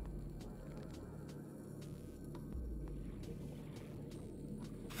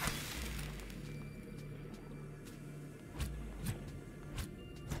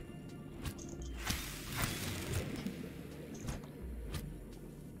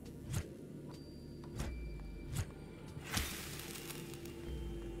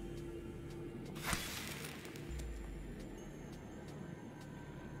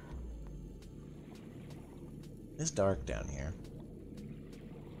 It's dark down here.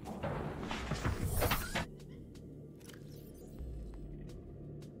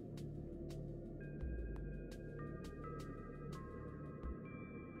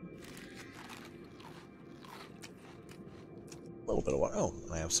 little bit of water. Oh,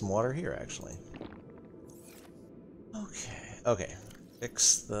 I have some water here, actually. Okay. Okay.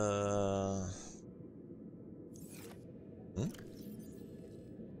 Fix the...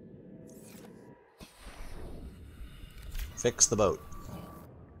 Fix the boat.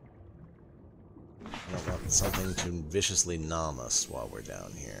 I don't want something to viciously nom us while we're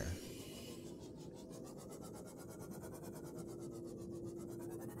down here.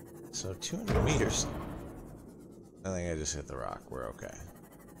 So 200 meters. I think I just hit the rock. We're okay.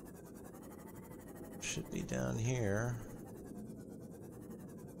 Should be down here.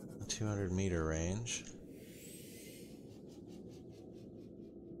 A 200 meter range.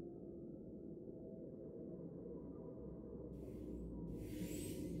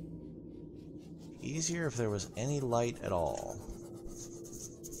 Easier if there was any light at all.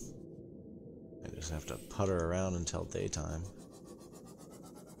 I just have to putter around until daytime.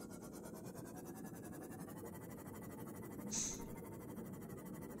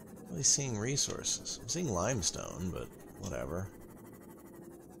 Really seeing resources. I'm seeing limestone, but whatever.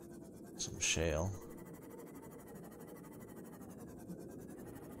 Some shale.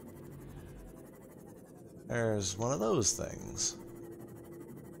 There's one of those things.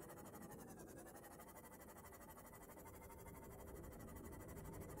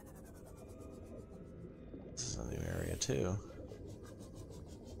 This is a new area too.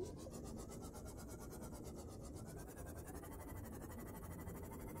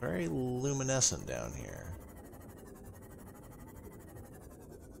 Very luminescent down here.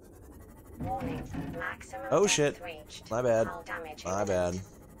 Warning, maximum Oh depth shit. reached. My bad. Hull damage My imminent.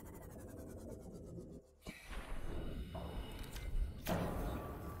 bad.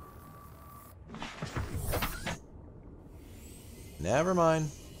 Never mind.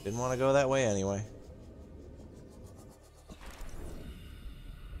 Didn't want to go that way anyway.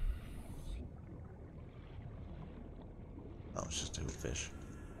 Oh, it's just a fish.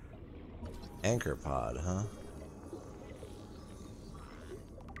 Anchor pod, huh?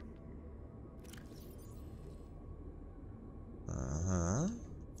 Uh-huh.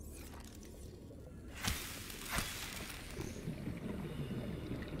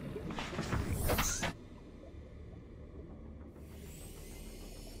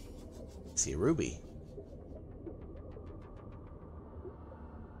 See a ruby.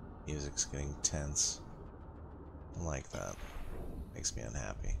 Music's getting tense. I don't like that. Makes me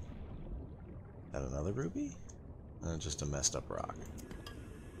unhappy. Is that another ruby? Just a messed up rock.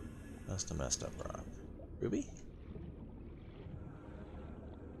 Just a messed up rock. Ruby?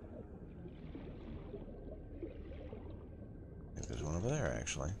 I think there's one over there,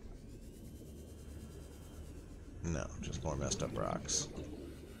 actually. No, just more messed up rocks.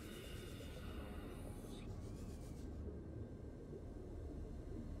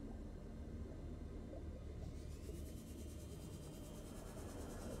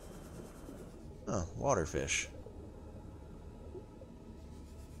 Oh, waterfish.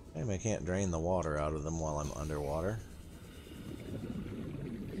 Maybe I can't drain the water out of them while I'm underwater.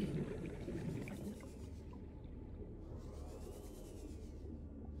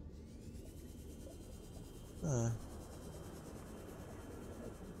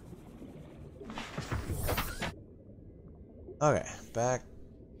 Okay, back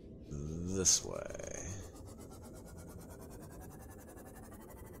this way.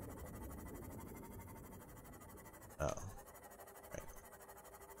 Oh. Right.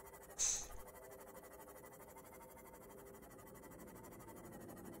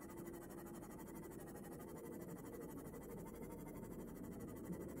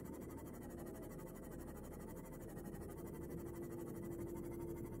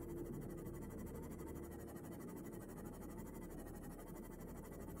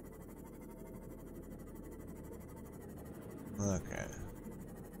 Okay.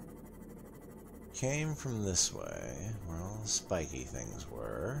 Came from this way, where all the spiky things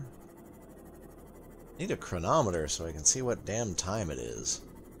were. Need a chronometer so I can see what damn time it is.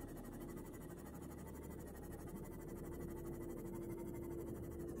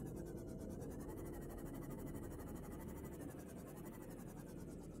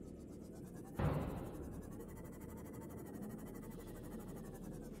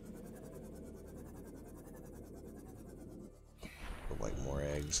 Look like more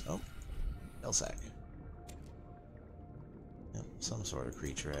eggs. Oh. Sack. Yep, some sort of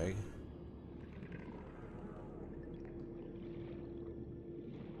creature egg.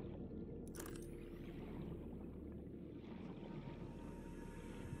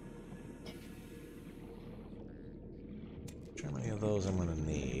 How many of those I'm gonna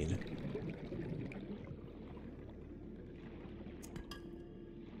need?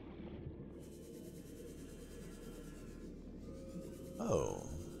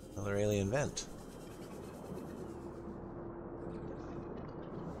 vent.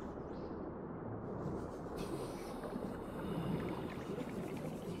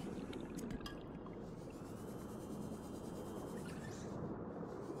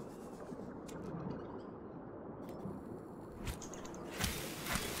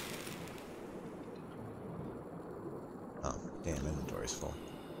 Oh, damn, inventory's full.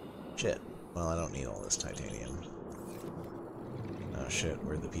 Shit. Well, I don't need all this titanium. Oh shit,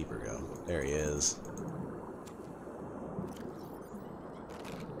 where'd the peeper go? There he is.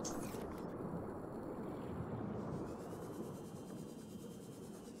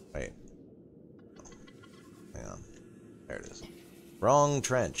 Wait. Hang on. There it is. Wrong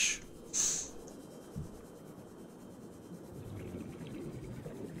trench.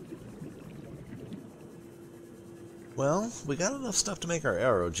 Well, we got enough stuff to make our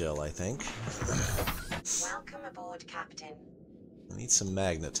aerogel, I think. Welcome aboard, Captain. I need some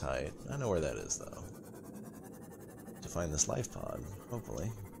magnetite. I know where that is, though. To find this life pod,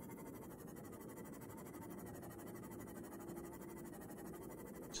 hopefully.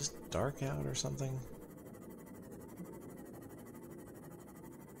 Just dark out or something?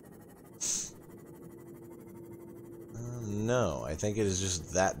 No, I think it is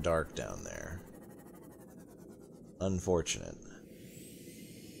just that dark down there. Unfortunate.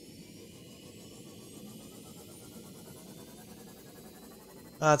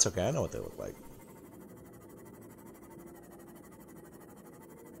 That's okay, I know what they look like.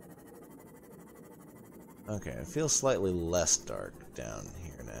 Okay, it feels slightly less dark down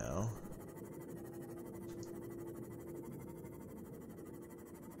here now.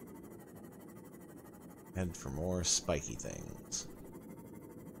 Head for more spiky things.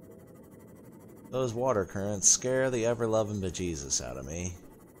 Those water currents scare the ever-loving bejesus out of me.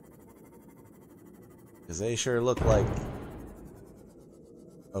 Because they sure look like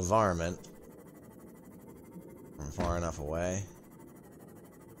a varmint from far enough away.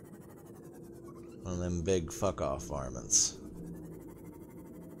 One of them big fuck-off varmints.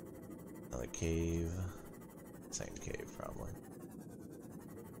 Another cave. Same cave, probably.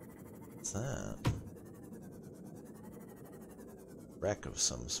 What's that? Wreck of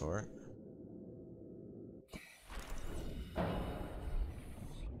some sort.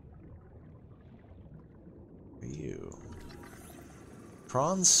 You.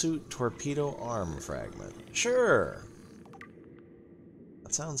 Prawn suit torpedo arm fragment. Sure.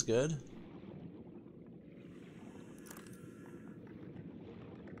 That sounds good.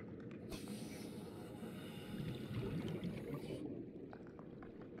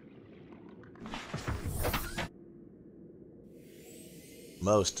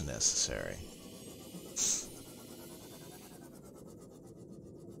 Most necessary.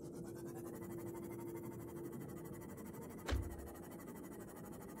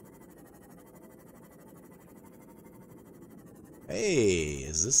 Hey,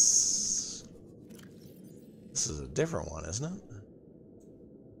 is this... This is a different one, isn't it?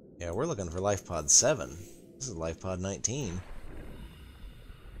 Yeah, we're looking for Life Pod 7. This is Life Pod 19.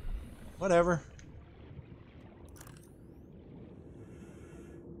 Whatever.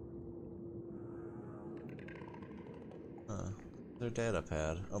 Their data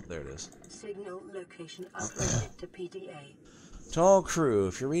pad. Oh, there it is. Signal location uploaded to PDA. To all crew,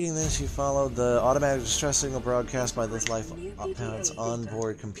 if you're reading this, you followed the automatic distress signal broadcast by this Life Pod's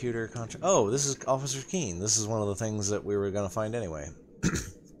onboard computer contract. Oh, this is Officer Keene. This is one of the things that we were going to find anyway.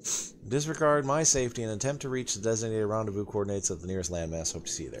 Disregard my safety and attempt to reach the designated rendezvous coordinates of the nearest landmass. Hope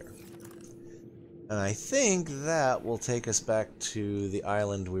to see you there. And I think that will take us back to the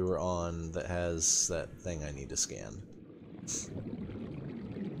island we were on that has that thing I need to scan.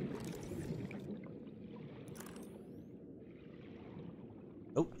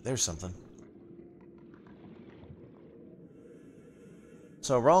 Oh, there's something.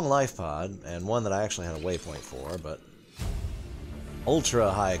 So, wrong life pod, and one that I actually had a waypoint for, but...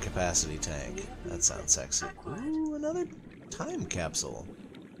 Ultra high capacity tank. That sounds sexy. Ooh, another time capsule.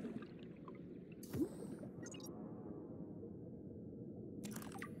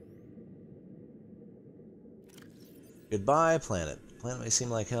 Goodbye, planet. The planet may seem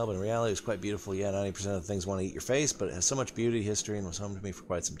like hell, but in reality it was quite beautiful. Yeah, 90% of the things want to eat your face, but it has so much beauty, history, and was home to me for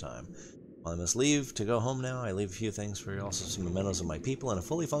quite some time. While I must leave to go home now, I leave a few things for you, also some mementos of my people, and a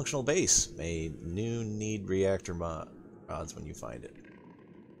fully functional base. May new need reactor rods when you find it.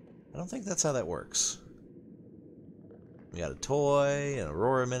 I don't think that's how that works. We got a toy, an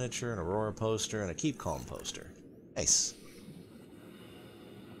Aurora miniature, an Aurora poster, and a Keep Calm poster. Nice.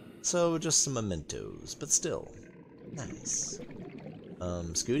 So, just some mementos, but still. Nice.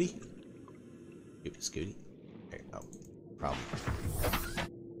 Scooty? Scooty? There you go. Problem.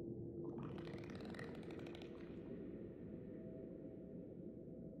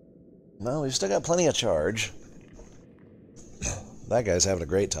 Well, we've still got plenty of charge. That guy's having a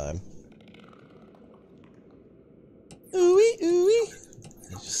great time. Ooh-wee, ooh-wee.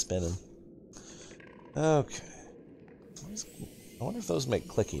 He's just spinning. Okay. I wonder if those make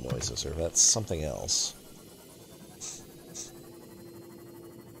clicky noises, or if that's something else.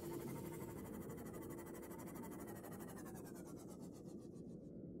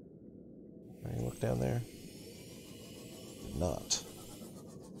 Can you look down there? Not.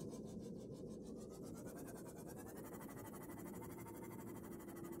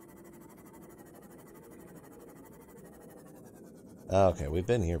 Okay, we've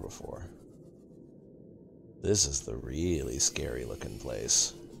been here before. This is the really scary looking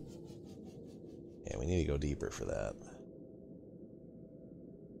place. Yeah, we need to go deeper for that.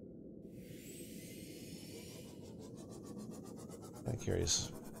 I'm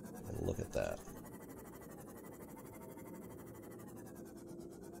curious. Look at that.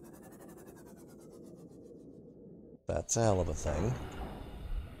 That's a hell of a thing.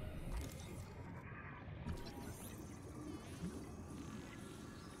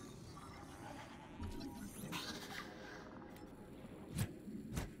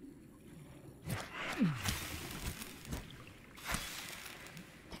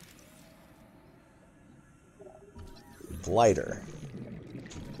 Glider.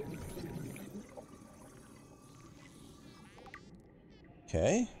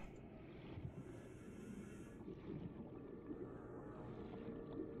 Okay.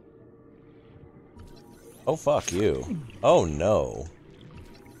 Oh, fuck you. Oh, no.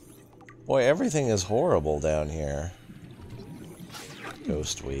 Boy, everything is horrible down here.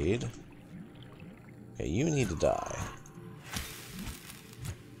 Ghostweed. Okay, you need to die.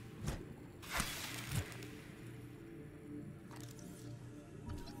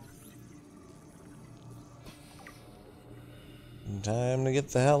 Time to get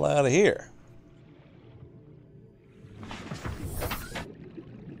the hell out of here.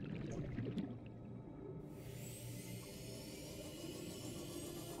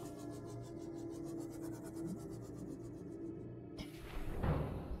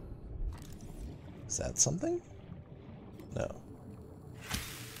 Is that something? No.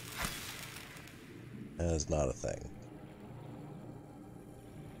 That is not a thing.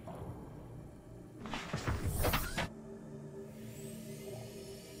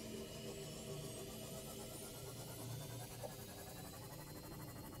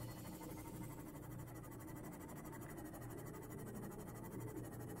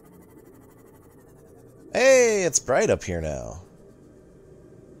 Hey, it's bright up here now.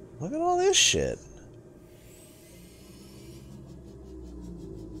 Look at all this shit.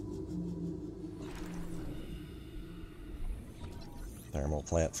 Thermal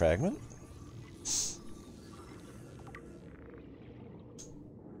plant fragment.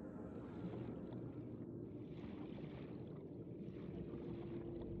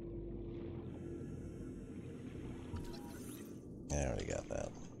 I already got that.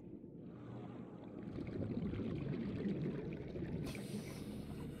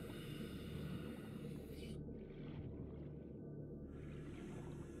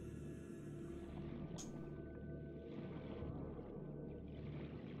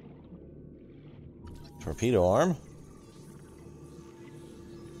 Torpedo arm?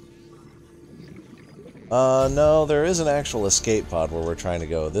 No, there is an actual escape pod where we're trying to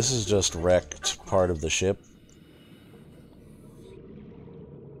go. This is just wrecked part of the ship.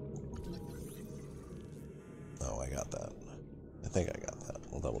 Oh, I got that. I think I got that.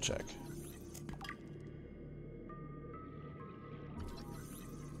 We'll double check.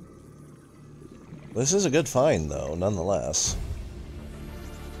 This is a good find, though, nonetheless.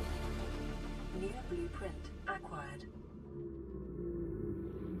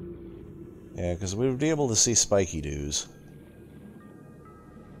 Yeah, because we would be able to see spiky doos.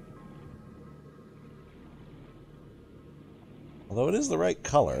 Although it is the right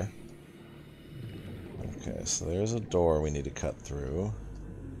color. Okay, so there's a door we need to cut through.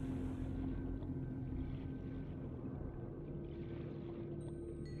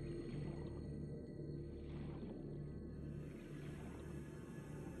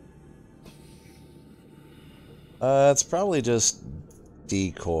 It's probably just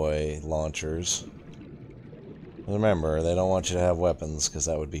decoy launchers. Remember, they don't want you to have weapons because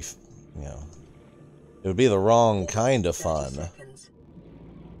that would be, you know, it would be the wrong kind of fun.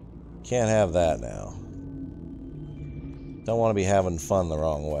 Can't have that now. Don't want to be having fun the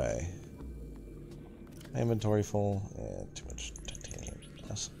wrong way. Inventory full. Yeah, too much titanium.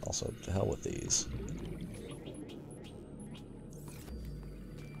 Also, to hell with these.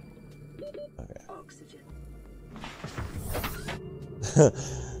 Okay.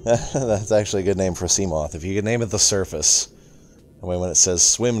 That's actually a good name for a sea moth. If you could name it the Surface. That way when it says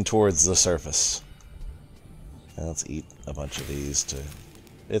swim towards the surface. Now let's eat a bunch of these to...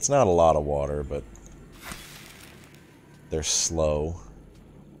 It's not a lot of water, but... they're slow.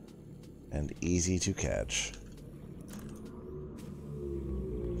 And easy to catch.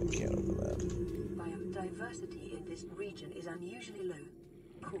 I can't open that. Biodiversity in this region is unusually low.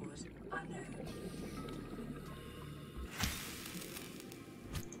 Cause unknown.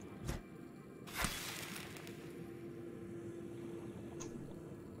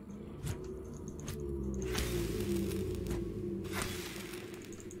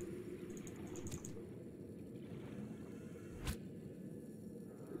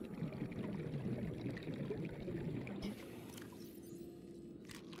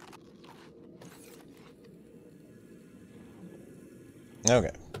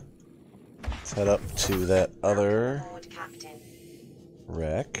 Okay. Let's head up to that other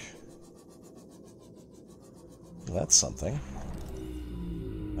wreck. That's something.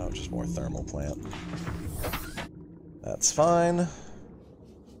 Oh, just more thermal plant. That's fine.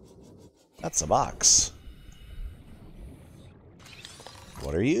 That's a box.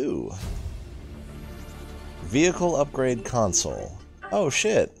 What are you? Vehicle upgrade console. Oh,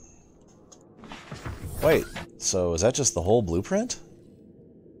 shit. Wait, so is that just the whole blueprint?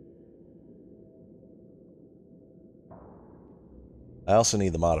 I also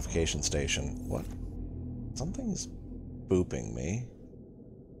need the modification station. What? Something's booping me.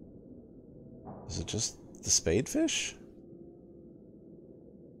 Is it just the spadefish?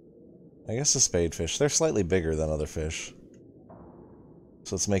 I guess the spadefish. They're slightly bigger than other fish.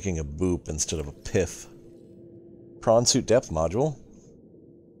 So it's making a boop instead of a piff. Prawn suit depth module.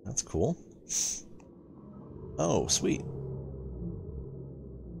 That's cool. Oh, sweet.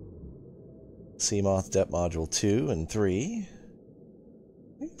 Seamoth depth module 2 and 3.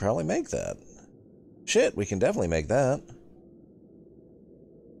 We can probably make that. Shit, we can definitely make that.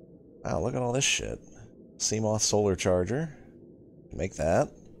 Wow, look at all this shit. Seamoth solar charger. Make that.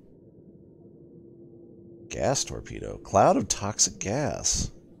 Gas torpedo. Cloud of toxic gas.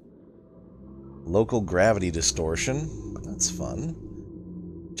 Local gravity distortion. That's fun.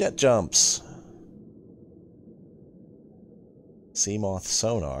 Jet jumps. Seamoth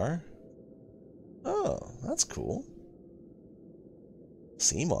sonar. Oh, that's cool.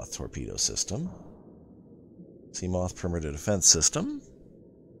 Seamoth torpedo system. Seamoth perimeter defense system.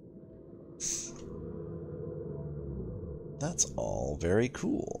 That's all very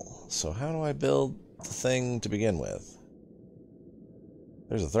cool. So how do I build the thing to begin with?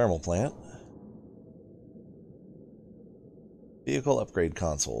 There's a thermal plant. Vehicle upgrade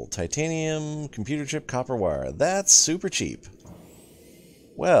console. Titanium, computer chip, copper wire. That's super cheap.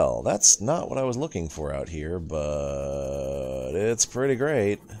 Well, that's not what I was looking for out here, but it's pretty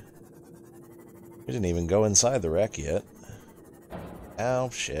great. We didn't even go inside the wreck yet. Ow,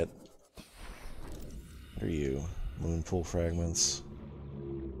 shit. What are you? Moonpool fragments.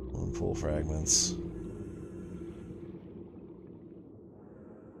 Moonpool fragments.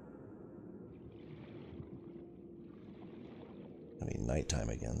 I mean, nighttime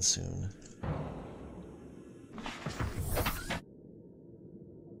again soon.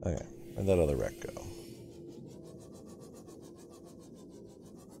 Okay, where'd that other wreck go?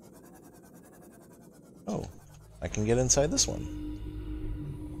 Oh, I can get inside this one.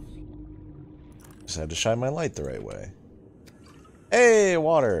 Just had to shine my light the right way. Hey,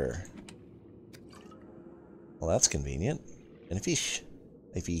 water! Well, that's convenient. And a fish.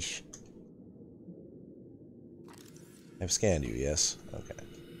 A fish. I've scanned you, yes? Okay.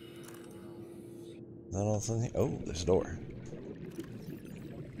 Not all thing. Oh, there's a door.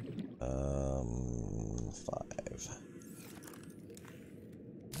 5.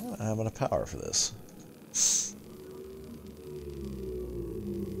 I don't have enough power for this.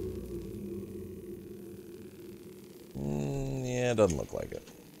 Yeah, it doesn't look like it.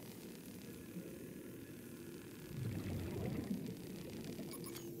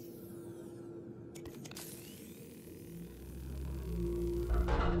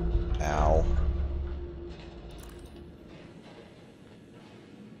 Ow.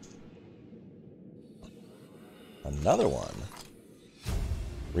 Another one.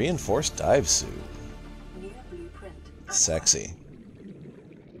 Reinforced dive suit. Sexy.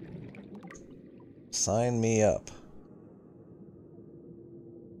 Sign me up.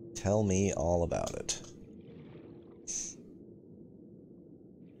 Tell me all about it.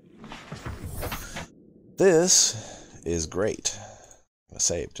 This is great. I'm gonna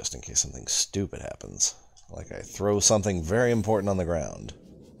save just in case something stupid happens. Like I throw something very important on the ground.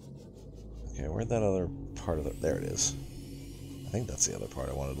 Okay, where'd that other part of it? There it is. I think that's the other part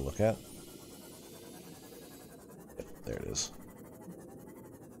I wanted to look at. Yep, there it is.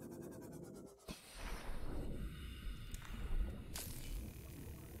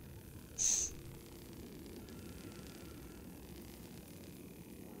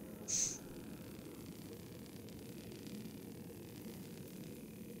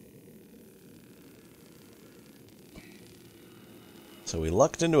 So we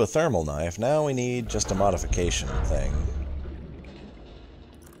lucked into a thermal knife, now we need just a modification thing.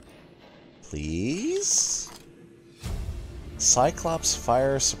 Please? Cyclops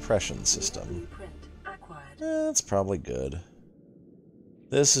Fire Suppression System. That's probably good.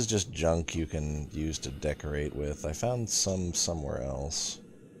 This is just junk you can use to decorate with. I found some somewhere else.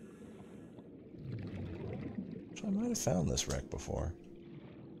 I might have found this wreck before.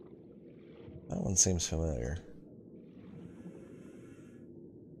 That one seems familiar.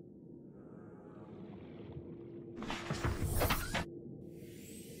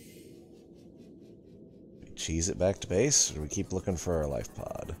 Cheese it back to base, or do we keep looking for our life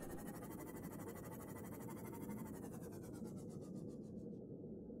pod?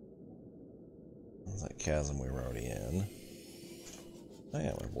 What's that chasm we were already in? Oh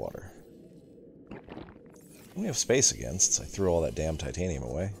yeah, we have water. We have space again, since I threw all that damn titanium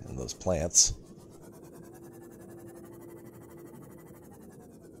away, and those plants.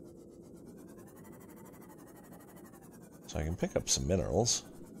 So I can pick up some minerals.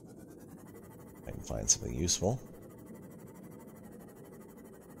 I can find something useful.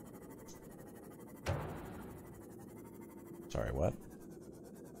 Sorry, what?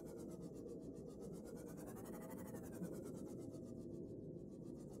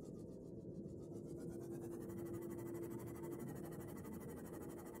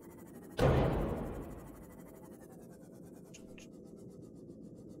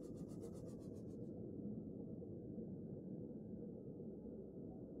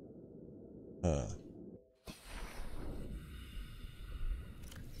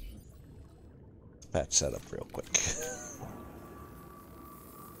 Patch that up real quick.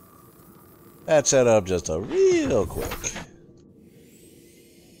 Patch that up just a real quick.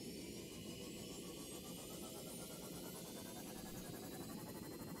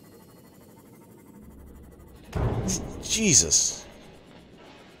 Jesus.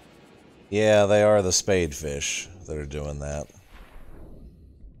 Yeah, they are the spadefish that are doing that.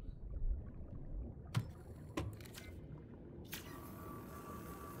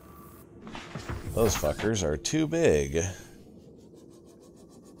 Those fuckers are too big.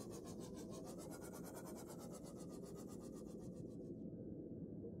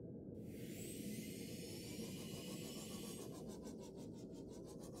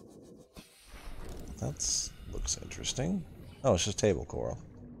 That looks interesting. Oh, it's just table coral.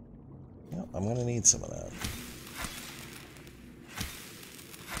 Yep, I'm gonna need some of that.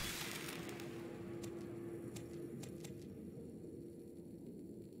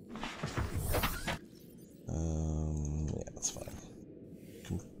 Yeah, that's fine.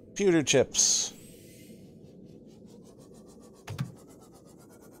 Computer chips.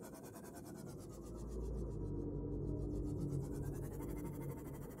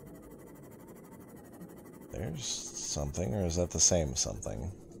 There's something, or is that the same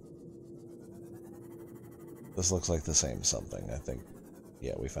something? This looks like the same something, I think.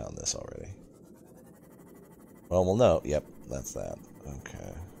 Yeah, we found this already. Well, we'll know. Yep, that's that.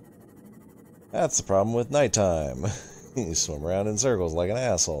 Okay. That's the problem with nighttime. You swim around in circles like an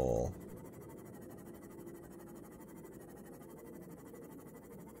asshole.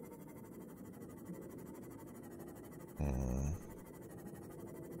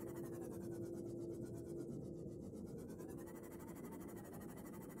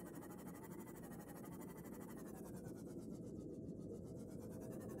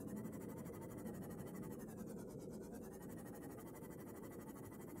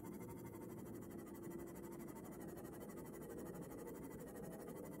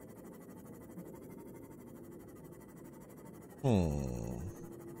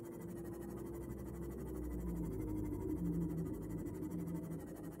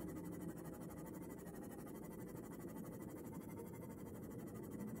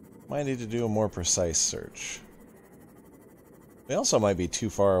 Might need to do a more precise search. We also might be too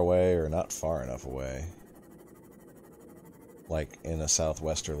far away or not far enough away. Like in a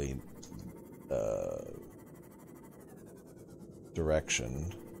southwesterly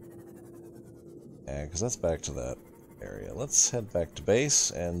direction. Yeah, because that's back to that area. Let's head back to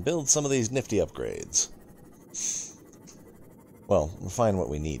base and build some of these nifty upgrades. Well, we'll find what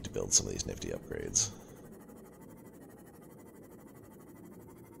we need to build some of these nifty upgrades.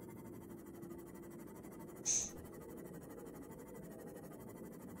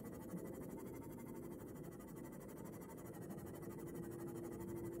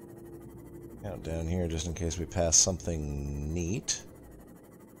 Out down here just in case we pass something neat.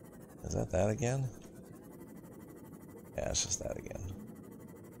 Is that again? Yeah, it's just that again.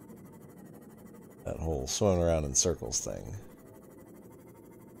 That whole swimming around in circles thing.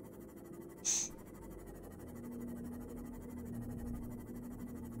 This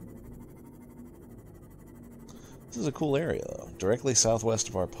is a cool area, though. Directly southwest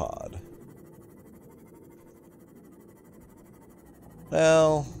of our pod.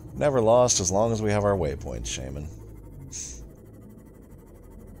 Well, never lost as long as we have our waypoints, Shaman.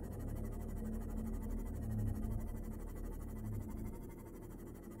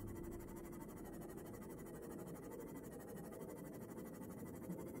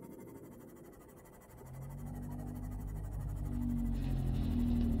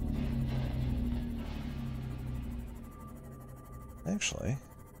 Actually,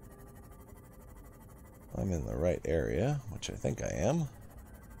 I'm in the right area, which I think I am.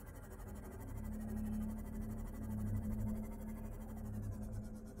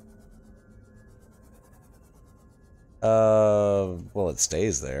 Well, it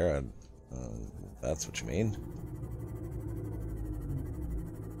stays there. That's what you mean.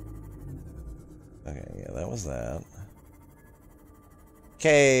 Okay, yeah, that was that.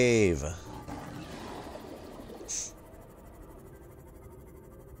 Cave!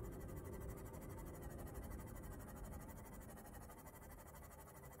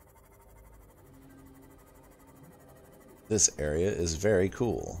 This area is very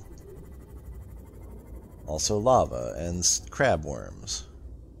cool. Also lava and crab worms.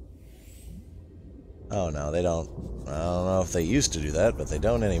 Oh no, they don't. I don't know if they used to do that, but they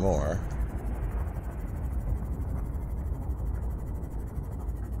don't anymore.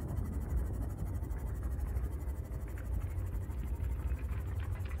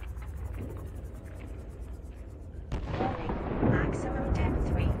 Warning. Maximum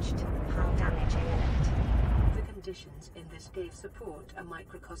depth reached. Hull damage imminent. The conditions in this cave support a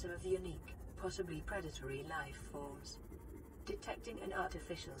microcosm of unique, possibly predatory life forms. Detecting an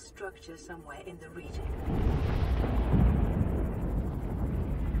artificial structure somewhere in the region.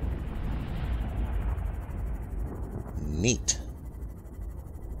 Neat.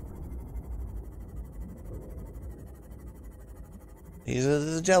 These are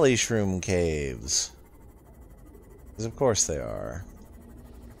the jelly shroom caves. Because of course they are.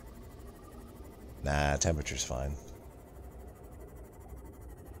 Nah, temperature's fine.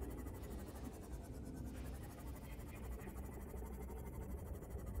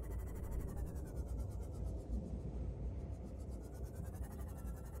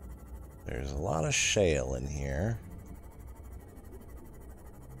 There's a lot of shale in here.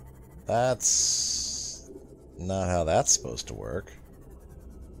 That's not how that's supposed to work.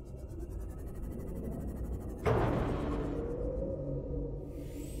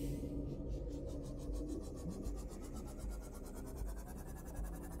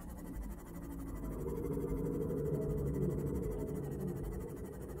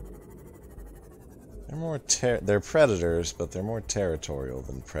 They're predators, but they're more territorial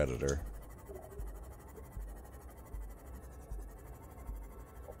than predator.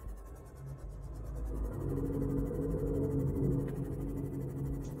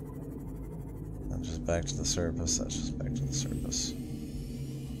 That's just back to the surface. That's just back to the surface.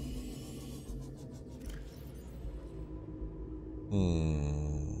 I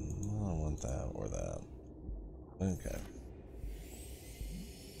don't want that or that. Okay.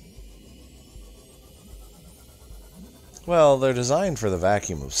 Well, they're designed for the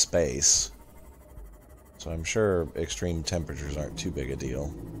vacuum of space, so I'm sure extreme temperatures aren't too big a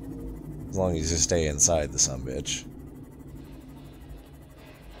deal, as long as you stay inside the sumbitch.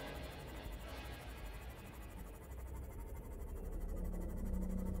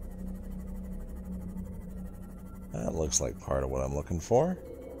 That looks like part of what I'm looking for.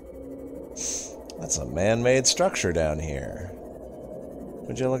 That's a man-made structure down here.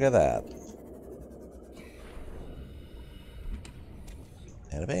 Would you look at that?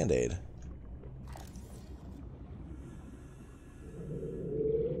 And a band-aid.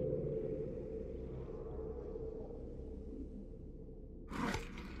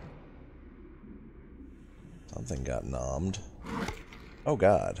 Something got nommed. Oh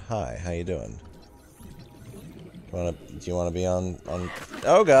God! Hi, how you doing? Do you wanna be on?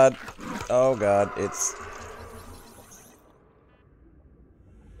 Oh God! Oh God! It's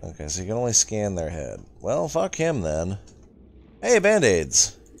okay. So you can only scan their head. Well, fuck him then. Hey,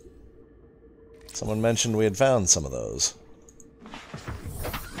 band-aids! Someone mentioned we had found some of those.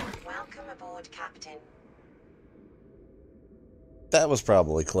 Welcome aboard, Captain. That was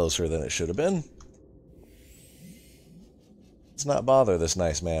probably closer than it should have been. Let's not bother this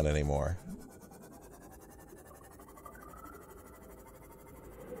nice man anymore.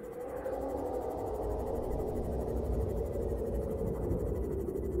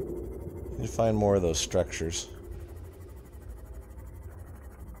 Need to find more of those structures.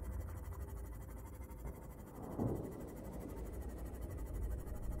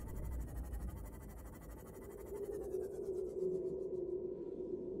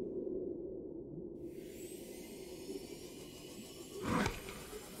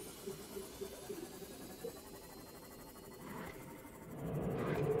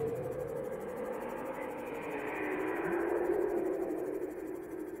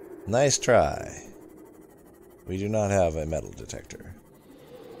 Nice try. We do not have a metal detector.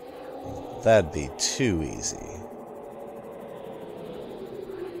 That'd be too easy.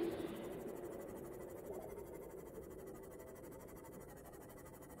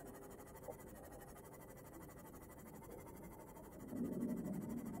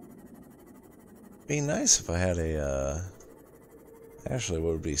 Be nice if I had a, actually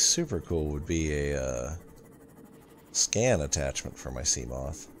what would be super cool would be a, scan attachment for my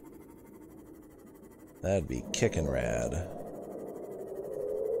Seamoth. That'd be kickin' rad.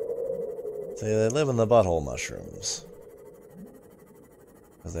 See, they live in the butthole mushrooms.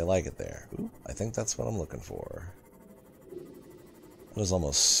 Because they like it there. Ooh, I think that's what I'm looking for. That is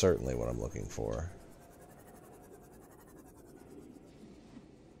almost certainly what I'm looking for.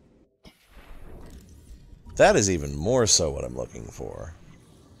 That is even more so what I'm looking for.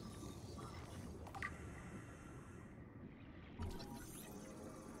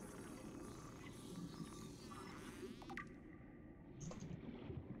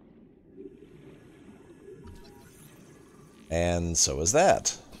 And so is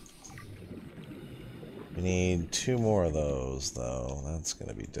that. We need 2 more of those, though. That's going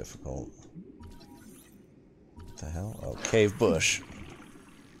to be difficult. What the hell? Oh, cave bush.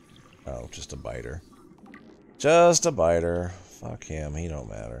 Oh, just a biter. Just a biter. Fuck him, he don't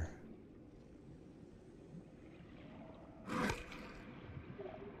matter.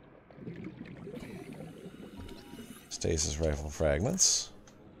 Stasis rifle fragments.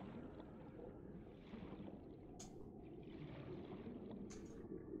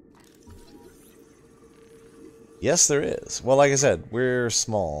 Yes, there is. Well, like I said, we're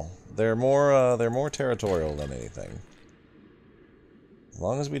small. They're more territorial than anything. As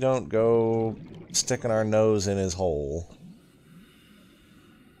long as we don't go sticking our nose in his hole.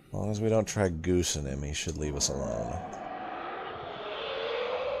 As long as we don't try goosing him, he should leave us alone.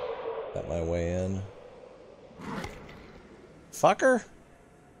 Got my way in. Fucker?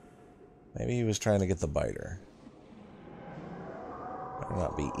 Maybe he was trying to get the biter. Better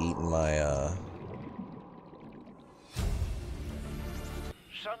not be eating my,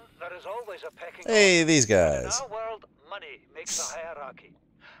 Son, there is always a pecking Hey, order. these guys. In our world, money makes a hierarchy.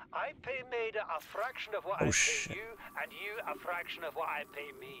 I pay Maida a fraction of what I pay you, and you a fraction of what I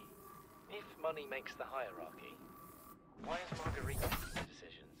pay me. If money makes the hierarchy, why is Margarita making the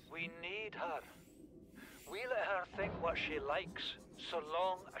decisions? We need her. We let her think what she likes, so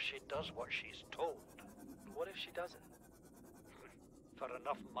long as she does what she's told. What if she doesn't? For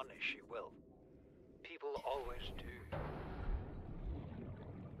enough money, she will. People always do.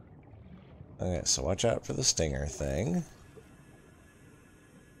 Okay, so watch out for the stinger thing.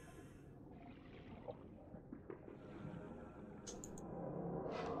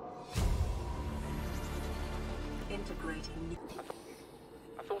 Integrating.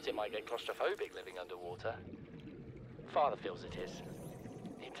 I thought it might get claustrophobic living underwater. Father feels it is.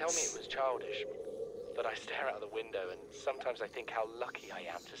 He'd tell me it was childish, but I stare out the window and sometimes I think how lucky I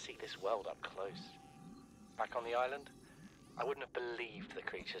am to see this world up close. Back on the island, I wouldn't have believed the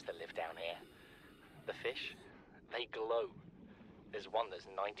creatures that live down here. The fish, they glow. There's one that's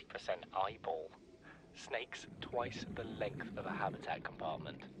 90% eyeball. Snakes twice the length of a habitat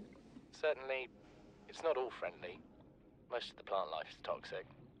compartment. Certainly, it's not all friendly. Most of the plant life is toxic.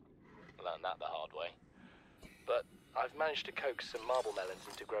 I learned that the hard way. But I've managed to coax some marble melons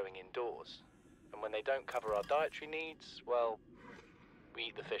into growing indoors. And when they don't cover our dietary needs, well, we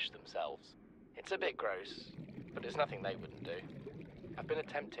eat the fish themselves. It's a bit gross, but it's nothing they wouldn't do. I've been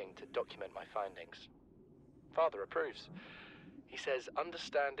attempting to document my findings. Father approves. He says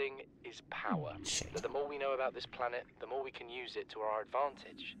understanding is power. That the more we know about this planet, the more we can use it to our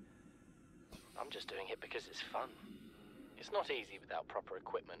advantage. I'm just doing it because it's fun. It's not easy without proper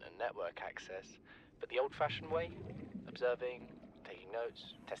equipment and network access, but the old-fashioned way, observing, taking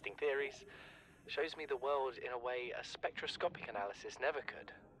notes, testing theories, shows me the world in a way a spectroscopic analysis never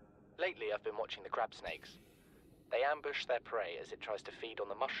could. Lately, I've been watching the crab snakes. They ambush their prey as it tries to feed on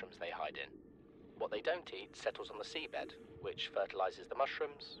the mushrooms they hide in. What they don't eat settles on the seabed, which fertilizes the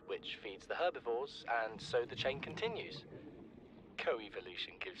mushrooms, which feeds the herbivores, and so the chain continues.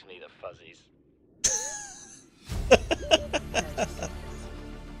 Co-evolution gives me the fuzzies.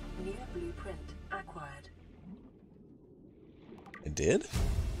 New blueprint acquired. I did?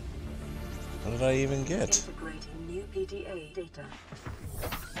 What did I even get? Integrating new PDA data.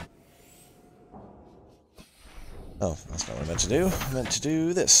 Oh, that's not what I meant to do. I meant to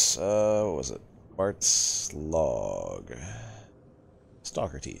do this. What was it? Bart's log.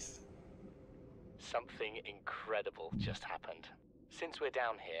 Stalker teeth. Something incredible just happened. Since we're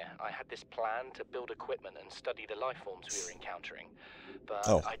down here, I had this plan to build equipment and study the life forms we were encountering, but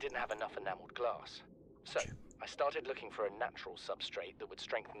I didn't have enough enameled glass. So, I started looking for a natural substrate that would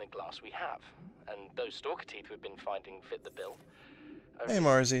strengthen the glass we have, and those stalker teeth we've been finding fit the bill. Hey,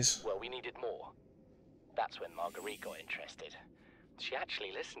 Marzies. Well, we needed more. That's when Marguerite got interested. She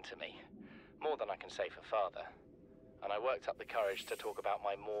actually listened to me, more than I can say for father, and I worked up the courage to talk about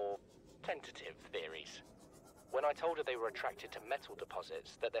my more tentative theories. When I told her they were attracted to metal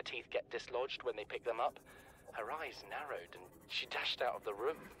deposits, that their teeth get dislodged when they pick them up, her eyes narrowed and she dashed out of the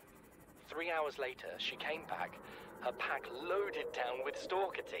room. 3 hours later, she came back, her pack loaded down with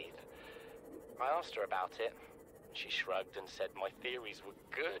stalker teeth. I asked her about it. She shrugged and said my theories were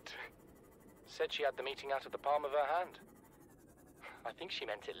good. Said she had the meeting out of the palm of her hand. I think she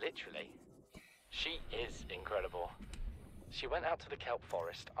meant it literally. She is incredible. She went out to the kelp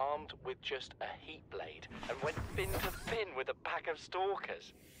forest armed with just a heat blade and went fin to fin with a pack of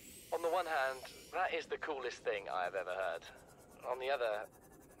stalkers. On the one hand, that is the coolest thing I have ever heard. On the other,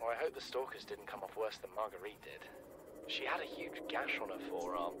 I hope the stalkers didn't come off worse than Marguerite did. She had a huge gash on her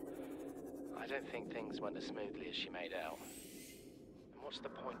forearm. I don't think things went as smoothly as she made out. And what's the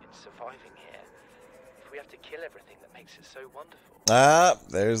point in surviving here if we have to kill everything that makes it so wonderful? Ah,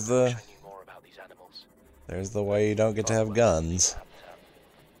 there's the... I wish I knew more about these animals. There's the way you don't get to have guns.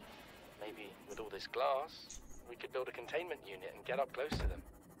 Maybe with all this glass, we could build a containment unit and get up close to them.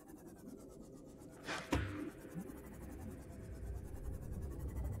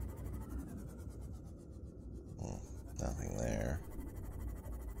 Nothing there.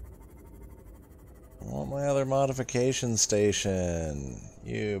 I want my other modification station.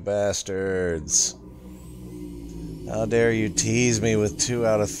 You bastards. How dare you tease me with 2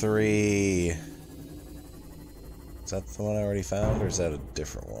 out of 3? Is that the one I already found, or is that a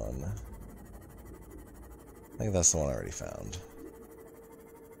different one? I think that's the one I already found.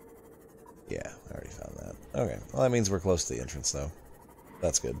 Yeah, I already found that. Okay, well that means we're close to the entrance, though.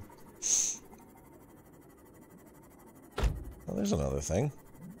 That's good. Well, there's another thing.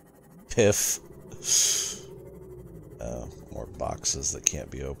 Piff. Oh, more boxes that can't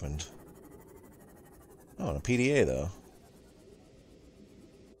be opened. Oh, and a PDA, though.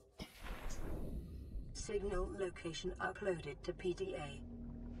 Signal location uploaded to PDA.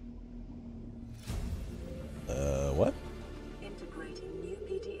 What? Integrating new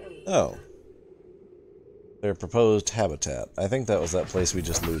PDA. Oh. Their proposed habitat. I think that was that place we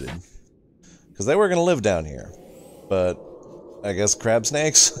just looted. Because they were going to live down here. But I guess crab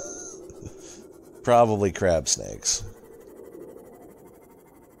snakes? Probably crab snakes.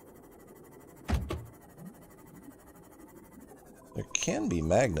 There can be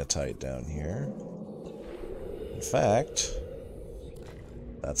magnetite down here. In fact,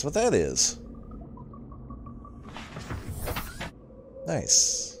 that's what that is.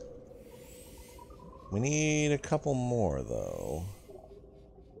 Nice. We need a couple more, though.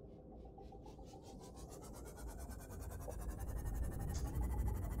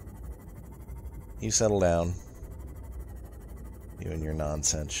 You settle down. You and your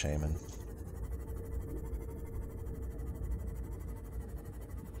nonsense, shaman.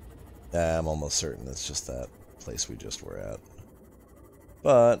 I'm almost certain it's just that place we just were at.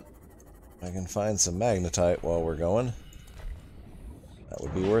 But I can find some magnetite while we're going. That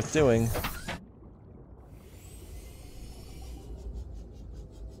would be worth doing.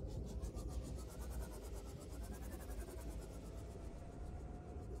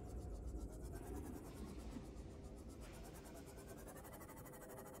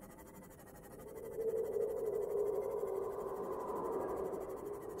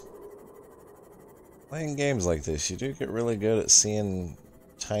 Playing games like this, you do get really good at seeing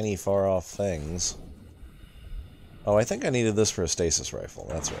tiny, far-off things. Oh, I think I needed this for a stasis rifle.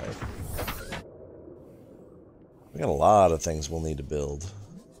 That's right. We got a lot of things we'll need to build.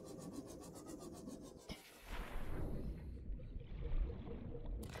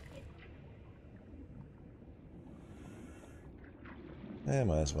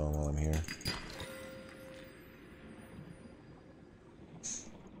 Might as well while I'm here.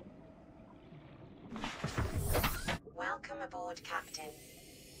 Welcome aboard, Captain.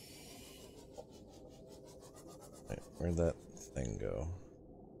 Wait, where'd that thing go?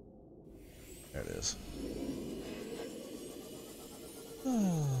 There it is.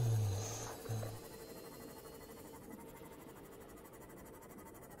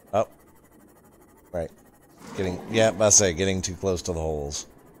 Yeah, I say getting too close to the holes.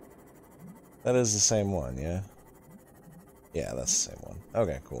 That is the same one, yeah? Yeah, that's the same one.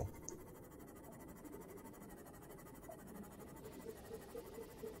 Okay, cool.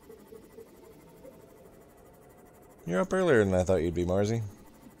 You're up earlier than I thought you'd be, Marzi.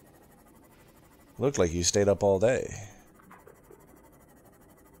 Looked like you stayed up all day.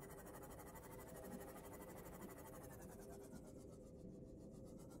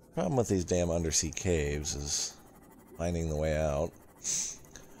 Problem with these damn undersea caves is finding the way out.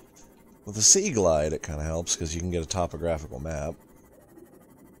 With the Sea Glide, it kind of helps because you can get a topographical map.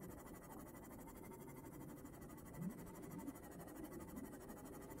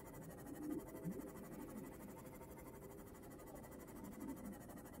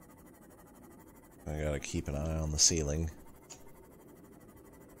 I gotta keep an eye on the ceiling.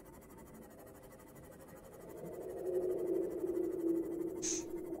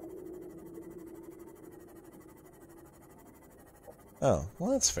 Oh, well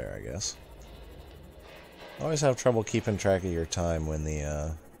that's fair, I guess. I always have trouble keeping track of your time when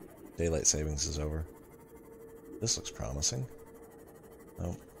the daylight savings is over. This looks promising.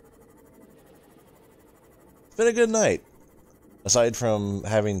 Oh. It's been a good night. Aside from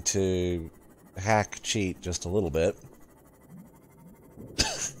having to hack cheat just a little bit.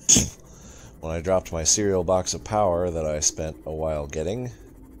 When I dropped my cereal box of power that I spent a while getting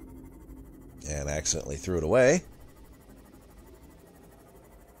and accidentally threw it away.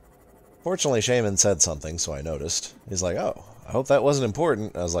 Fortunately, Shaman said something, so I noticed. He's like, oh, I hope that wasn't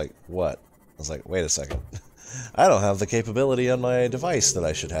important. I was like, what? I was like, wait a second. I don't have the capability on my device that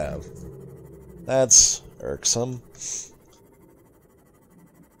I should have. That's irksome.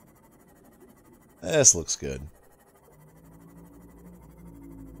 This looks good.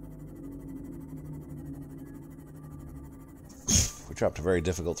 We dropped a very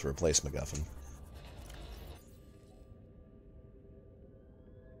difficult to replace MacGuffin.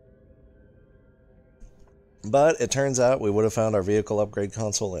 But it turns out we would have found our vehicle upgrade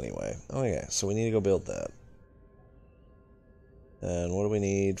console anyway. Oh yeah, so we need to go build that. And what do we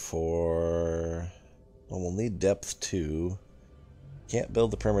need for... Well, we'll need depth 2. Can't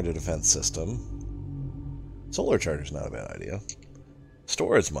build the perimeter defense system. Solar charger's not a bad idea.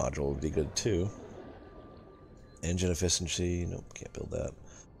 Storage module would be good too. Engine efficiency, nope, can't build that.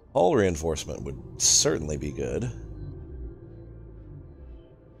 Hull reinforcement would certainly be good.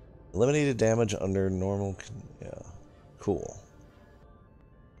 Eliminated damage under normal... Yeah, cool.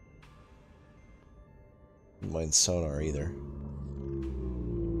 Don't mind sonar either.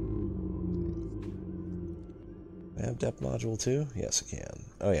 I have depth module too? Yes, I can.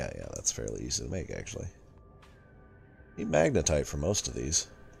 Oh yeah, that's fairly easy to make actually. Need magnetite for most of these.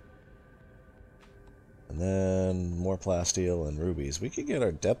 And then more plasteel and rubies. We could get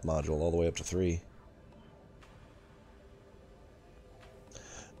our depth module all the way up to 3.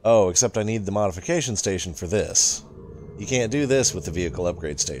 Oh, except I need the modification station for this. You can't do this with the vehicle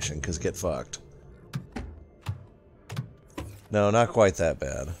upgrade station, because get fucked. No, not quite that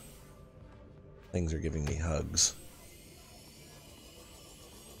bad. Things are giving me hugs.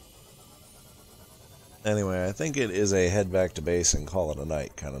 Anyway, I think it is a head back to base and call it a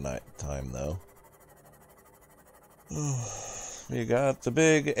night kind of night time, though. We got the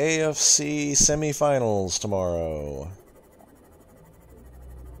big AFC semifinals tomorrow,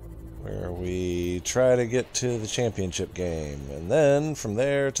 where we try to get to the championship game, and then from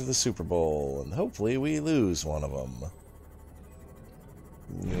there to the Super Bowl, and hopefully we lose one of them.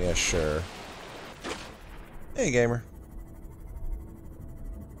 Yeah, sure. Hey, gamer.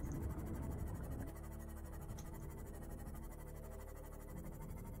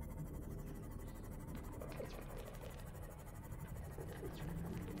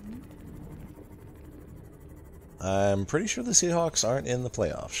 I'm pretty sure the Seahawks aren't in the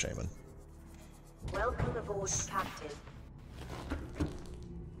playoffs, Shaman. Welcome aboard, Captain.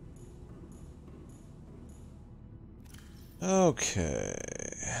 Okay.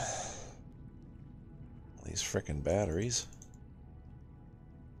 These frickin' batteries.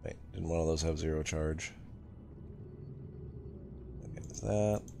 Wait, didn't one of those have 0 charge? Okay,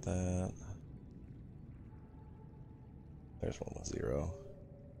 that. There's one with 0.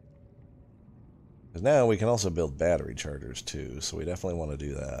 Because now we can also build battery chargers too, so we definitely want to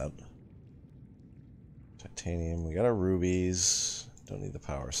do that. Titanium, we got our rubies. Don't need the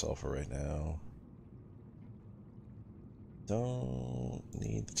power sulfur right now. Don't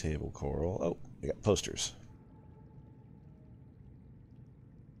need the table coral. Oh, we got posters.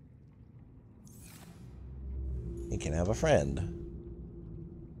 You can have a friend.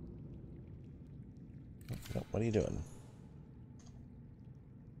 Oh, what are you doing?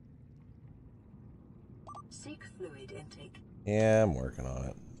 Seek fluid intake. Yeah, I'm working on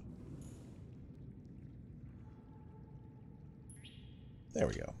it. There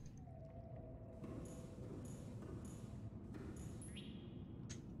we go.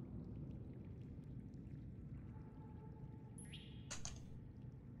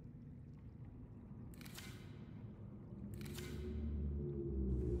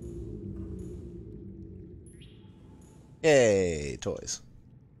 Yay, toys.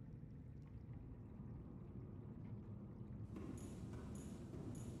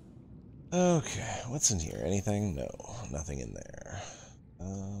 Okay, what's in here? Anything? No, nothing in there.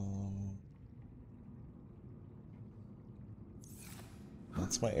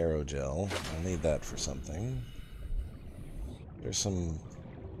 That's my aerogel. I'll need that for something. There's some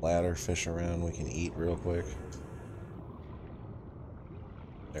bladder fish around we can eat real quick.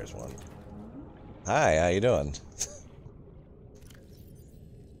 There's one. Hi, how you doing?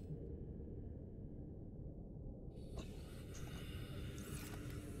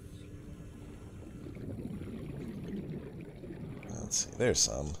 Let's see, there's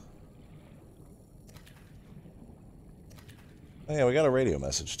some. Oh yeah, we got a radio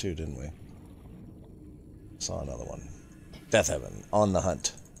message too, didn't we? Saw another one. Death Heaven, on the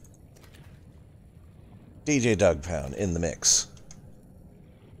hunt. DJ Doug Pound in the mix.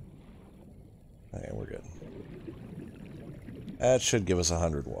 Okay, we're good. That should give us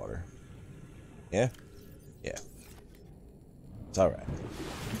 100 water. Yeah? Yeah. It's alright.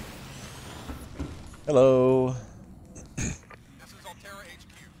 Hello.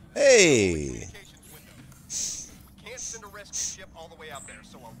 Hey! Can't send a rescue ship all the way out there,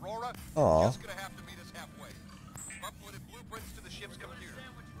 so Aurora is just gonna have to meet us halfway. Uploaded blueprints to the ship's computer.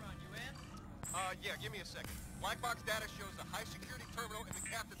 Yeah, give me a second. Black box data shows the high security terminal in the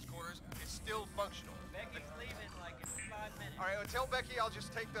captain's quarters is still functional. Becky's leaving like in 5 minutes. All right, tell Becky I'll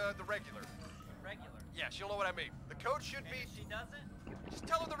just take the regular. Regular? Yeah, she'll know what I mean. The code should be... If she doesn't? Just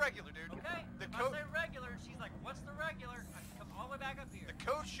tell her the regular, dude. Okay. The if I say regular, she's like, what's the regular? I can come all the way back up here. The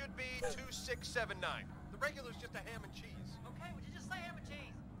code should be 2679. The regular's just a ham and cheese. Okay, would you just say ham and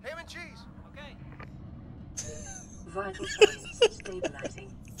cheese? Ham and cheese. Okay. Vital signs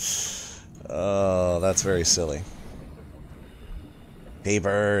stabilizing. Oh, that's very silly.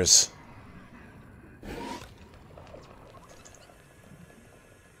 Papers.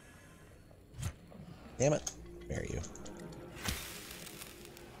 Damn it. Where are you?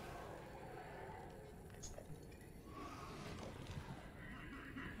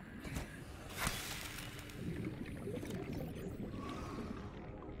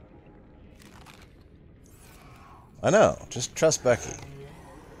 I know. Just trust Becky.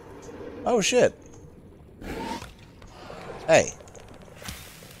 Oh, shit. Hey.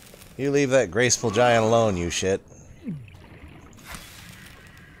 You leave that graceful giant alone, you shit.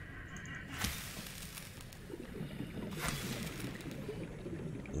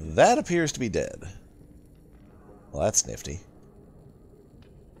 That appears to be dead. Well, that's nifty.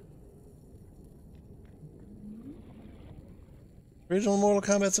 Original Mortal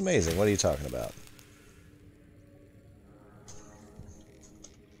Kombat's amazing. What are you talking about?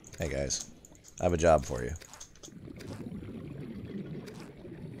 Hey guys, I have a job for you.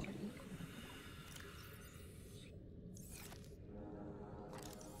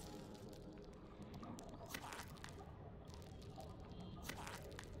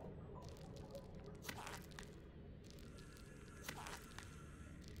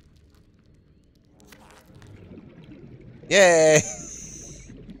 Yay!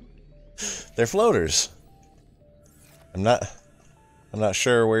 They're floaters. I'm not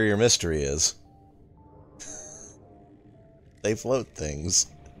sure where your mystery is. They float things.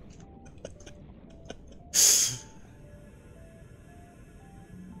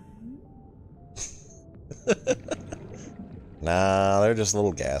 Nah, they're just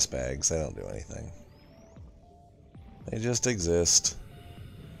little gas bags. They don't do anything. They just exist.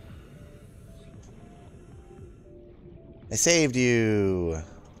 I saved you.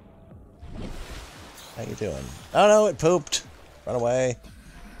 How you doing? Oh no, it pooped. Run away.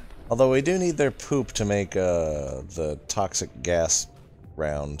 Although we do need their poop to make the toxic gas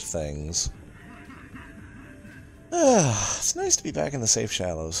round things. It's nice to be back in the safe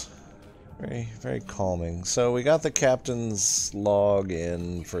shallows. Very, very calming. So we got the captain's log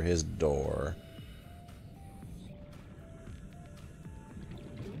in for his door.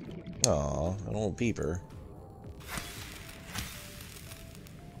 Aw, an old peeper.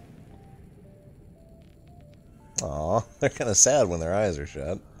 Aw, they're kind of sad when their eyes are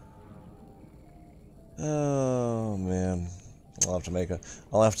shut. Oh, man. I'll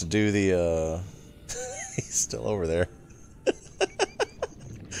have to do the, He's still over there.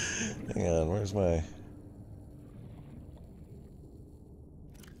 Hang on, where's my...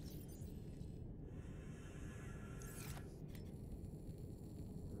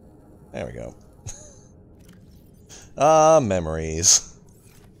 There we go. Ah, memories.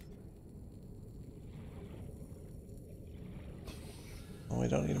 Well, we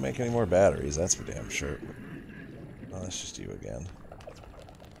don't need to make any more batteries, that's for damn sure. Oh, that's just you again.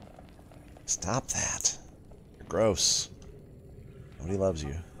 Stop that. You're gross. Nobody loves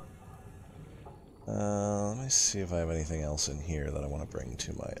you. Let me see if I have anything else in here that I want to bring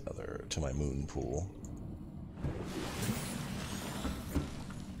to my moon pool.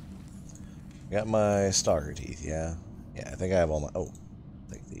 I got my stalker teeth, yeah. Yeah, I think I have all my... Oh,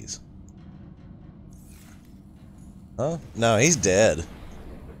 take these. Huh? No, he's dead.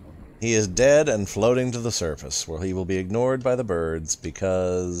 He is dead and floating to the surface, where he will be ignored by the birds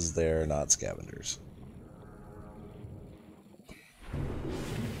because they're not scavengers.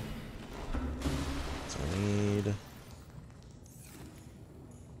 So we need...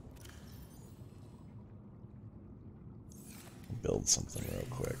 build something real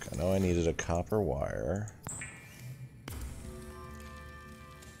quick. I know I needed a copper wire.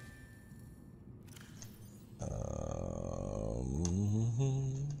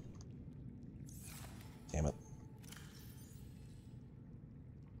 Damn it.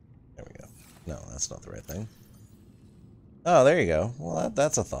 There we go. No, that's not the right thing. Oh, there you go. Well,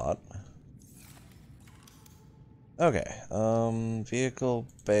 that's a thought. Okay. Vehicle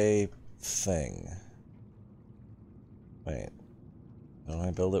bay thing. Wait. Don't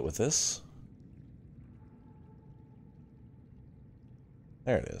I build it with this?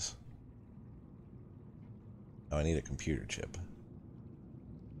 There it is. Oh, I need a computer chip.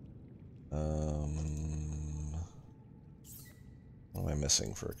 What am I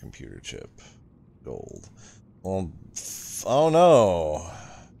missing for a computer chip? Gold. Well, oh no!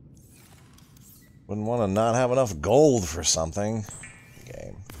 Wouldn't want to not have enough gold for something.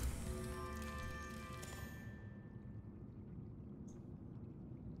 Game.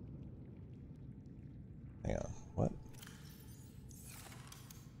 Hang on. What?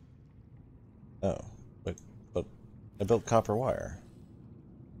 Oh. But I built copper wire.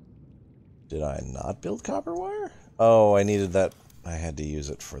 Did I not build copper wire? Oh, I needed that. I had to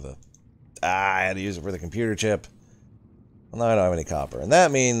use it for the... I had to use it for the computer chip. Well, now I don't have any copper. And that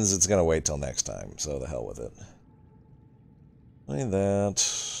means it's going to wait till next time. So the hell with it. Look at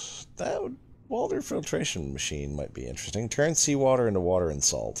that. That water filtration machine might be interesting. Turn seawater into water and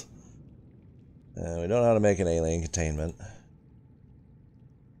salt. We don't know how to make an alien containment.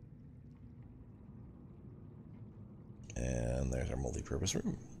 And there's our multi-purpose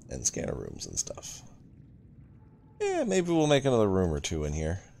room. And scanner rooms and stuff. Yeah, maybe we'll make another room or two in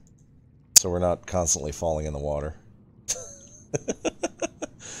here. So we're not constantly falling in the water.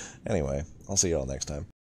 Anyway, I'll see you all next time.